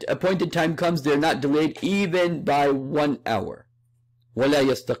their appointed time comes, they're not delayed even by 1 hour. وَلَا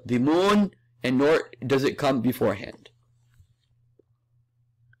يَسْتَقْدِمُونَ. And nor does it come beforehand.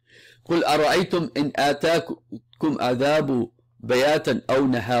 قُلْ أَرَأَيْتُمْ إِنْ آتَاكُمْ عَذَابُ بَيَاتًا أَوْ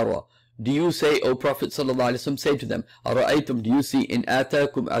نَهَارًا. Do you say, O Prophet sallallahu alaihi wasallam, say to them, أَرَأَيْتُمْ, do you see, إِنْ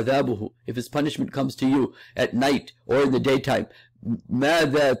آتَاكُمْ عَذَابُهُ, if his punishment comes to you at night or in the daytime,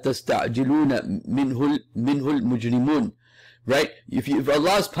 مَاذَا تَسْتَعْجِلُونَ مِنْهُ الْمُجْرِمُونَ. Right? If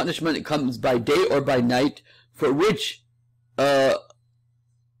Allah's punishment comes by day or by night, for which, are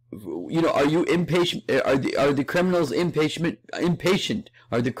you impatient? Are the criminals impatient?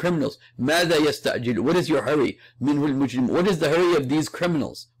 Are the criminals? ماذا يستعجل? What is your hurry? منه المجرم. What is the hurry of these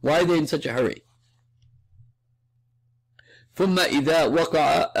criminals? Why are they in such a hurry? ثم إذا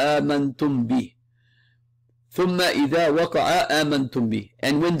وقع آمنتم به. ثم إذا وقع آمنتم به.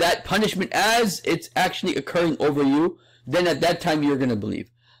 And when that punishment, as it's actually occurring over you, then at that time you're going to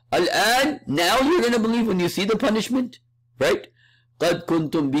believe. الآن, now you're going to believe when you see the punishment, right? قَدْ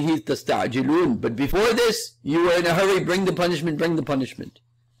كُنْتُمْ بِهِ تَسْتَعْجِلُونَ. But before this, you were in a hurry, bring the punishment, bring the punishment.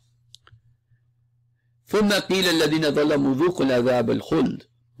 ثُمَّ قِيلَ الَّذِينَ ظَلَمُوا ذُوقُوا الْعَذَابَ الْخُلْدِ.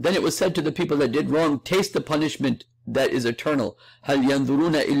 Then it was said to the people that did wrong, taste the punishment that is eternal. هَلْ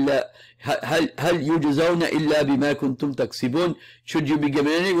يَنْظُرُونَ إِلَّا هَلْ يُجْزَوْنَ إِلَّا بِمَا كُنْتُمْ تَكْسِبُونَ. Should you be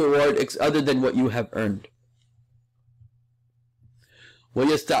given any reward other than what you have earned?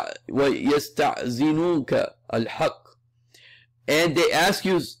 وَيَسْتَعْزِنُوكَ الْحَقِّ. And they ask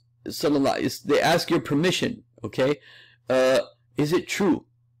you, they ask your permission, okay? Is it true?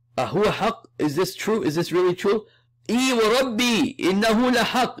 أَهُوَ حَقٍّ. Is this true? Is this really true? إِي وَرَبِّي إِنَّهُ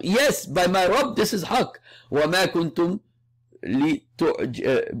لَحَقٍّ. Yes, by my Rabb, this is haqq. وَمَا كُنْتُمْ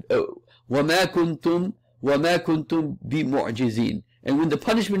بِمُعْجِزِينَ. And when the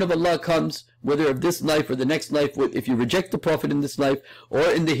punishment of Allah comes, whether of this life or the next life, if you reject the Prophet in this life or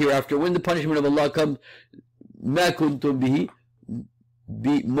in the hereafter, when the punishment of Allah comes, مَا كُنْتُمْ بِهِ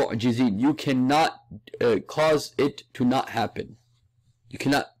بِمُعْجِزِينَ. You cannot cause it to not happen. You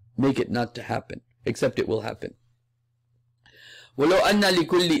cannot make it not to happen, except it will happen. وَلَوْ أَنَّ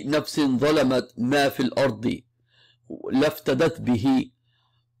لِكُلِّ نَفْسٍ ظَلَمَتْ مَا فِي الْأَرْضِ لَافْتَدَتْ بِهِ.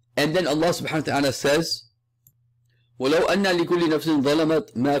 And then Allah subhanahu wa ta'ala says, وَلَوْ أَنَّ لِكُلِّ نَفْسٍ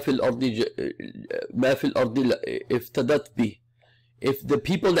ظَلَمَتْ مَا فِي الْأَرْضِ افتدت بِهِ. If the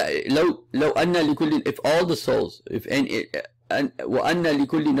people that, لو أن لكل, if all the souls, if any, وأن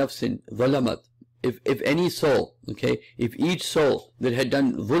لكل نفس ظلمت, if any soul, okay, if each soul that had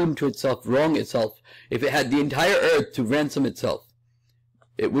done dhulm to itself, wrong itself, if it had the entire earth to ransom itself,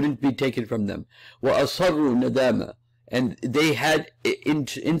 it wouldn't be taken from them. وَأَصَرُّوا نَدَامًا. and they had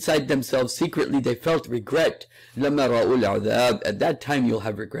inside themselves secretly, they felt regret. لَمَّا رَأُوا الْعَذَابِ At that time you'll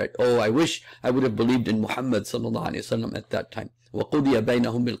have regret. Oh, I wish I would have believed in Muhammad sallallahu alayhi wa sallam at that time. وَقُضِيَ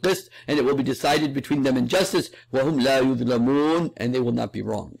بَيْنَهُمْ بِالْقِسْطِ And it will be decided between them in justice. وَهُمْ لَا يُظْلَمُونَ And they will not be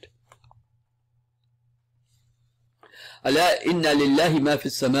wronged. أَلَا إِنَّ لِلَّهِ مَا فِي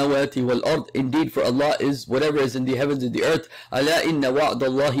السَّمَاوَاتِ وَالْأَرْضِ Indeed, for Allah is whatever is in the heavens and the earth. أَلَا إِنَّ وَعْدَ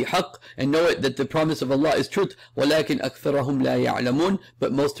اللَّهِ حَقٌّ And know it that the promise of Allah is truth. وَلَكِنْ أَكْثَرَهُمْ لَا يَعْلَمُونَ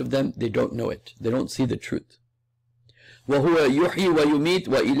But most of them, they don't know it. They don't see the truth. وَهُوَ يُحْيِي وَيُمِيتُ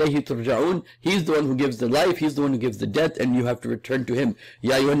وَإِلَيْهِ تُرْجَعُونَ He's the one who gives the life, He's the one who gives the death, and you have to return to Him.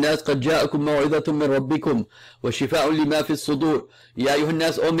 يَا أَيُّهَا النَّاسُ قَدْ جَاءَكُمْ مَوْعِظَةٌ مِّن رَبِّكُمْ وَشِفَاءٌ لِمَا فِي الصُّدُورِ يَا أَيُّهَا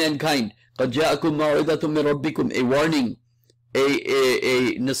النَّاسُ O mankind, قَدْ جَاءَكُمْ مَوْعِظَةٌ مِّن رَبِّكُمْ A warning,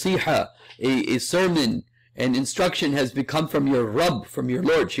 a nasiha, a sermon, an instruction has become from your Rabb, from your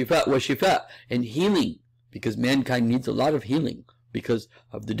Lord, shifa wa shifa, and healing, because mankind needs a lot of healing because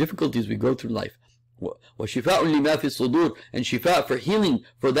of the difficulties we go through life. وَشِفَاءٌ لِمَا فِي الصُّدُورِ And shifa for healing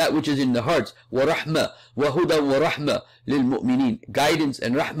for that which is in the hearts. وَرَحْمَةٌ وَهُدًى وَرَحْمَةٌ لِلْمُؤْمِنِينَ Guidance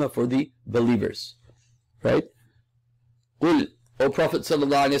and rahmah for the believers. Right? قُلْ O Prophet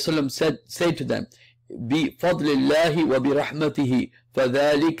sallallahu alayhi wa sallam say to them, بِفَضْلِ اللَّهِ وَبِرَحْمَتِهِ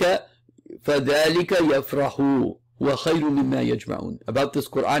فَذَلِكَ يَفْرَحُوا وَخَيْرٌ مِمَّا يَجْمَعُونَ About this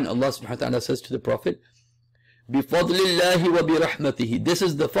Quran, Allah subhanahu wa ta'ala says to the Prophet, بِفَضْلِ اللَّهِ وَبِرَحْمَتِهِ This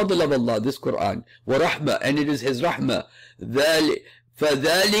is the fadl of Allah, this Quran. وَرَحْمَةً And it is His rahmah.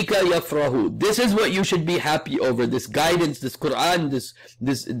 فَذَلِكَ يَفْرَحُوا This is what you should be happy over. This guidance, this Quran,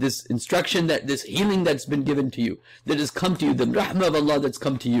 this instruction, this healing that's been given to you, that has come to you, the rahmah of Allah that's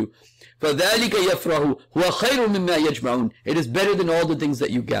come to you. فَذَلِكَ يَفْرَحُوا هُوَ خَيْرٌ مِمَّا يَجْمَعُونَ It is better than all the things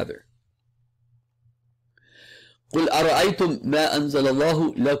that you gather. قُلْ أَرَأَيْتُمْ مَا أَنزَلَ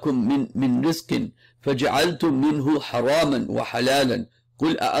اللَّهُ لَكُمْ مِنْ رِزْقٍ فَجَعَلْتُمْ مِنْهُ حَرَامًا وَحَلَالًا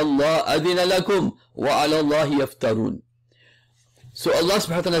قُلْ أَاللَّهُ أَذِنَ لَكُمْ وَعَلَى اللَّهِ يَفْتَرُونَ So Allah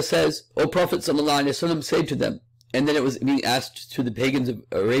subhanahu wa ta'ala says, O Prophet sallallahu alayhi wa sallam, say to them, and then it was being asked to the pagans of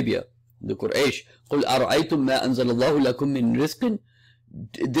Arabia, the Quraysh, قُلْ أَرَأَيْتُمْ مَا أَنزَلَ اللَّهُ لَكُمْ مِنْ رِزْقٍ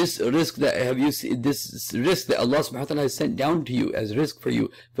This risk that this risk that Allah subhanahu wa ta'ala has sent down to you as risk for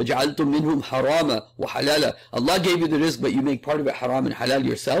you. فَجَعَلْتُم مِّنْهُمْ حَرَامًا وَحَلَالًا Allah gave you the risk, but you make part of it haram and halal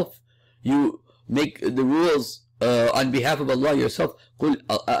yourself. You make the rules on behalf of Allah yourself. قُلْ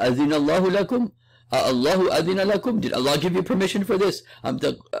أَذِنَ اللَّهُ لَكُمْ Allahu adina lakum. Did Allah give you permission for this? Am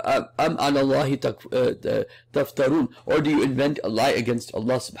ala Allahi taftarun. Or do you invent a lie against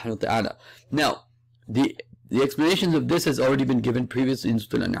Allah subhanahu wa ta'ala? Now, the explanations of this has already been given previously in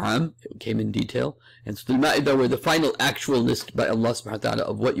Surah Al-An'am. It came in detail. And Surah Al-Ma'idah, where the final actual list by Allah subhanahu wa ta'ala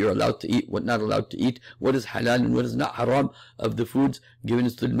of what you're allowed to eat, what not allowed to eat, what is halal and what is not haram of the foods given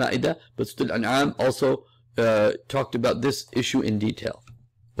in Surah Al-Ma'idah. But Surah Al-An'am also talked about this issue in detail.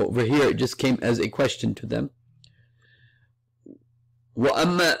 But over here it just came as a question to them.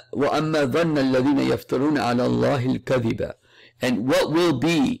 وَأَمَّا ظَنَّ الَّذِينَ يَفْتَرُونَ عَلَى اللَّهِ الْكَذِبَ And what will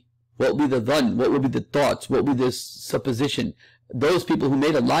be the dhann, what will be the thoughts, what will be the supposition, those people who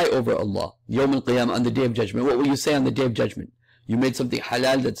made a lie over Allah, Yawm al-Qiyamah, on the Day of Judgment. What will you say on the Day of Judgment? You made something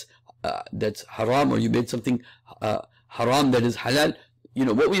halal that's haram, or you made something haram that is halal. You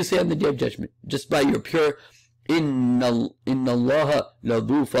know, what will you say on the Day of Judgment? Just by your pure Inna Allah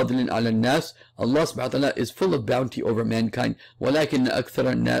ladhu fadlin ala nas. Allah subhanahu wa ta'ala is full of bounty over mankind. وَلَكِنَّ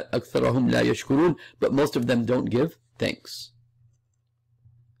أَكْثَرَهُمْ لَا يَشْكُرُونَ But most of them don't give thanks.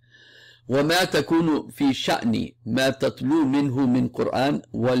 وَمَا تَكُونُ فِي شَأْنِ مَا تَتْلُو مِنْهُ مِنْ قُرْآنٍ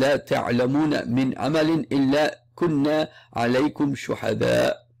وَلَا تَعْلَمُونَ مِنْ عَمَلٍ إِلَّا كُنَّا عَلَيْكُمْ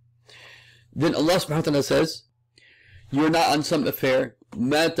شُهَدَاءَ Then Allah subhanahu wa ta'ala says, you're not on some affair.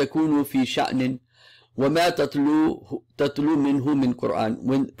 مَا تَكُونُ فِي شَأْنٍ وَمَا تَتْلُو مِنْهُ مِنْ قُرْآنٍ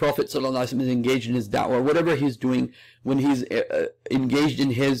When Prophet ﷺ is engaged in his da'wah, whatever he's doing, when he's engaged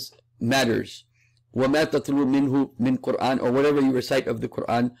in his matters, وَمَا تَتْلُو مِنْهُ مِنْ قُرْآنٍ Or whatever you recite of the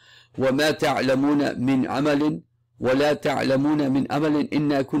Qur'an, وَمَا تَعْلَمُونَ مِنْ عَمَلٍ وَلَا تَعْلَمُونَ مِنْ عَمَلٍ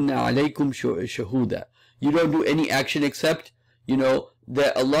إِنَّا كُنَّا عَلَيْكُمْ شَهُودًا You don't do any action except, you know,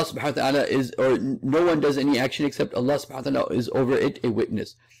 that Allah subhanahu wa ta'ala is, or no one does any action except Allah subhanahu wa ta'ala is over it a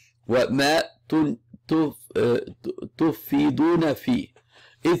witness. وَمَا تُفِيدُونَ فِيهِ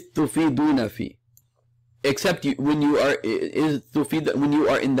إِذْ تُفِيدُونَ فِيهِ Except when you are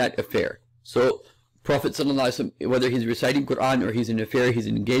in that affair. So Prophet ﷺ, whether he's reciting Quran or he's in an affair, he's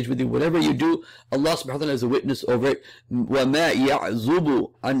engaged with you, whatever you do, Allah subhanahu wa ta'ala is a witness over it. وَمَا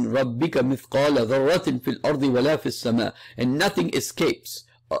يَعْزُبُ عَنْ رَبِّكَ مِثْقَالَ ذَرَّةٍ فِي الْأَرْضِ وَلَا فِي السَّمَاءِ And nothing escapes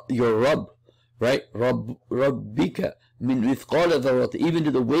your Rabb, right? رَبِّكَ min mithqala dharrat, even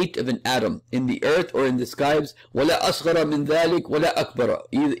to the weight of an atom in the earth or in the skies, wala asghara min dhalik wala akbara,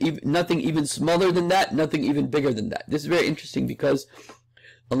 nothing even smaller than that, nothing even bigger than that. This is very interesting because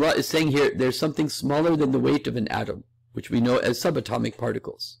Allah is saying here there's something smaller than the weight of an atom, which we know as subatomic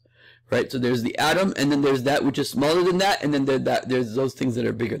particles. Right, so there's the atom, and then there's that which is smaller than that, and then there's those things that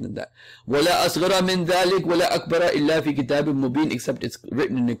are bigger than that. وَلَا أَصْغَرَ مِنْ ذَلِكَ وَلَا أَكْبَرَ إِلَّا فِي كِتَابٍ مُبِينٍ, except it's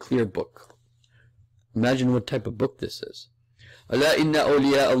written in a clear book. Imagine what type of book this is. أَلَا إِنَّ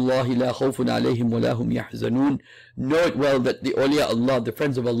أَوْلِيَاءَ اللَّهِ لَا خَوْفٌ عَلَيْهِمْ وَلَا هُمْ يَحْزَنُونَ. Know it well that the awliya Allah, the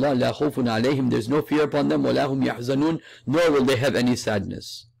friends of Allah, لَا خَوْفٌ عَلَيْهِمْ, there's no fear upon them, وَلَا هُمْ يَحْزَنُونَ, nor will they have any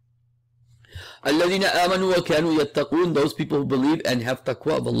sadness. الَّذِينَ آمَنُوا وَكَانُوا يَتَّقُونَ, those people who believe and have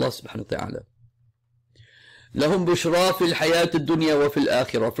taqwa of Allah subhanahu wa ta'ala. لهم بشرى في الحياة الدنيا وفي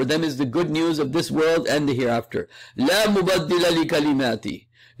الآخرة, for them is the good news of this world and the hereafter. لا مبدل لكلماته,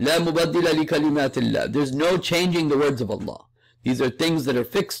 لا مبدل لكلمات الله, there's no changing the words of Allah. These are things that are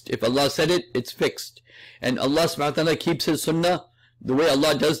fixed. If Allah said it, it's fixed. And Allah subhanahu wa ta'ala keeps His sunnah. The way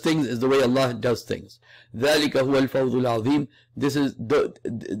Allah does things is the way Allah does things. ذَلِكَ هُوَ الْفَوْزُ الْعَظِيمُ,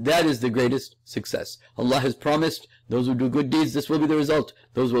 that is the greatest success. Allah has promised those who do good deeds, this will be the result.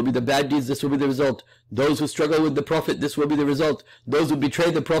 Those will be the bad deeds, this will be the result. Those who struggle with the Prophet, this will be the result. Those who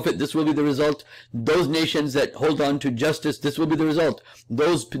betray the Prophet, this will be the result. Those nations that hold on to justice, this will be the result.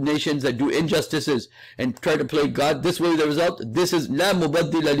 Those nations that do injustices and try to play God, this will be the result. This is لَا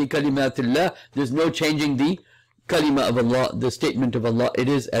مُبَدِّلَ لِكَلِمَاتِ اللَّهِ, there's no changing the kalima of Allah, the statement of Allah. It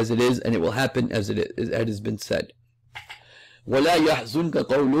is as it is, and it will happen as it has been said. وَلَا يَحْزُنْكَ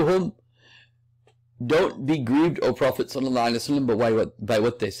قَوْلُهُمْ, don't be grieved, O Prophet ﷺ, but by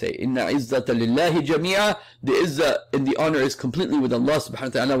what they say. Inna izzata lillahi jami'a, the izzah and the honor is completely with Allah subhanahu wa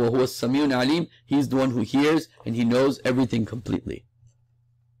ta'ala. Wa huwa as-sami'un alim, He is the one who hears and He knows everything completely.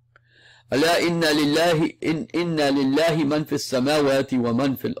 Ala inna lillahi man fi as-samawati wa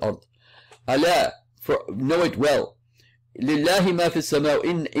man fi al-ard. Ala, for know it well. Lillahi ma fi as-samaw,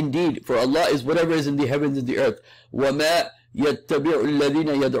 indeed, for Allah is whatever is in the heavens and the earth. Wa ma يتبع الذين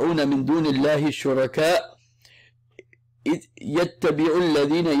يدعون من دون الله شركاء يتبع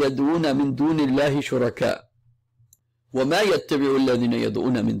الذين يدعون من دون الله شركاء وما يتبع الذين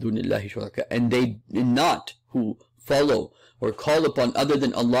يدعون من دون الله شركاء, and they not who follow or call upon other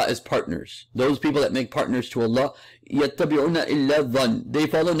than Allah as partners. Those people that make partners to Allah, يتبعون إلا الظن, they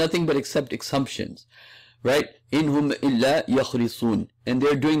follow nothing but except assumptions, right? إنهم إلا يخرصون, and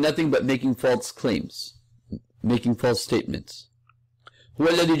they're doing nothing but making false claims, making false statements. هو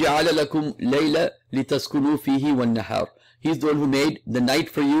الذي جعل لكم ليلة لتسكنوا فيه والنهار. He's the one who made the night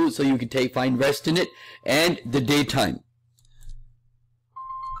for you so you can find rest in it, and the daytime.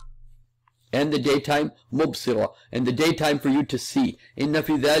 And the daytime مبصرة, and the daytime for you to see. إن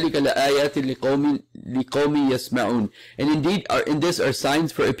في ذلك لآيات لقوم يسمعون. And indeed in this are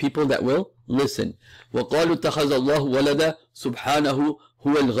signs for a people that will listen. وقالوا اتخذ الله ولدا سبحانه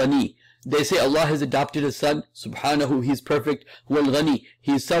هو الغني. They say Allah has adopted a son, subhanahu, He's perfect, wal ghani,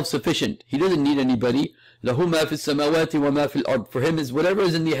 He is self-sufficient, He doesn't need anybody. Lahu ma fi samawati wa ma fi al-ard, for Him is whatever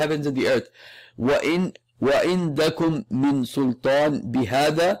is in the heavens and the earth. وَإِنْ دَكُمْ مِنْ سُلْطَانٍ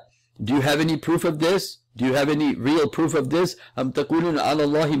بِهَذَا, do you have any proof of this? Do you have any real proof of this? أَمْ تَقُولُونَ عَلَى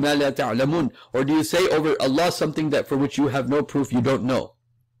اللَّهِ مَا لَا تَعْلَمُونَ, or do you say over Allah something that for which you have no proof, you don't know?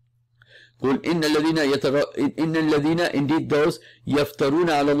 قل إن الذين indeed those يفترون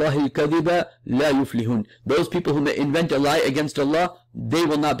على الله الكذب لا يفلحون, those people who may invent a lie against Allah, they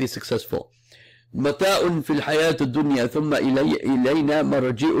will not be successful. متاع في الحياة الدنيا ثم إلينا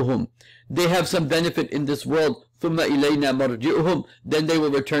مرجعهم, they have some benefit in this world, ثم إلينا مرجعهم, then they will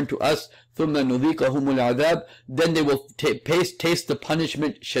return to us, ثم نذيقهم العذاب, then they will taste the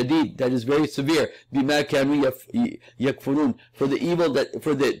punishment شديد, that is very severe, بما كانوا يكفرون, for the evil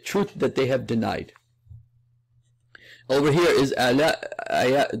for the truth that they have denied. Over here is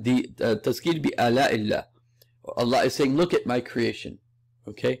the tazkir bi ala illah. Allah is saying, look at my creation.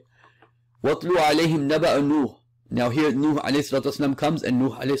 Okay, وَاتْلُوا عَلَيْهِمْ نَبَأَ نُوحٍ. Now here Nuh alayhi salatu wasalam comes, and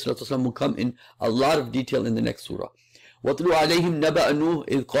Nuh alayhi salatu wasalam will come in a lot of detail in the next surah. وَاتْلُوا عَلَيْهِمْ نَبَأَ نُوحٍ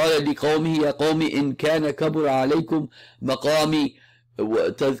إِذْ قَالَ لِقَوْمِهِ يَا قَوْمِ إِنْ كَانَ كَبُرَ عَلَيْكُمْ مَقَامِي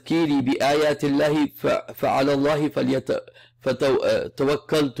وَتَذْكِيرِي بِآيَاتِ اللَّهِ فَعَلَى اللَّهِ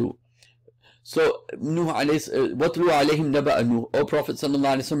فَتَوَكَّلْتُ. So Nuh alayhi, وَاتْلُوا عَلَيْهِمْ نَبَأَ نُوحٍ, O Prophet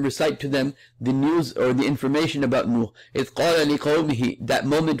sallallahu alayhi wa sallam, recite to them the news or the information about Nuh. إِذْ قَالَ لِقَوْمِهِ, that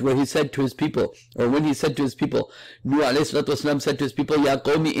moment where he said to his people, or when he said to his people, Nuh alayhi salatu wasalam said to his people, يَا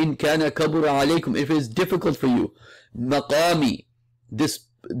قَوْمِ إِنْ كَانَ كَبُرَ عَلَيْكُمْ, if it is difficult for you, مَقَامِ, this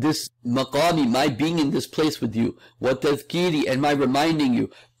maqami, my being in this place with you, وَتَذْكِيرِ, and my reminding you,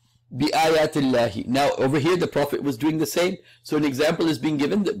 بِآيَاتِ اللَّهِ. Now over here the Prophet was doing the same. So an example is being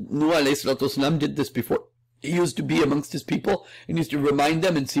given that Nuh alayhi salatu wasalam did this before. He used to be amongst his people and used to remind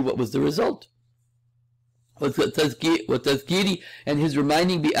them and see what was the result. وَتَذْكِيرِ, and his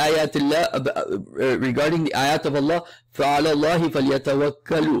reminding بِآيَاتِ اللَّهِ, regarding the ayat of Allah. فَعَلَى اللَّهِ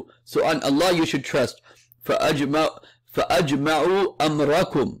فَلْيَتَوَكَّلُوا. So on Allah you should trust. فَأَجْمَعُوا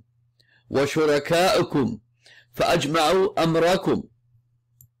أَمْرَكُمْ وَشُرَكَاءَكُمْ. فَأَجْمَعُوا أَمْرَكُمْ.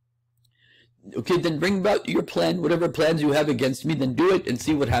 Okay, then bring about your plan, whatever plans you have against me, then do it and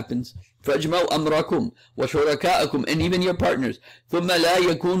see what happens. فَأَجْمَعُوا أَمْرَكُمْ وَشُرَكَاءَكُمْ, and even your partners. ثُمَّ لَا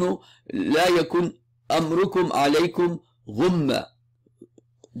يَكُنْ أَمْرُكُمْ عَلَيْكُمْ غُمَّةً.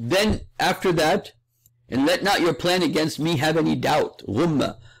 Then after that, and let not your plan against me have any doubt.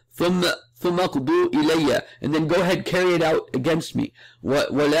 غُمَّةً. ثُمَّ قُضُوا إِلَيَّ, and then go ahead, carry it out against me.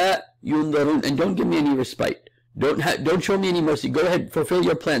 وَلَا يُنْظَرُونَ, and don't give me any respite. Don't show me any mercy. Go ahead, fulfill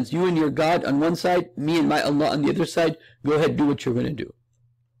your plans. You and your God on one side, me and my Allah on the other side. Go ahead, do what you're going to do.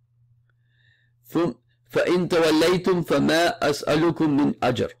 فَإِن تَوَلَّيْتُمْ فَمَا أَسْأَلُكُمْ مِنْ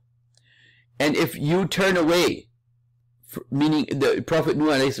أَجْرٍ. And if you turn away, meaning the Prophet Nuh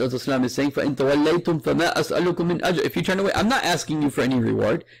alayhi salatu wasalam is saying, فَإِن تَوَلَّيْتُمْ فَمَا أَسْأَلُكُمْ مِنْ أَجْرٍ. If you turn away, I'm not asking you for any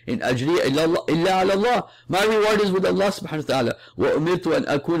reward. In أَجْرِي إِلَّا عَلَى اللَّهِ. My reward is with Allah subhanahu wa ta'ala. وَأُمِرْتُ أَنْ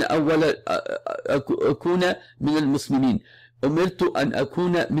أَكُونَ مِنَ الْمُسْلِمِينَ. أُمِرْتُ أَنْ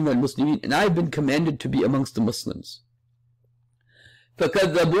أَكُونَ مِنَ الْمُسْلِمِينَ. And I've been commanded to be amongst the Muslims.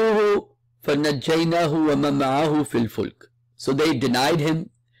 فَكَذَّبُوهُ فَنَجَّيْنَاهُ وَمَنْ مَعَهُ فِي الْفُلْكِ. So they denied him.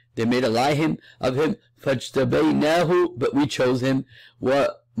 They made a lie of him. فَاجْتَبَيْنَاهُ, but we chose him. وَمَنْ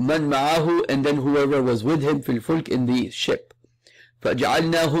مَعَهُ, and then whoever was with him, فِي الْفُلْكِ, in the ship.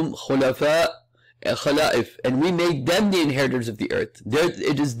 فَجَعَلْنَاهُمْ خَلَائِفَ, and we made them the inheritors of the earth.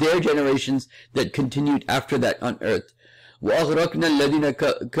 It is their generations that continued after that on earth. وَأَغْرَقْنَا الَّذِينَ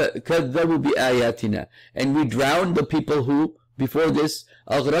كَذَّبُوا بِآيَاتِنَا, and we drowned the people who, before this,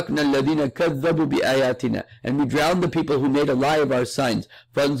 أَغْرَقْنَا الَّذِينَ كَذَّبُوا بِآيَاتِنَا, and we drowned the people who made a lie of our signs.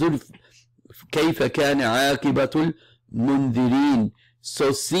 فَانْظُرْ كَيْفَ كَانَ عَاقِبَةُ الْمُنذِرِينَ.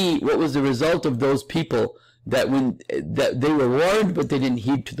 So see what was the result of those people that they were warned but they didn't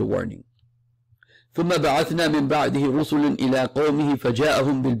heed to the warning. ثُمَّ بَعَثْنَا مِنْ بَعْدِهِ رُسُلٌ إِلَىٰ قَوْمِهِ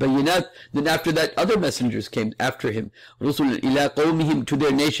فَجَاءَهُمْ بِالْبَيِّنَاتِ. Then after that other messengers came after him, رُسُلٌ إِلَىٰ قَوْمِهِمْ, to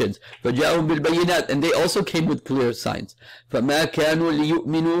their nations, فَجَاءَهُمْ بِالْبَيِّنَاتِ, and they also came with clear signs. فَمَا كَانُوا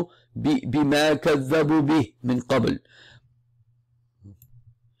لِيُؤْمِنُوا بِمَا كَذَّبُوا بِهِ مِنْ قَبْلِ.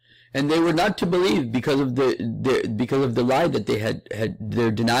 And they were not to believe because of the lie that they had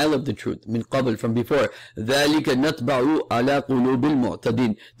their denial of the truth, min qabl, from before. ذَلِكَ نَطْبَعُ عَلَى قُلُوبِ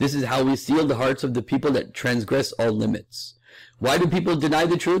الْمُعْتَدِينَ. This is how we seal the hearts of the people that transgress all limits. Why do people deny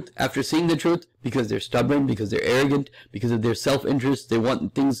the truth after seeing the truth? Because they're stubborn, because they're arrogant, because of their self-interest. They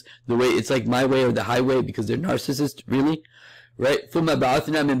want things the way, it's like my way or the highway, because they're narcissists, really. Right? ثُمَّ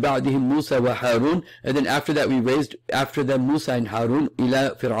بَعَثْنَا مِنْ بَعْدِهِمْ مُوسَى وَهَارُونَ, and then after that we raised after them Musa and Harun,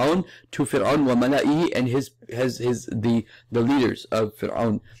 إِلَى فِرْعَوْنَ, to Fir'aun, وَمَلَئِهِ, and the leaders of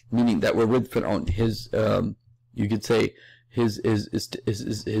Fir'aun, meaning that were with Fir'aun, his you could say his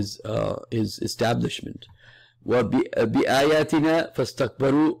establishment. وَبِآيَاتِنَا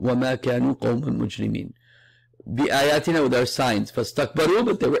فَاسْتَكْبَرُوا وَمَا كَانُوا قَوْمًا مُجْرِمِينَ. بِآيَاتِنَا, with our signs, فَاسْتَكْبَرُوا,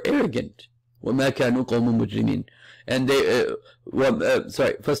 but they were arrogant. وَمَا كَانُوا قَوْمًا مُجْرِمِينَ. And they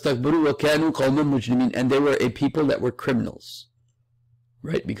فَاسْتَكْبَرُوا وَكَانُوا قَوْمًا مُجْرِمِينَ, and they were a people that were criminals,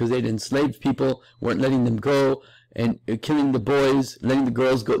 right? Because they'd enslaved people, weren't letting them go, and killing the boys, letting the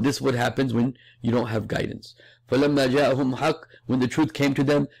girls go. This is what happens when you don't have guidance. فَلَمَّا جَاءَهُمْ حَقٌّ, when the truth came to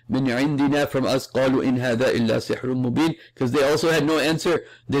them, مِنْ عِنْدِنَا, from us, قَالُوا إِنْ هَذَا إِلَّا سِحْرٌ مُبِينٌ. Because they also had no answer.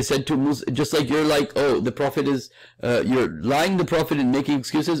 They said to Musa, just like you're like, oh, the Prophet is, you're lying the Prophet and making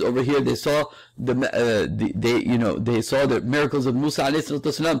excuses. Over here they saw they saw the miracles of Musa alayhi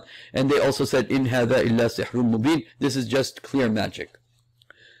salatu wasalam, and they also said, إِنْ هَذَا إِلَّا سِحْرٌ مُبِينٌ. This is just clear magic.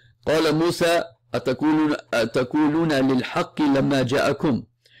 قَالَ مُوسَى أَتَقُولُونَ لِلْحَقِّ لَمَّا جَاءَكُمْ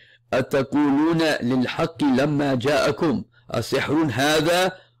أَتَقُولُونَ لِلْحَقِّ لَمَّا جَاءَكُمْ أَسِحْرٌ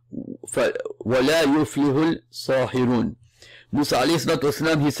هَذَا وَلَا يُفْلِحُ الصَّاحِرُونَ. Musa alayhi salatu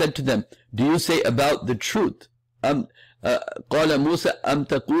wasalam, he said to them, do you say about the truth? قَالَ مُوسَى أَمْ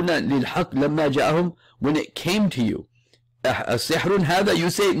تَقُولُونَ لِلْحَقِّ لَمَّا جَاءَهُمْ, when it came to you. أَسِحْرٌ هَذَا, you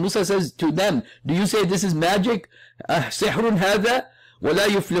say, Musa says to them, do you say this is magic? أَسِحْرٌ هَذَا وَلَا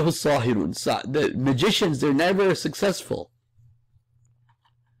يُفْلِحُ الصَّاحِرُونَ. The magicians, they're never successful.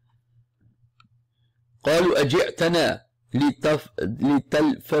 قالوا أجئتنا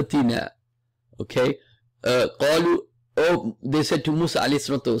لتلفتنا. Okay, قالوا, oh, they said to Musa alayhi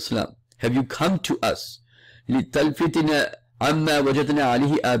salatu wasalam, have you come to us لتلفتنا عَمَّا وَجَدْنَا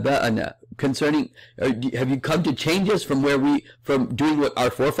عَلَيْهِ آبَاءَنَا, concerning, have you come to change us from doing what our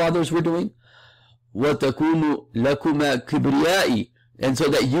forefathers were doing? وَتَكُونُ لَكُمَا كِبْرِيَائِ, and so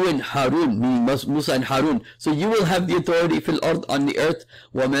that you and Harun, meaning Musa and Harun, so you will have the authority fil ard, on the earth.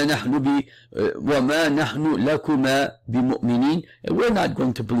 وَمَا نَحْنُ لَكُمَا بِمُؤْمِنِينَ, and we're not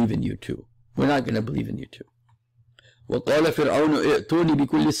going to believe in you too. We're not going to believe in you too. وَقَالَ فِرْعَوْنُ ائْتُونِي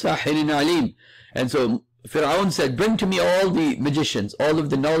بِكُلِّ سَاحِرٍ عَلِيمٍ, and so Fir'aun said, bring to me all the magicians, all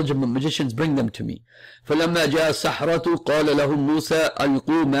of the knowledgeable magicians, bring them to me. فَلَمَّا جَاءَ السَّحْرَةُ قَالَ لَهُمْ مُوسَى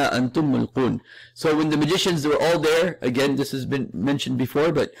أَلْقُوا مَا أَنْتُمْ مُلْقُونَ. So when the magicians were all there, again this has been mentioned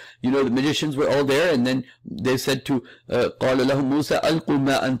before, but you know the magicians were all there, and then they said to قَالَ لَهُمْ مُوسَى أَلْقُوا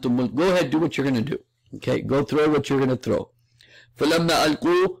مَا أَنْتُمْ مُلْقُونَ, go ahead, do what you're going to do. Okay, go throw what you're going to throw. فَلَمَّا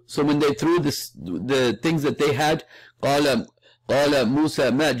أَلْقُوا, so when they threw the things that they had, قَالَ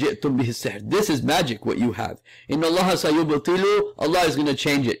Musa ma ji'tum bihi sihr, this is magic what you have. Inna Allah sayubtilu, Allah is going to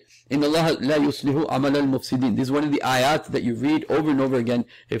change it. Inna Allah la yuslihu amal al-mufsidin. This is one of the ayat that you read over and over again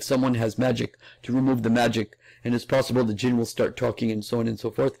if someone has magic, to remove the magic. And it's possible the jinn will start talking and so on and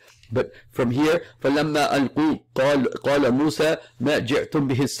so forth. But from here, فَلَمَّا أَلْقُوا قَالَ مُوسَى مَا جِئْتُمْ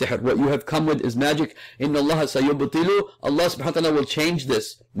بِهِ السِّحْرِ, what you have come with is magic. إِنَّ اللَّهَ سَيُبْطِلُ, Allah subhanahu wa ta'ala will change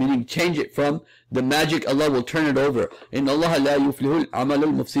this, meaning change it from the magic, Allah will turn it over. إِنَّ اللَّهَ لَا يُفْلِحُ الْعَمَلُ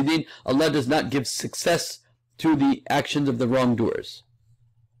الْمُفْسِدِينَ, Allah does not give success to the actions of the wrongdoers.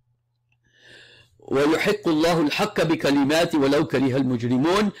 وَيُحِقُّ اللَّهُ الْحَقَّ بِكَلِمَاتِ وَلَوْ كَرِهَ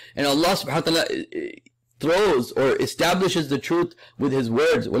الْمُجْرِمُونَ, and Allah subhanahu wa ta'ala throws or establishes the truth with his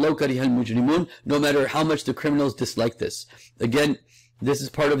words, وَلَوْ كَرِهَ الْمُجْرِمُونَ, no matter how much the criminals dislike this. Again, this is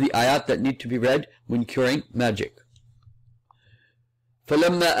part of the ayat that need to be read when curing magic.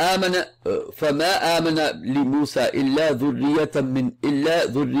 فَمَا آمَنَ لِمُوسَى إِلَّا ذُرِّيَّةً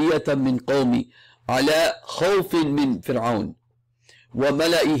مِّن قَوْمِ عَلَى خَوْفٍ مِّن فِرْعَوْنَ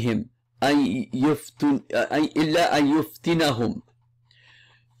وَمَلَئِهِمْ إِلَّا أَن يُفْتِنَهُمْ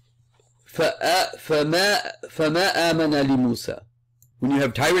فَمَا آمَنَ لِمُوسَى. When you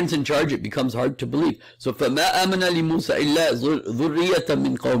have tyrants in charge, it becomes hard to believe. So فَمَا آمَنَ لِمُوسَى إِلَّا ذُرِّيَّةً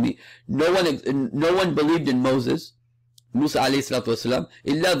مِّن قَوْمِ, no one believed in Moses, Musa alayhi salatu wasalam,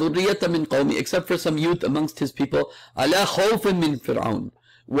 إِلَّا ذُرِّيَّةً مِّن قَوْمِ, except for some youth amongst his people, عَلَى خَوْفٍ مِّن فِرْعَوْنَ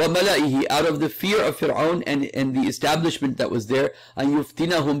وَمَلَئِهِ, out of the fear of Fir'aun and the establishment that was there, أَن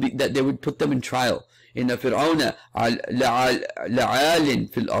يُفْتِنَهُمْ, that they would put them in trial. إِنَّ فِرْعَوْنَ لَعَالٍ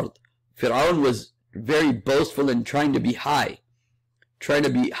فِي الْأَرْضِ, Fir'aun was very boastful and trying to be high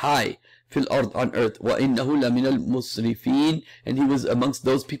fil ard, on earth. وَإِنَّهُ لَمِنَ الْمُسْرِفِينَ, and he was amongst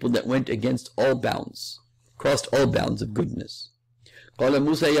those people that went against all bounds, crossed all bounds of goodness. قال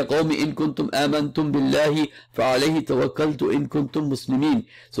موسى يا قوم إن كنتم آمنتم بالله فعليه توكلت إن كنتم مسلمين.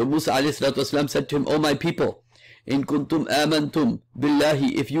 So Musa alayhi salatu wasalam said to him, O my people, إن كنتم آمنتم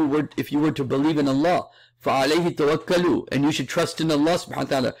بالله, if you were to believe in Allah, فَعَلَيْهِ تَوَكَّلُوا, and you should trust in Allah subhanahu wa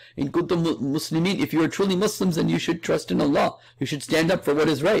ta'ala. إِن كُنْتُم مُسْلِمِينَ, if you are truly Muslims, then you should trust in Allah. You should stand up for what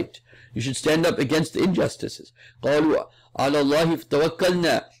is right. You should stand up against the injustices. قَالُوا عَلَى اللَّهِ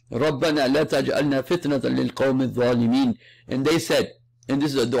فَتَوَكَّلْنَا رَبَّنَا لَا تَجْعَلْنَا فِتْنَةً لِلْقَوْمِ الظَّالِمِينَ. And they said, and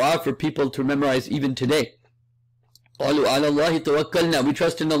this is a dua for people to memorize even today, قَالُوا عَلَى اللَّهِ تَوَكَّلْنَا, we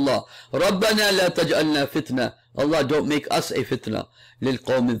trust in Allah. رَبَّنَا لَا تَجْعَلْنَا فِتْنَةً, Allah, don't make us a fitna,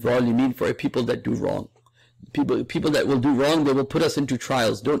 لِلْقَوْمِ الظَّالِمِينَ, for a people that do wrong. People that will do wrong, they will put us into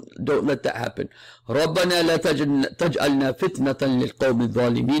trials. Don't let that happen. رَبَّنَا لَا تَجْعَلْنَا فِتْنَةً لِلْقَوْمِ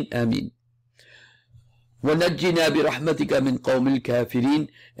الظَّالِمِينَ آمين. وَنَجِّنَا بِرَحْمَتِكَ مِنْ قَوْمِ الْكَافِرِينَ,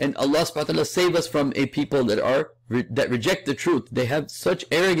 and Allah subhanahu wa ta'ala save us from a people that reject the truth. They have such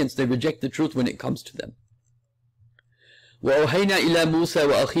arrogance, they reject the truth when it comes to them. وَأَوْحَيْنَا إِلَى مُوسَى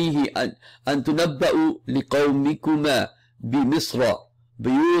وَأَخِيهِ أَن تُنَبَّأُوا لِقَوْمِكُمَا بِمِصْرَ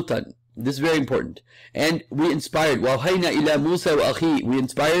بُيُوتًا. This is very important. And we inspired, وَأَوْحَيْنَا إِلَى مُوسَى وَأَخِيهِ,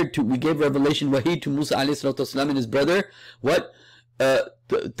 we gave revelation, wahi, to Musa alayhi salatu wasalam and his brother. What?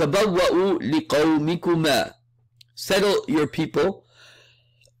 تَبَوَّأُوا لِقَوْمِكُمَا, settle your people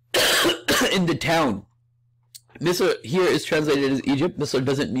in the town. Misr here is translated as Egypt. Misr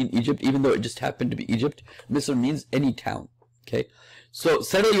doesn't mean Egypt, even though it just happened to be Egypt. Misr means any town. Okay, so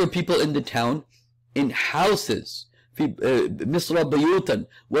settle your people in the town, in houses. مصر بيوتا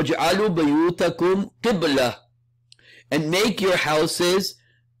وَاجْعَلُوا بيوتكم قبلة, and make your houses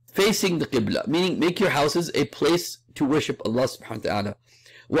facing the qibla, meaning make your houses a place to worship Allah subhanahu wa ta'ala.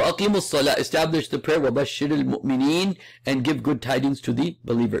 وَأَقِيمُوا الصَّلَاةَ, establish the prayer, وَبَشِّرِ الْمُؤْمِنِينَ, and give good tidings to the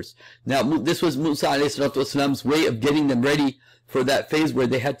believers. Now this was Musa alayhi salatu wasalam's way of getting them ready for that phase where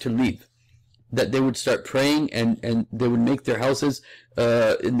they had to leave, that they would start praying and they would make their houses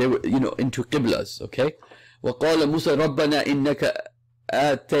and they were into qiblas. Okay, وقال موسى ربنا إنك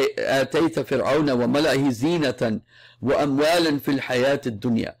آتيت فرعون وملئه زينة وأموالا في الحياة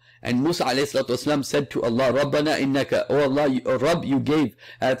الدنيا. And Musa alayhi salatu wasalam said to Allah, Rabbana innaka, oh Allah, oh Rabb, you gave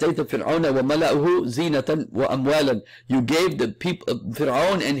Atayta Fir'auna wa mala'uhu zinatan wa amwalan. You gave the people,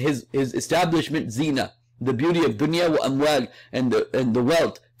 Fir'aun and his establishment zina, the beauty of dunya, wa amwal, and the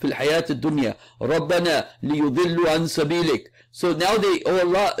wealth, fil hayat dunya. Rabbana liyudillu an sabilik. So now they,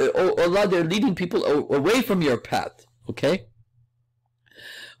 oh Allah, they're leading people away from your path. Okay?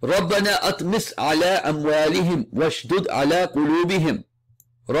 Rabbana atmis ala amwalihim washdud ala qulubihim.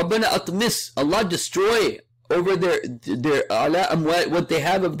 Rabbana atmis, Allah destroy over their ala amwal, what they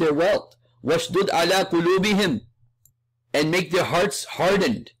have of their wealth. Washdud ala qulubihim, and make their hearts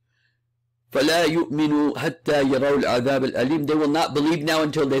hardened. فَلَا يُؤْمِنُوا حَتَّى يَرَوْا الْعَذَابَ الْأَلِيمِ. They will not believe now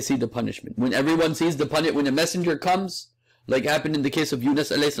until they see the punishment. When everyone sees the punishment, when a messenger comes, like happened in the case of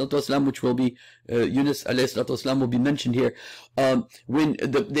Yunus alayhi salatu wasalam, which will be, Yunus alayhi salatu wasalam will be mentioned here. When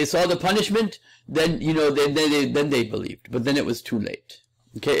they saw the punishment, then, you know, then they believed. But then it was too late.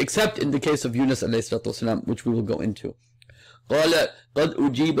 Okay, except in the case of Yunus alayhi salatu wasalam, which we will go into. قَالَ قَدْ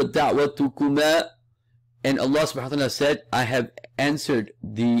أُجِيبَتْ دَعْوَتُكُمَا. And Allah subhanahu wa ta'ala said, I have answered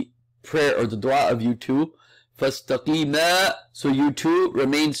the prayer or the dua of you two. فَاسْتَقِيمَا. So you two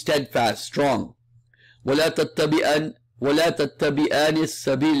remain steadfast, strong. وَلَا تَتَّبِئَنْ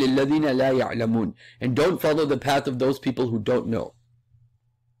السَّبِيلِ الَّذِينَ لَا يَعْلَمُونَ. And don't follow the path of those people who don't know.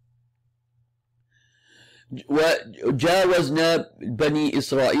 وجاوزنا بني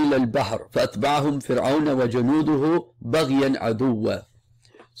إسرائيل البحر فأتبعهم فرعون وجنوده بغيا عدوا.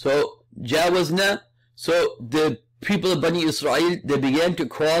 So جاوزنا, so the people of Bani Israel, they began to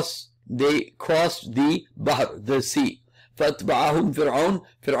cross, they crossed the Bahr, the sea. فأتبعهم فرعون,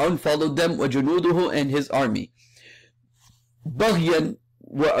 Fir'aun followed them, وجنوده, and his army. بغيا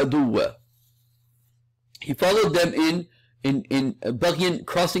وعدوا. He followed them in Baghyan,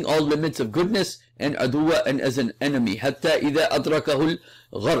 crossing all limits of goodness, and aduwa, and as an enemy. Hatta idha adrakahu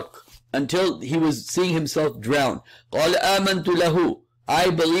al-gharq, until he was seeing himself drown. قال آمنت له,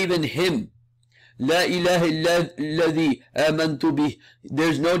 I believe in him. لا إله إلا الذي آمنت به,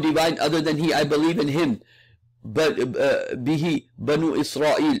 there's no divine other than he, I believe in him. But به بنو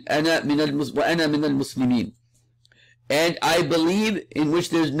إسرائيل وأنا من المسلمين. And I believe in which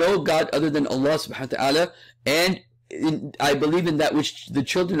there's no God other than Allah subhanahu wa ta'ala, and I believe in that which the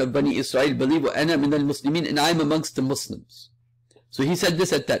children of Bani Israel believe, وَأَنَا مِنَ الْمُسْلِمِينَ, and I am amongst the Muslims. So he said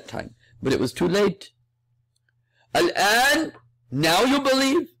this at that time, but it was too late. Al-an, now you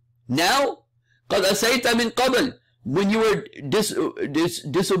believe? Now? قَدْ أَسَيْتَ مِنْ قَبْلِ, when you were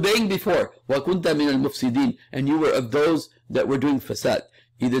disobeying before, وَكُنْتَ مِنَ الْمُفْسِدِينَ, and you were of those that were doing fasad.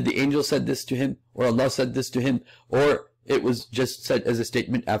 Either the angel said this to him, or Allah said this to him, or it was just said as a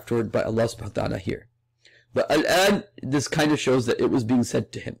statement afterward by Allah subhanahu wa ta'ala here. But al-an, this kind of shows that it was being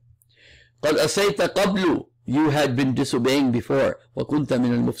said to him. قَدْ أَسَيْتَ قَبْلُ, you had been disobeying before. وَكُنْتَ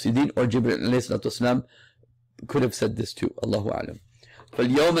مِنَ الْمُفْسِدِينَ, or Jibreel alayhi salatu wasalam could have said this too. Allahu a'lam.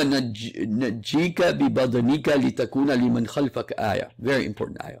 فَالْيَوْمَ نَجِّيكَ بِبَدَنِكَ لِتَكُونَ لِمَنْ خَلْفَكَ آيَةً. Very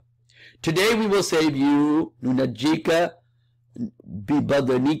important ayah. Today we will save you, نُنَجِّيكَ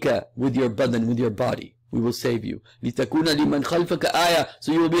بِبَدَنِكَ, with your badan, with your body. We will save you. لِتَكُونَ لِمَنْ خَلْفَكَ آيَةً,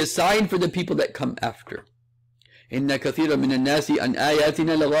 so you will be a sign for the people that come after. إِنَّ كَثِيرًا مِنَ النَّاسِ عَنْ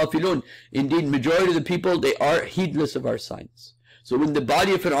آيَاتِنَا لَغَافِلُونَ. Indeed, majority of the people, they are heedless of our signs. So when the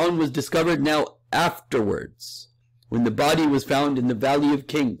body of Fir'aun was discovered now afterwards, when the body was found in the Valley of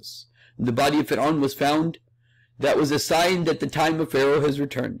Kings, when the body of Fir'aun was found, that was a sign that the time of Pharaoh has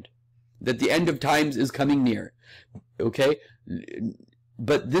returned, that the end of times is coming near. Okay?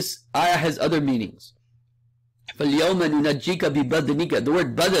 But this ayah has other meanings. فَالْيَوْمَ نُنَجِّيكَ بِبَدَنِكَ. The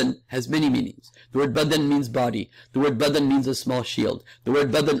word badan has many meanings. The word badan means body. The word badan means a small shield. The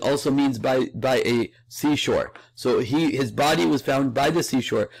word badan also means by a seashore. So his body was found by the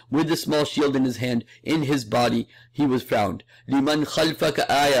seashore with a small shield in his hand. In his body he was found. لِمَنْ خَلْفَكَ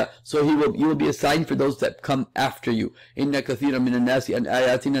آيَةً. So you will be a sign for those that come after you. إِنَّ كَثِيرًا مِنَ النَّاسِ عَنْ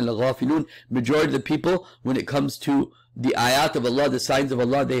آيَاتِنَا لَغَافِلُونَ. Majority of the people, when it comes to the ayat of Allah, the signs of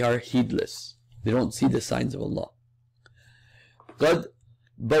Allah, they are heedless. They don't see the signs of Allah. قَدْ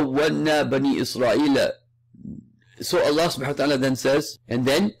بَوَّنَّا بَنِي إِسْرَائِيلَ. So Allah subhanahu wa ta'ala then says, and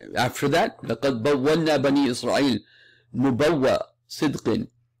then after that, لَقَدْ بَوَّنَّا بَنِي إِسْرَائِيلَ مُبَوَّى صِدْقٍ.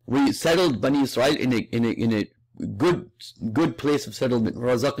 We settled Bani Israel in a good place of settlement.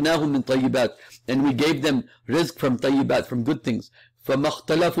 رَزَقْنَاهُمْ مِنْ طَيِّبَاتٍ. And we gave them rizq from طيبات, from good things. فَمَا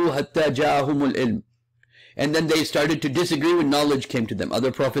اخْتَلَفُوا حَتَّى جَاءَهُمُ الْعِلْمِ. And then they started to disagree when knowledge came to them. Other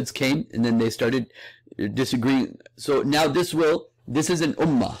prophets came, and then they started disagreeing. So now this will this is an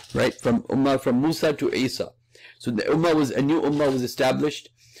ummah, right? From Musa to Isa. So the ummah was, a new ummah was established,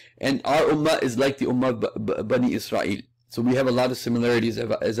 and our ummah is like the ummah of Bani Israel. So we have a lot of similarities,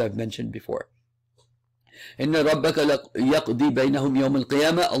 as I've mentioned before. إن ربك يقضي بينهم يوم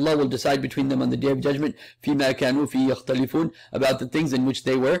القيامة. Allah will decide between them on the day of judgment فيما كانوا فيه يختلفون, about the things in which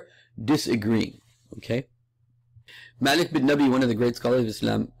they were disagreeing. Okay. Malik bin Nabi, one of the great scholars of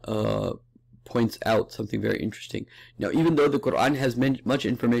Islam, points out something very interesting. Now, even though the Quran has much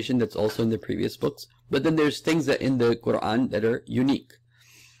information that's also in the previous books, but then there's things that in the Quran that are unique.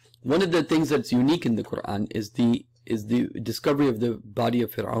 One of the things that's unique in the Quran is the discovery of the body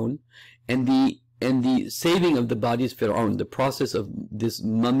of Fir'aun, and the saving of the bodies of Fir'aun, the process of this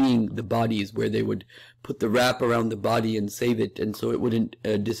mummying the bodies, where they would put the wrap around the body and save it, and so it wouldn't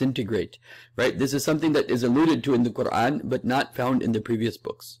disintegrate, right? This is something that is alluded to in the Quran, but not found in the previous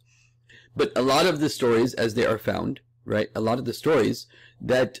books. But a lot of the stories, as they are found, right? A lot of the stories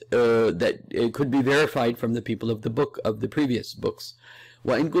that it could be verified from the people of the book, of the previous books.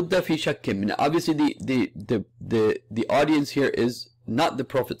 وَإِن كُنْتَ فِي شَكٍّ. Now, obviously, the audience here is not the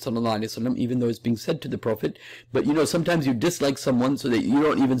Prophet ﷺ, even though it's being said to the Prophet. But you know, sometimes you dislike someone so that you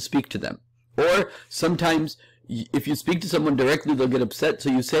don't even speak to them. Or sometimes if you speak to someone directly, they'll get upset, so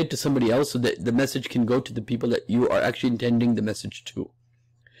you say it to somebody else so that the message can go to the people that you are actually intending the message to.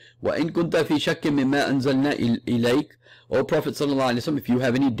 وَإِن كُنْتَ فِي شَكٍّ مِمَّا أَنزَلْنَا إِلَيْكَ. O Prophet ﷺ, if you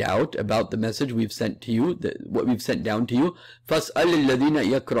have any doubt about the message we've sent to you, what we've sent down to you, فَاسْأَلِ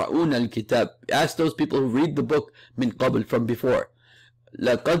الَّذِينَ يَقْرَؤُونَ الْكِتَابِ. Ask those people who read the book مِن قَبْل, from before.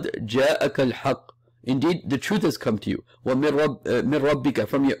 لَقَدْ جَاءَكَ الْحَقِّ. Indeed, the truth has come to you. وَمِن رَبِّكَ,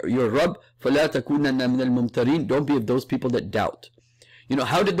 from your Rabb. فَلَا تَكُونَنَّ مِنَ الْمُمْتَرِينَ. Don't be of those people that doubt. You know,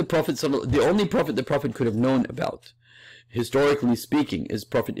 how did the Prophet, the only Prophet the Prophet could have known about, historically speaking, is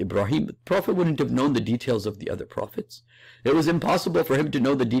Prophet Ibrahim. The Prophet wouldn't have known the details of the other prophets. It was impossible for him to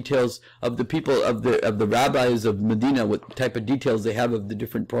know the details of the people, of the rabbis of Medina, what type of details they have of the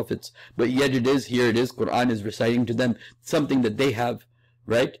different prophets. But yet it is, here it is, Quran is reciting to them something that they have,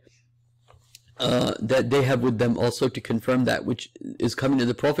 right? That they have with them also, to confirm that which is coming to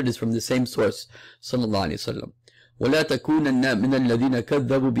the Prophet is from the same source, sallallahu alaihi wasallam. وَلَا تَكُونَنَّ مِنَ الَّذِينَ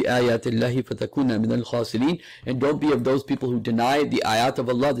كَذَّبُوا بِآيَاتِ اللَّهِ فَتَكُونَ مِنَ الْخَاسِرِينَ. And don't be of those people who deny the ayat of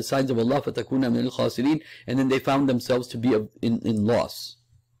Allah, the signs of Allah, فَتَكُونَ مِنَ الْخَاسِرِينَ, and then they found themselves to be in loss.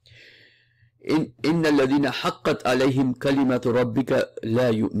 إِنَّ الَّذِينَ حَقَّتْ عَلَيْهِمْ كَلِمَةُ رَبِّكَ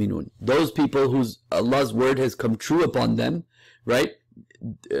لَا يُؤْمِنُونَ. Those people whose Allah's word has come true upon them, right?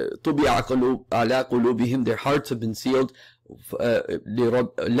 طُبِعَ عَلَى قُلُوبِهِمْ, their hearts have been sealed. لَا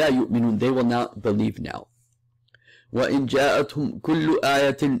يُؤْمِنُونَ, they will not believe now. وَإِنْ جَاءَتْهُمْ كُلُّ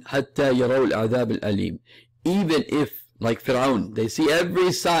آيَةٍ حَتَّى يَرَوْا الْعَذَابَ الْأَلِيمِ. Even if, like Fir'aun, they see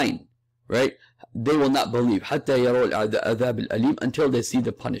every sign, right? They will not believe. حَتَّى يَرَوْا الْعَذَابَ الْأَلِيمِ, until they see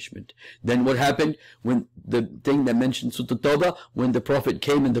the punishment. Then what happened when the thing that mentioned Surah Toubah, when the Prophet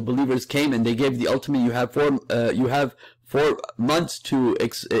came and the believers came and they gave the ultimate, you have 4 months to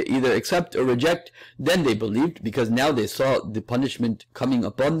either accept or reject, then they believed, because now they saw the punishment coming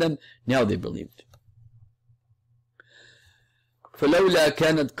upon them, now they believed. فلولا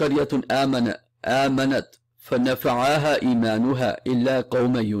كانت قرية آمنت فنفعها إيمانها إلا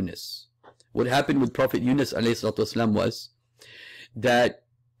قوم يونس. What happened with Prophet Yunus ﷺ was that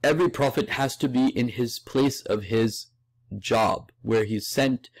every prophet has to be in his place of his job, where he's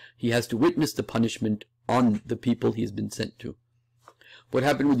sent. He has to witness the punishment on the people he's been sent to. What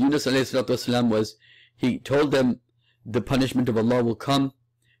happened with Yunus ﷺ was, he told them the punishment of Allah will come.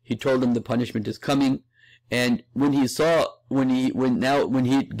 He told them the punishment is coming. And when he saw, when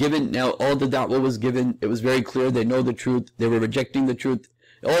he'd given, now all the da'wah was given, it was very clear, they know the truth, they were rejecting the truth,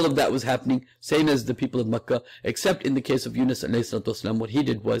 all of that was happening, same as the people of Makkah, except in the case of Yunus ﷺ, what he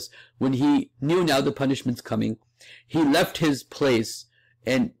did was, when he knew now the punishment's coming, he left his place,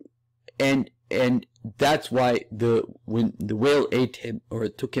 and that's why when the whale ate him, or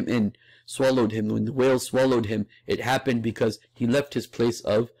took him in, swallowed him, when the whale swallowed him, it happened because he left his place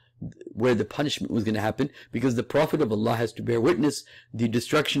of where the punishment was going to happen, because the Prophet of Allah has to bear witness the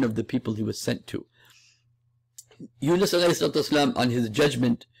destruction of the people he was sent to. Yunus ﷺ, on his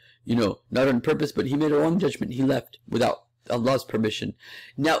judgment, you know, not on purpose, but he made a wrong judgment, he left without Allah's permission.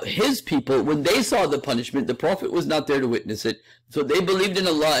 Now his people, when they saw the punishment, the Prophet was not there to witness it, so they believed in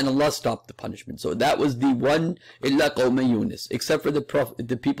Allah and Allah stopped the punishment. So that was the one, إِلَّا قَوْمَ Yunus, except for the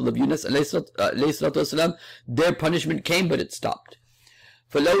people of Yunus ﷺ, their punishment came but it stopped.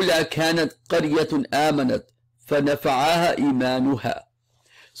 فَلَوْلَا كَانَتْ قَرْيَةٌ آمَنَتْ فَنَفَعَهَا إِيمَانُهَا.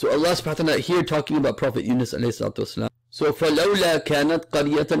 So Allah subhanahu wa ta'ala here talking about Prophet Yunus ﷺ, So فَلَوْلَا كَانَتْ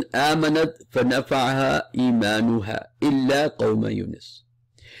قَرْيَةً آمَنَتْ فَنَفَعَهَا إِيمَانُهَا إِلَّا قَوْمَ يُونُس.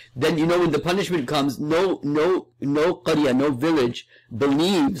 Then you know when the punishment comes, no qarya, no village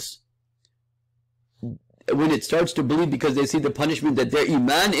believes when it starts to believe, because they see the punishment that their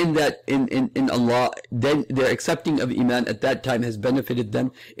iman in Allah, then their accepting of iman at that time has benefited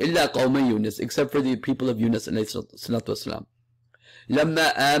them. إِلَّا قَوْمَ يُونُس, except for the people of Yunus alayhi salatu wasalam.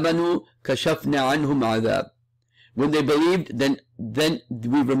 لَمَّا آمَنُوا كَشَفْنَا عَنْهُمْ عَذَابٍ. When they believed, then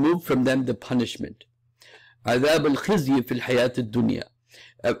we removed from them the punishment. عَذَابَ الْخِزْيِ فِي الْحَيَاةِ الدُّنْيَا.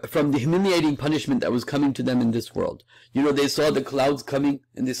 From the humiliating punishment that was coming to them in this world. You know, they saw the clouds coming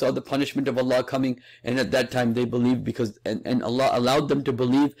and they saw the punishment of Allah coming, and at that time they believed because and Allah allowed them to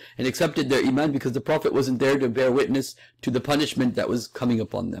believe and accepted their iman because the Prophet wasn't there to bear witness to the punishment that was coming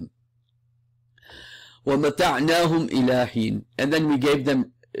upon them. وَمَتَعْنَاهُمْ إِلَى حِينٍ. And then we gave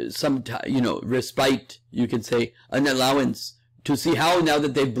them some, respite, you could say, an allowance to see how, now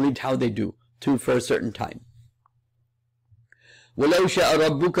that they've believed, how they do for a certain time. وَلَوْ شَاءَ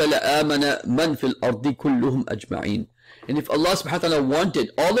رَبُّكَ لَآمَنَ مَنْ فِي الْأَرْضِ كُلُّهُمْ أَجْمَعِينَ. And if Allah subhanahu wa ta'ala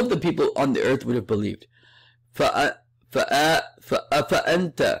wanted, all of the people on the earth would have believed. فَأَفَأَنْتَ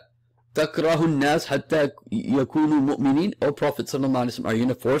تَكْرَهُ النَّاسِ حَتَّى يَكُونُوا مُؤْمِنِينَ. O Prophet sallallahu alaihi wasallam, are you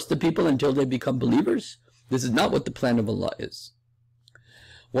going to force the people until they become believers? This is not what the plan of Allah is.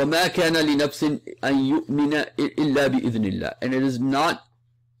 وَمَا كَانَ لِنَفْسٍ أَن يُؤْمِنَ إِلَّا بِإِذْنِ اللَّهِ. And it is not,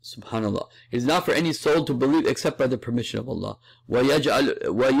 subhanallah, it is not for any soul to believe except by the permission of Allah. وَيَجْعَلْ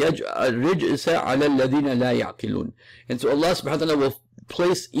رِجْسَ عَلَى الَّذِينَ لَا يَعْقِلُونَ. And so Allah subhanahu wa ta'ala will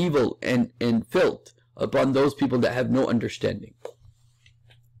place evil and filth upon those people that have no understanding.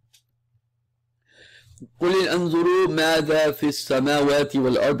 قُلِ انظُرُوا مَاذَا فِي السَّمَاوَاتِ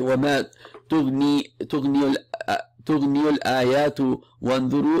وَالْأَرْضِ وَمَا تُغْنِيُ الْآيَاتُ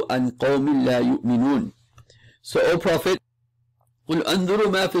وَانظُرُوا عَنْ قَوْمٍ لَا يُؤْمِنُونَ. So, O Prophet, قُلْ أَنظُرُوا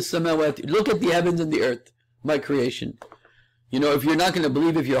مَا فِي السَّمَاوَاتِ. Look at the heavens and the earth, my creation. You know, if you're not going to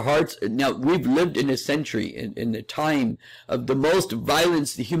believe, if your hearts... Now, we've lived in a century, in a time of the most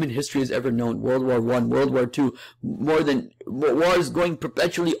violence the human history has ever known. World War I, World War II, wars going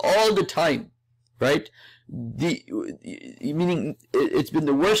perpetually all the time, right? Meaning, it's been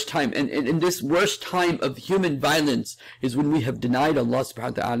the worst time, and in this worst time of human violence is when we have denied Allah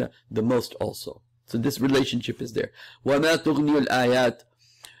subhanahu wa ta'ala the most also. So this relationship is there. وَمَا تُغْنِيُ الْآيَاتِ.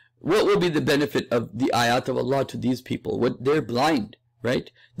 What will be the benefit of the ayat of Allah to these people? They're blind,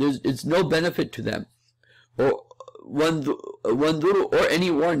 right? It's no benefit to them. Or وَانْظُرُوا, or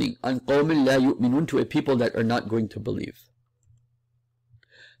any warning, عَنْ قَوْمٍ لَا يُؤْمِنُونَ, to a people that are not going to believe.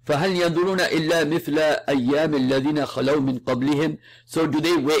 فَهَلْ يَنْظُرُونَ إِلَّا مِثْلَ أَيَّامِ الَّذِينَ خَلَوْا مِنْ قَبْلِهِمْ. So do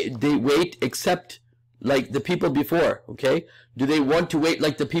they wait except like the people before, okay? Do they want to wait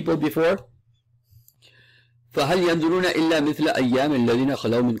like the people before? فَهَلْ يَنْظُرُونَ إِلَّا مِثْلَ أَيَّامِ الَّذِينَ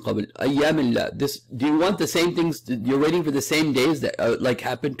خَلَوْا مِنْ قَبْلِ. أَيَّامِ اللَّهِ. Do you want the same things? You're waiting for the same days that like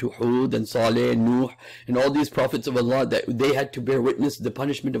happened to Hud and Saleh and Nuh and all these prophets of Allah, that they had to bear witness to the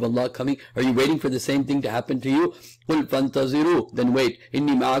punishment of Allah coming. Are you waiting for the same thing to happen to you? قُلْ فَانْتَظِرُوا. Then wait.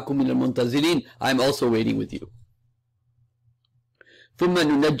 إِنِّي مَعَكُمْ مِنَ الْمُنْتَظِرِينَ. I'm also waiting with you. ثُمَّ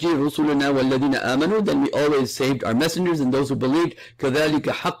نُنَجِّي رُسُلَنَا وَالَّذِينَ آمَنُوا. Then we always saved our messengers and those who believed. كَذَلِكَ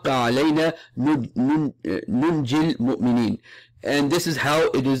حَقَّ عَلَيْنَا نُنْجِي الْمُؤْمِنِينَ. And this is how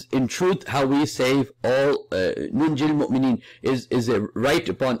it is in truth how we save all. نُنْجِي الْمُؤْمِنِينَ is a right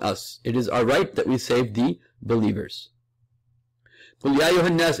upon us. It is our right that we save the believers. قُلْ يَا أَيُّهَا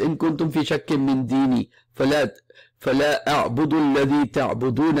النَّاسِ إِن كُنتُمْ فِي شَكٍّ مِّن دِينِي فلا أعبد الذي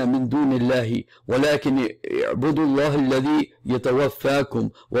تعبدون من دون الله ولكن اعبدوا الله الذي يتوفاكم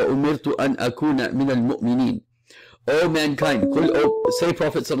وأمرت أن أكون من المؤمنين. O mankind, say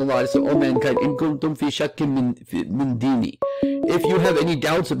Prophet sallallahu alaihi wasallam, O mankind, in kuntum fi shakkin min dini. If you have any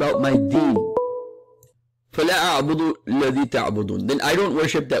doubts about my deen, فلا أعبد الذي تعبدون. Then I don't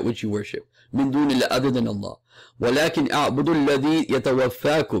worship that which you worship. من دون الله, other than Allah. ولكن أعبد الذي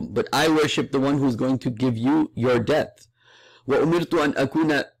يتوفاكم. But I worship the one who is going to give you your death. وأمرت أن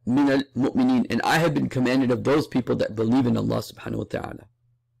أكون من المؤمنين. And I have been commanded of those people that believe in Allah subhanahu wa ta'ala.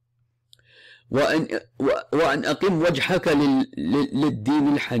 وأن أقم وجهك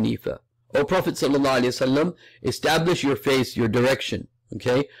للدين الحنيفة. O Prophet sallallahu alaihi wasallam, establish your face, your direction,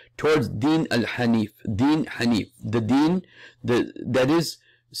 okay, towards Deen al-Hanif, Deen Hanif, the Deen that is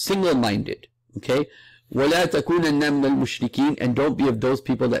single-minded, okay. وَلَا تَكُونَنَّ مِنَ الْمُشْرِكِينَ. And don't be of those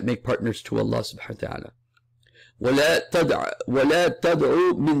people that make partners to Allah subhanahu wa ta'ala. وَلَا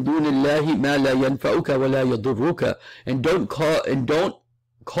تَدْعُوا مِن دُونِ اللَّهِ مَا لَا يَنْفَعُكَ وَلَا يَضُرُّكَ. And don't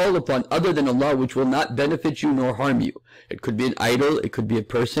call upon other than Allah which will not benefit you nor harm you. It could be an idol, it could be a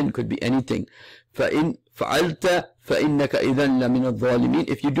person, it could be anything. فَإِن فَعَلْتَ فَإِنَّكَ إِذًا لَمِنَ الظَّالِمِينَ.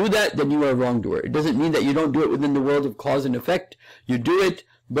 If you do that, then you are a wrongdoer. It doesn't mean that you don't do it within the world of cause and effect. You do it,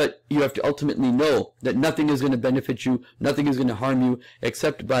 but you have to ultimately know that nothing is going to benefit you, nothing is going to harm you,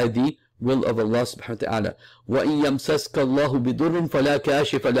 except by the will of Allah subhanahu wa ta'ala. وَإِن يَمْسَسْكَ اللَّهُ بِضُرٍّ فَلَا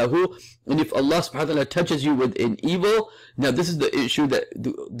كَاشِفَ لَهُ. And if Allah subhanahu wa ta'ala touches you with an evil, now this is the issue that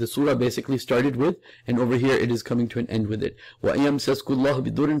the surah basically started with, and over here it is coming to an end with it. وَإِن يَمْسَسْكَ اللَّهُ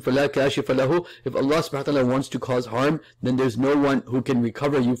بِضُرٍّ فَلَا كَاشِفَ لَهُ. If Allah subhanahu wa ta'ala wants to cause harm, then there's no one who can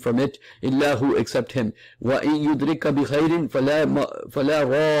recover you from it, إِلَّا هُ, except Him. وَإِن يُدْرِكَ بِخَيْرٍ فَلَا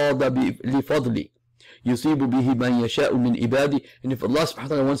رَاضَ لِفَضْلِ يُصِيبُ بِهِ مَنْ يَشَاءُ مِنْ عِبَادِهِ. And if Allah subhanahu wa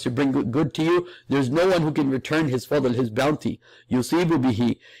ta'ala wants to bring good to you, there's no one who can return His fadl, His bounty. يُصِيبُ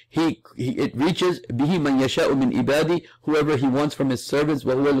بِهِ, it reaches بِهِ مَنْ يَشَاءُ مِنْ عِبَادِهِ, whoever He wants from His servants.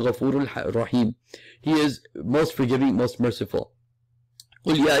 وَهُوَ الْغَفُورُ الرَّحِيمُ. He is most forgiving, most merciful.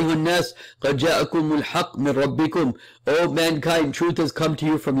 قُلْ يَا أَيُّهَا النَّاسِ قَدْ جَاءَكُمُ الْحَقُّ مِنْ رَبِّكُمْ. O mankind, truth has come to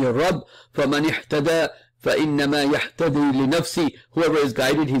you from your Rabb. فَمَنِ اهْتَدَى فَإِنَّمَا يَهْتَدِي لِنَفْسِهِ. Whoever is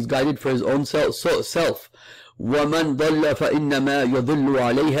guided, he's guided for his own self. وَمَنْ ضَلَّ فَإِنَّمَا يَضِلُّ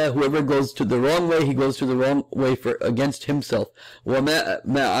عَلَيْهَا. Whoever goes to the wrong way, he goes to the wrong way against himself. وَمَا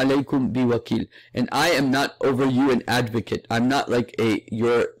عَلَيْكُمْ بِوَكِيلٍ. And I am not over you an advocate. I'm not like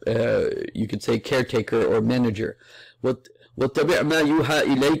your you could say caretaker or manager. واتبع ما يوحى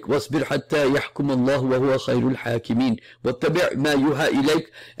إليك واصبر حتى يحكم الله وهو خير الحاكمين. واتبع ما يوحى إليك,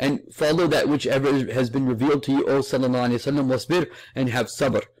 and follow that whichever has been revealed to you, O sallallahu alayhi wa sallam. واصبر, and have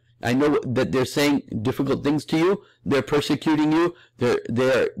sabr. I know that they're saying difficult things to you, they're persecuting you,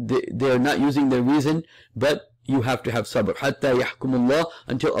 they're not using their reason, but you have to have sabr. حتى يحكم الله,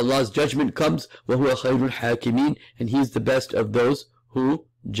 until Allah's judgment comes. وهو خير الحاكمين, and He's the best of those who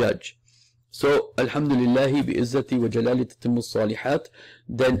judge. So, Alhamdulillahi bi'izzati wa jalali tatimmu salihat.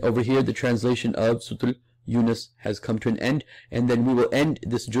 Then over here the translation of Surah Yunus has come to an end, and then we will end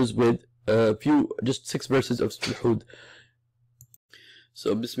this juz with a few, just 6 verses of Surah Hud.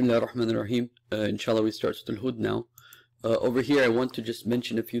 So, Bismillah ar-Rahman ar-Rahim. Inshallah we start Surah Hud now. Over here I want to just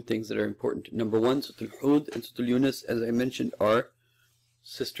mention a few things that are important. Number 1, Surah Hud and Surah Yunus, as I mentioned, are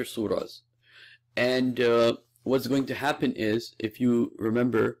sister surahs. And what's going to happen is, if you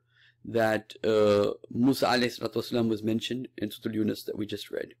remember, that Musa alayhi salatu wasalam was mentioned in Surah Yunus that we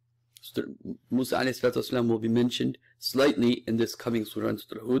just read. Musa alayhi salatu wasalam will be mentioned slightly in this coming surah in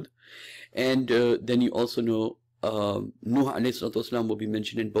Surah Hud. And then you also know Nuh alayhi salatu wasalam will be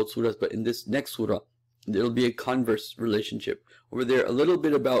mentioned in both surahs, but in this next surah there will be a converse relationship. Over there a little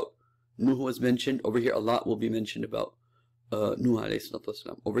bit about Nuh was mentioned, over here a lot will be mentioned about Nuh alayhi salatu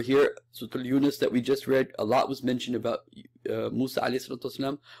wasalam. Over here, Surah Yunus that we just read, a lot was mentioned about Musa alayhi salatu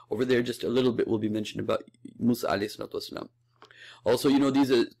wasalam. Over there, just a little bit will be mentioned about Musa alayhi salatu wasalam. Also, you know,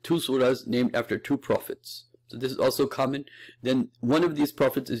 these are 2 surahs named after 2 prophets. So this is also common. Then one of these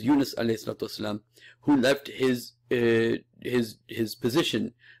prophets is Yunus alayhi salatu wasalam, who left his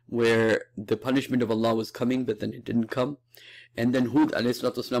position where the punishment of Allah was coming, but then it didn't come. And then Hud alayhi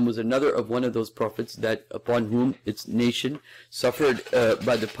salatu wasalam was another of one of those prophets that upon whom its nation suffered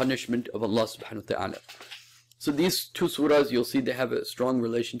by the punishment of Allah subhanahu wa ta'ala. So these 2 surahs, you'll see they have a strong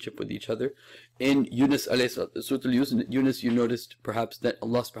relationship with each other. In Yunus alayhi salatu, Surah Yunus, you noticed perhaps that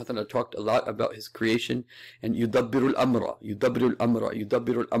Allah subhanahu wa ta'ala talked a lot about His creation, and yudabbirul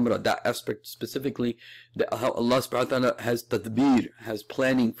amra, that aspect specifically, that how Allah subhanahu wa ta'ala has tadbir, has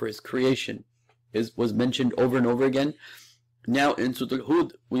planning for His creation, was mentioned over and over again. Now in Surah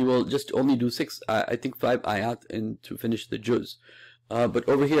Hud, we will just only do 6, I think 5 ayat and to finish the juz. But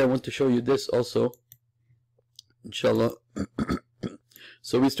over here I want to show you this also, inshallah.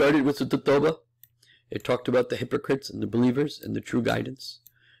 So we started with Surah Toubah. It talked about the hypocrites and the believers and the true guidance.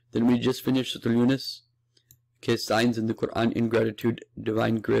 Then we just finished Surah Yunus. Okay, signs in the Quran, ingratitude,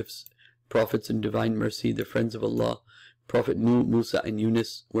 divine gifts, prophets and divine mercy, the friends of Allah, Prophet Nuh, Musa and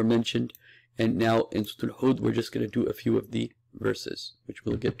Yunus were mentioned. And now in Surah Hud, we're just going to do a few of the verses, which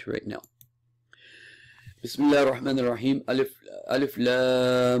we'll get to right now. Bismillah ar-Rahman ar-Rahim. Alif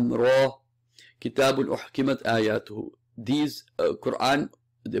Lam Ra. Kitabul Uhkimat Ayatuhu. These Quran,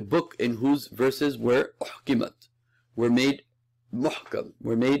 the book in whose verses were Uhkimat, were made Muhkam,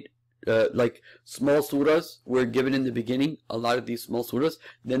 were made like small surahs were given in the beginning, a lot of these small surahs,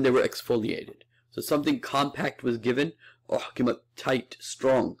 then they were exfoliated. So something compact was given, Uhkimat, tight,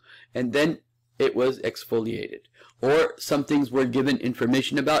 strong, and then it was exfoliated. Or some things were given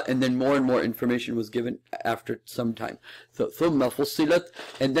information about, and then more and more information was given after some time. So ثُمَّ فُصِّلَتْ,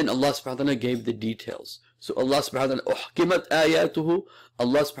 and then Allah subhanahu wa ta'ala gave the details. So Allah subhanahu wa ta'ala, أُحْكِمَتْ آيَاتُهُ,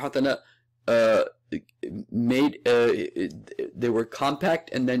 Allah subhanahu wa ta'ala made, they were compact,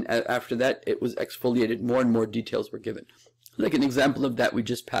 and then after that it was exfoliated. More and more details were given. Like an example of that we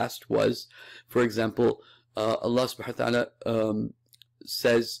just passed was, for example, Allah subhanahu wa ta'ala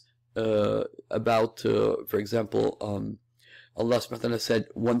says about, for example, Allah subhanahu wa ta'ala said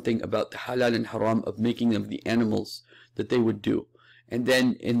one thing about the halal and haram of making of the animals that they would do. And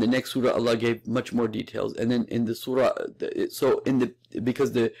then in the next surah, Allah gave much more details. And then in the surah,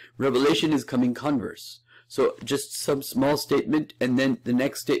 because the revelation is coming converse. So just some small statement, and then the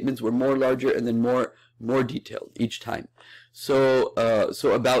next statements were more larger and then more detailed each time. So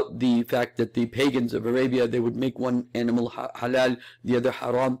about the fact that the pagans of Arabia, they would make one animal halal, the other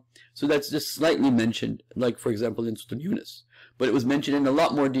haram. So that's just slightly mentioned, like for example in Surah Yunus. But it was mentioned in a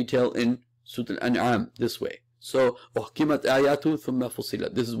lot more detail in Surah Al-An'am this way. So, أُحْكِمَتْ آيَاتُ ثُمَّ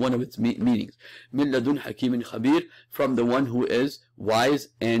فُصِلَتْ. This is one of its meanings. مِنْ لَدُنْ حَكِيمٍ خَبِيرٍ. From the one who is wise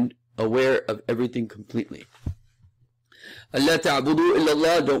and aware of everything completely. أَلَّا تَعْبُدُوا إِلَّا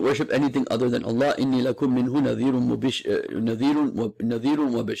اللَّهِ. Don't worship anything other than Allah. إِنِّي لَكُمْ مِنْهُ نَذِيرٌ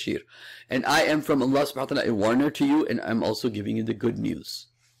وَبَشِيرٌ. And I am from Allah subhanahu wa ta'ala a warner to you, and I'm also giving you the good news.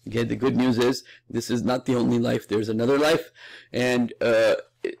 Okay, the good news is, this is not the only life, there's another life. And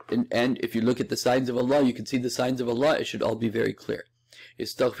if you look at the signs of Allah, you can see the signs of Allah. It should all be very clear.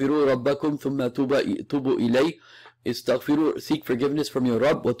 استغفروا ربكم ثم توبوا إليه. استغفروا, seek forgiveness from your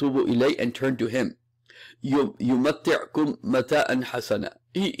Rabb, وتوبوا إليه, and turn to Him. يمتعكم متاعا حسنا.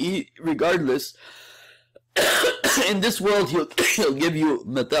 Regardless, in this world He'll give you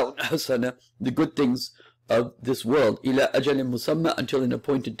متاع حسنا, the good things of this world, إلى أجل مسمى, until an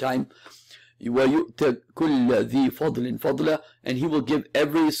appointed time. وَيُؤْتَ كُلَّ ذِي فَضْلٍ فَضْلًا, and He will give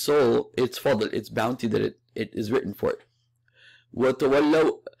every soul its fadl, its bounty that it is written for it.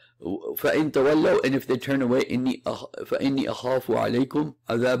 وَتَوَلَّوْا فَإِن تَوَلَّوْا, and if they turn away, فَإِنِّي أَخَافُ عَلَيْكُمْ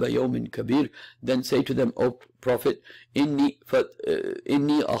عَذَابَ يَوْمٍ كَبِيرٍ, then say to them, O Prophet, إِنِّي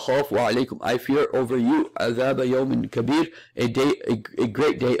أَخَافُ عَلَيْكُمْ, I fear over you, عَذَابَ يَوْمٍ كَبِيرٍ, a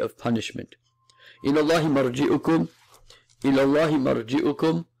great day of punishment. إِلَى اللَّهِ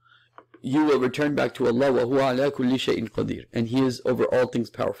مَرْجِئُكُمْ, you will return back to Allah, وَهُوَ عَلَى كُلِّ شَيْءٍ قَدِيرٌ, and He is over all things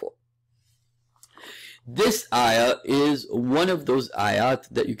powerful. This ayah is one of those ayat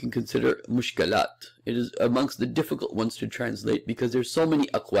that you can consider mushkalat. It is amongst the difficult ones to translate because there's so many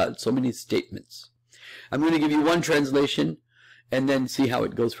aqwal, so many statements. I'm going to give you one translation and then see how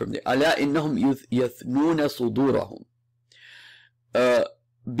it goes from there. أَلَا إِنَّهُمْ يَثْنُونَ صُدُورَهُم.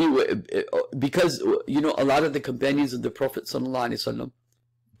 Because, you know, a lot of the companions of the Prophet ﷺ,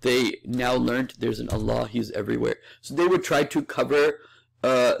 they now learned there's an Allah, He's everywhere. So they would try to cover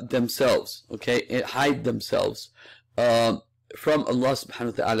themselves, okay, and hide themselves from Allah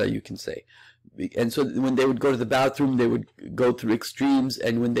subhanahu wa ta'ala, you can say. And so when they would go to the bathroom, they would go through extremes,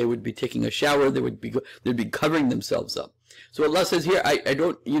 and when they would be taking a shower, they'd be covering themselves up. So Allah says here, I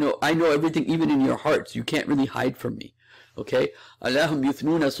don't, you know, I know everything even in your hearts. You can't really hide from me. Okay? Allahum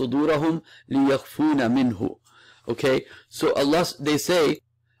yuthnuna sudurahum liyakhfuna minhu. Okay? So Allah, they say,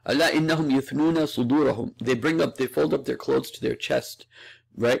 Allah innahum yuthnuna sudurahum. They fold up their clothes to their chest,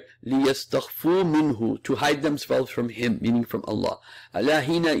 right? Liyastakhfu minhu, to hide themselves from Him, meaning from Allah. Allah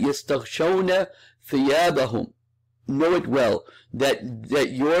hina yastakhshawna thiyabahum. Know it well that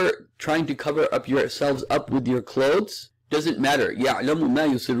you're trying to cover up yourselves up with your clothes. Doesn't matter. يَعْلَمُ مَا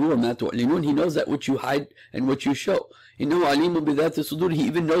يُسِرُّ وَمَا تُعْلِنُونَ. He knows that which you hide and what you show. إِنَّهُ عَلِيمٌ بِذَاتِ الصُّدُورِ. He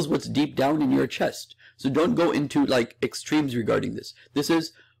even knows what's deep down in your chest. So don't go into like extremes regarding this. This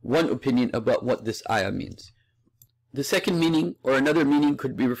is one opinion about what this ayah means. The second meaning, or another meaning,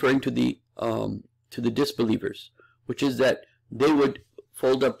 could be referring to the disbelievers, which is that they would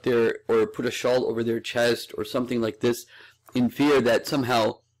fold up or put a shawl over their chest or something like this, in fear that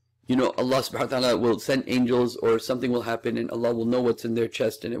somehow, you know, Allah subhanahu wa ta'ala will send angels or something will happen and Allah will know what's in their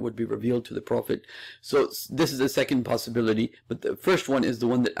chest and it would be revealed to the Prophet. So this is the second possibility, but the first one is the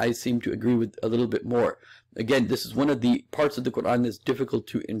one that I seem to agree with a little bit more. Again, this is one of the parts of the Quran that's difficult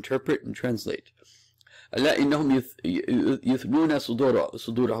to interpret and translate. Allah innahum yuthnuna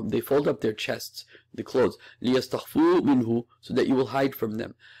sudurahum. They fold up their chests, the clothes. Liyastakhfu minhu, so that you will hide from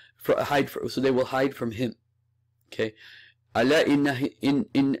them. So they will hide from Him. Okay. Allah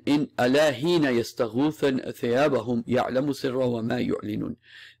Allah hina yastaghuthan thiyabahum ya'lamu sirra wa ma yu'linun.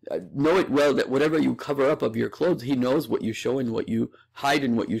 Know it well that whatever you cover up of your clothes, He knows what you show and what you hide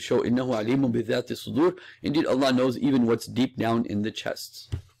and what you show. Innahu alimun bi dhati sudur. Indeed, Allah knows even what's deep down in the chests.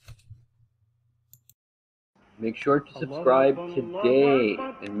 Make sure to subscribe today,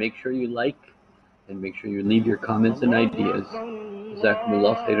 and make sure you like, and make sure you leave your comments and ideas.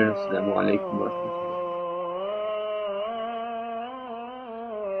 Jazakumullah khairan. Assalamu alaikum wa rahmatullah.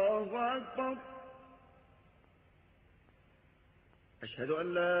 أشهد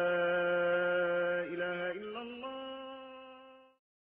أن لا إله إلا الله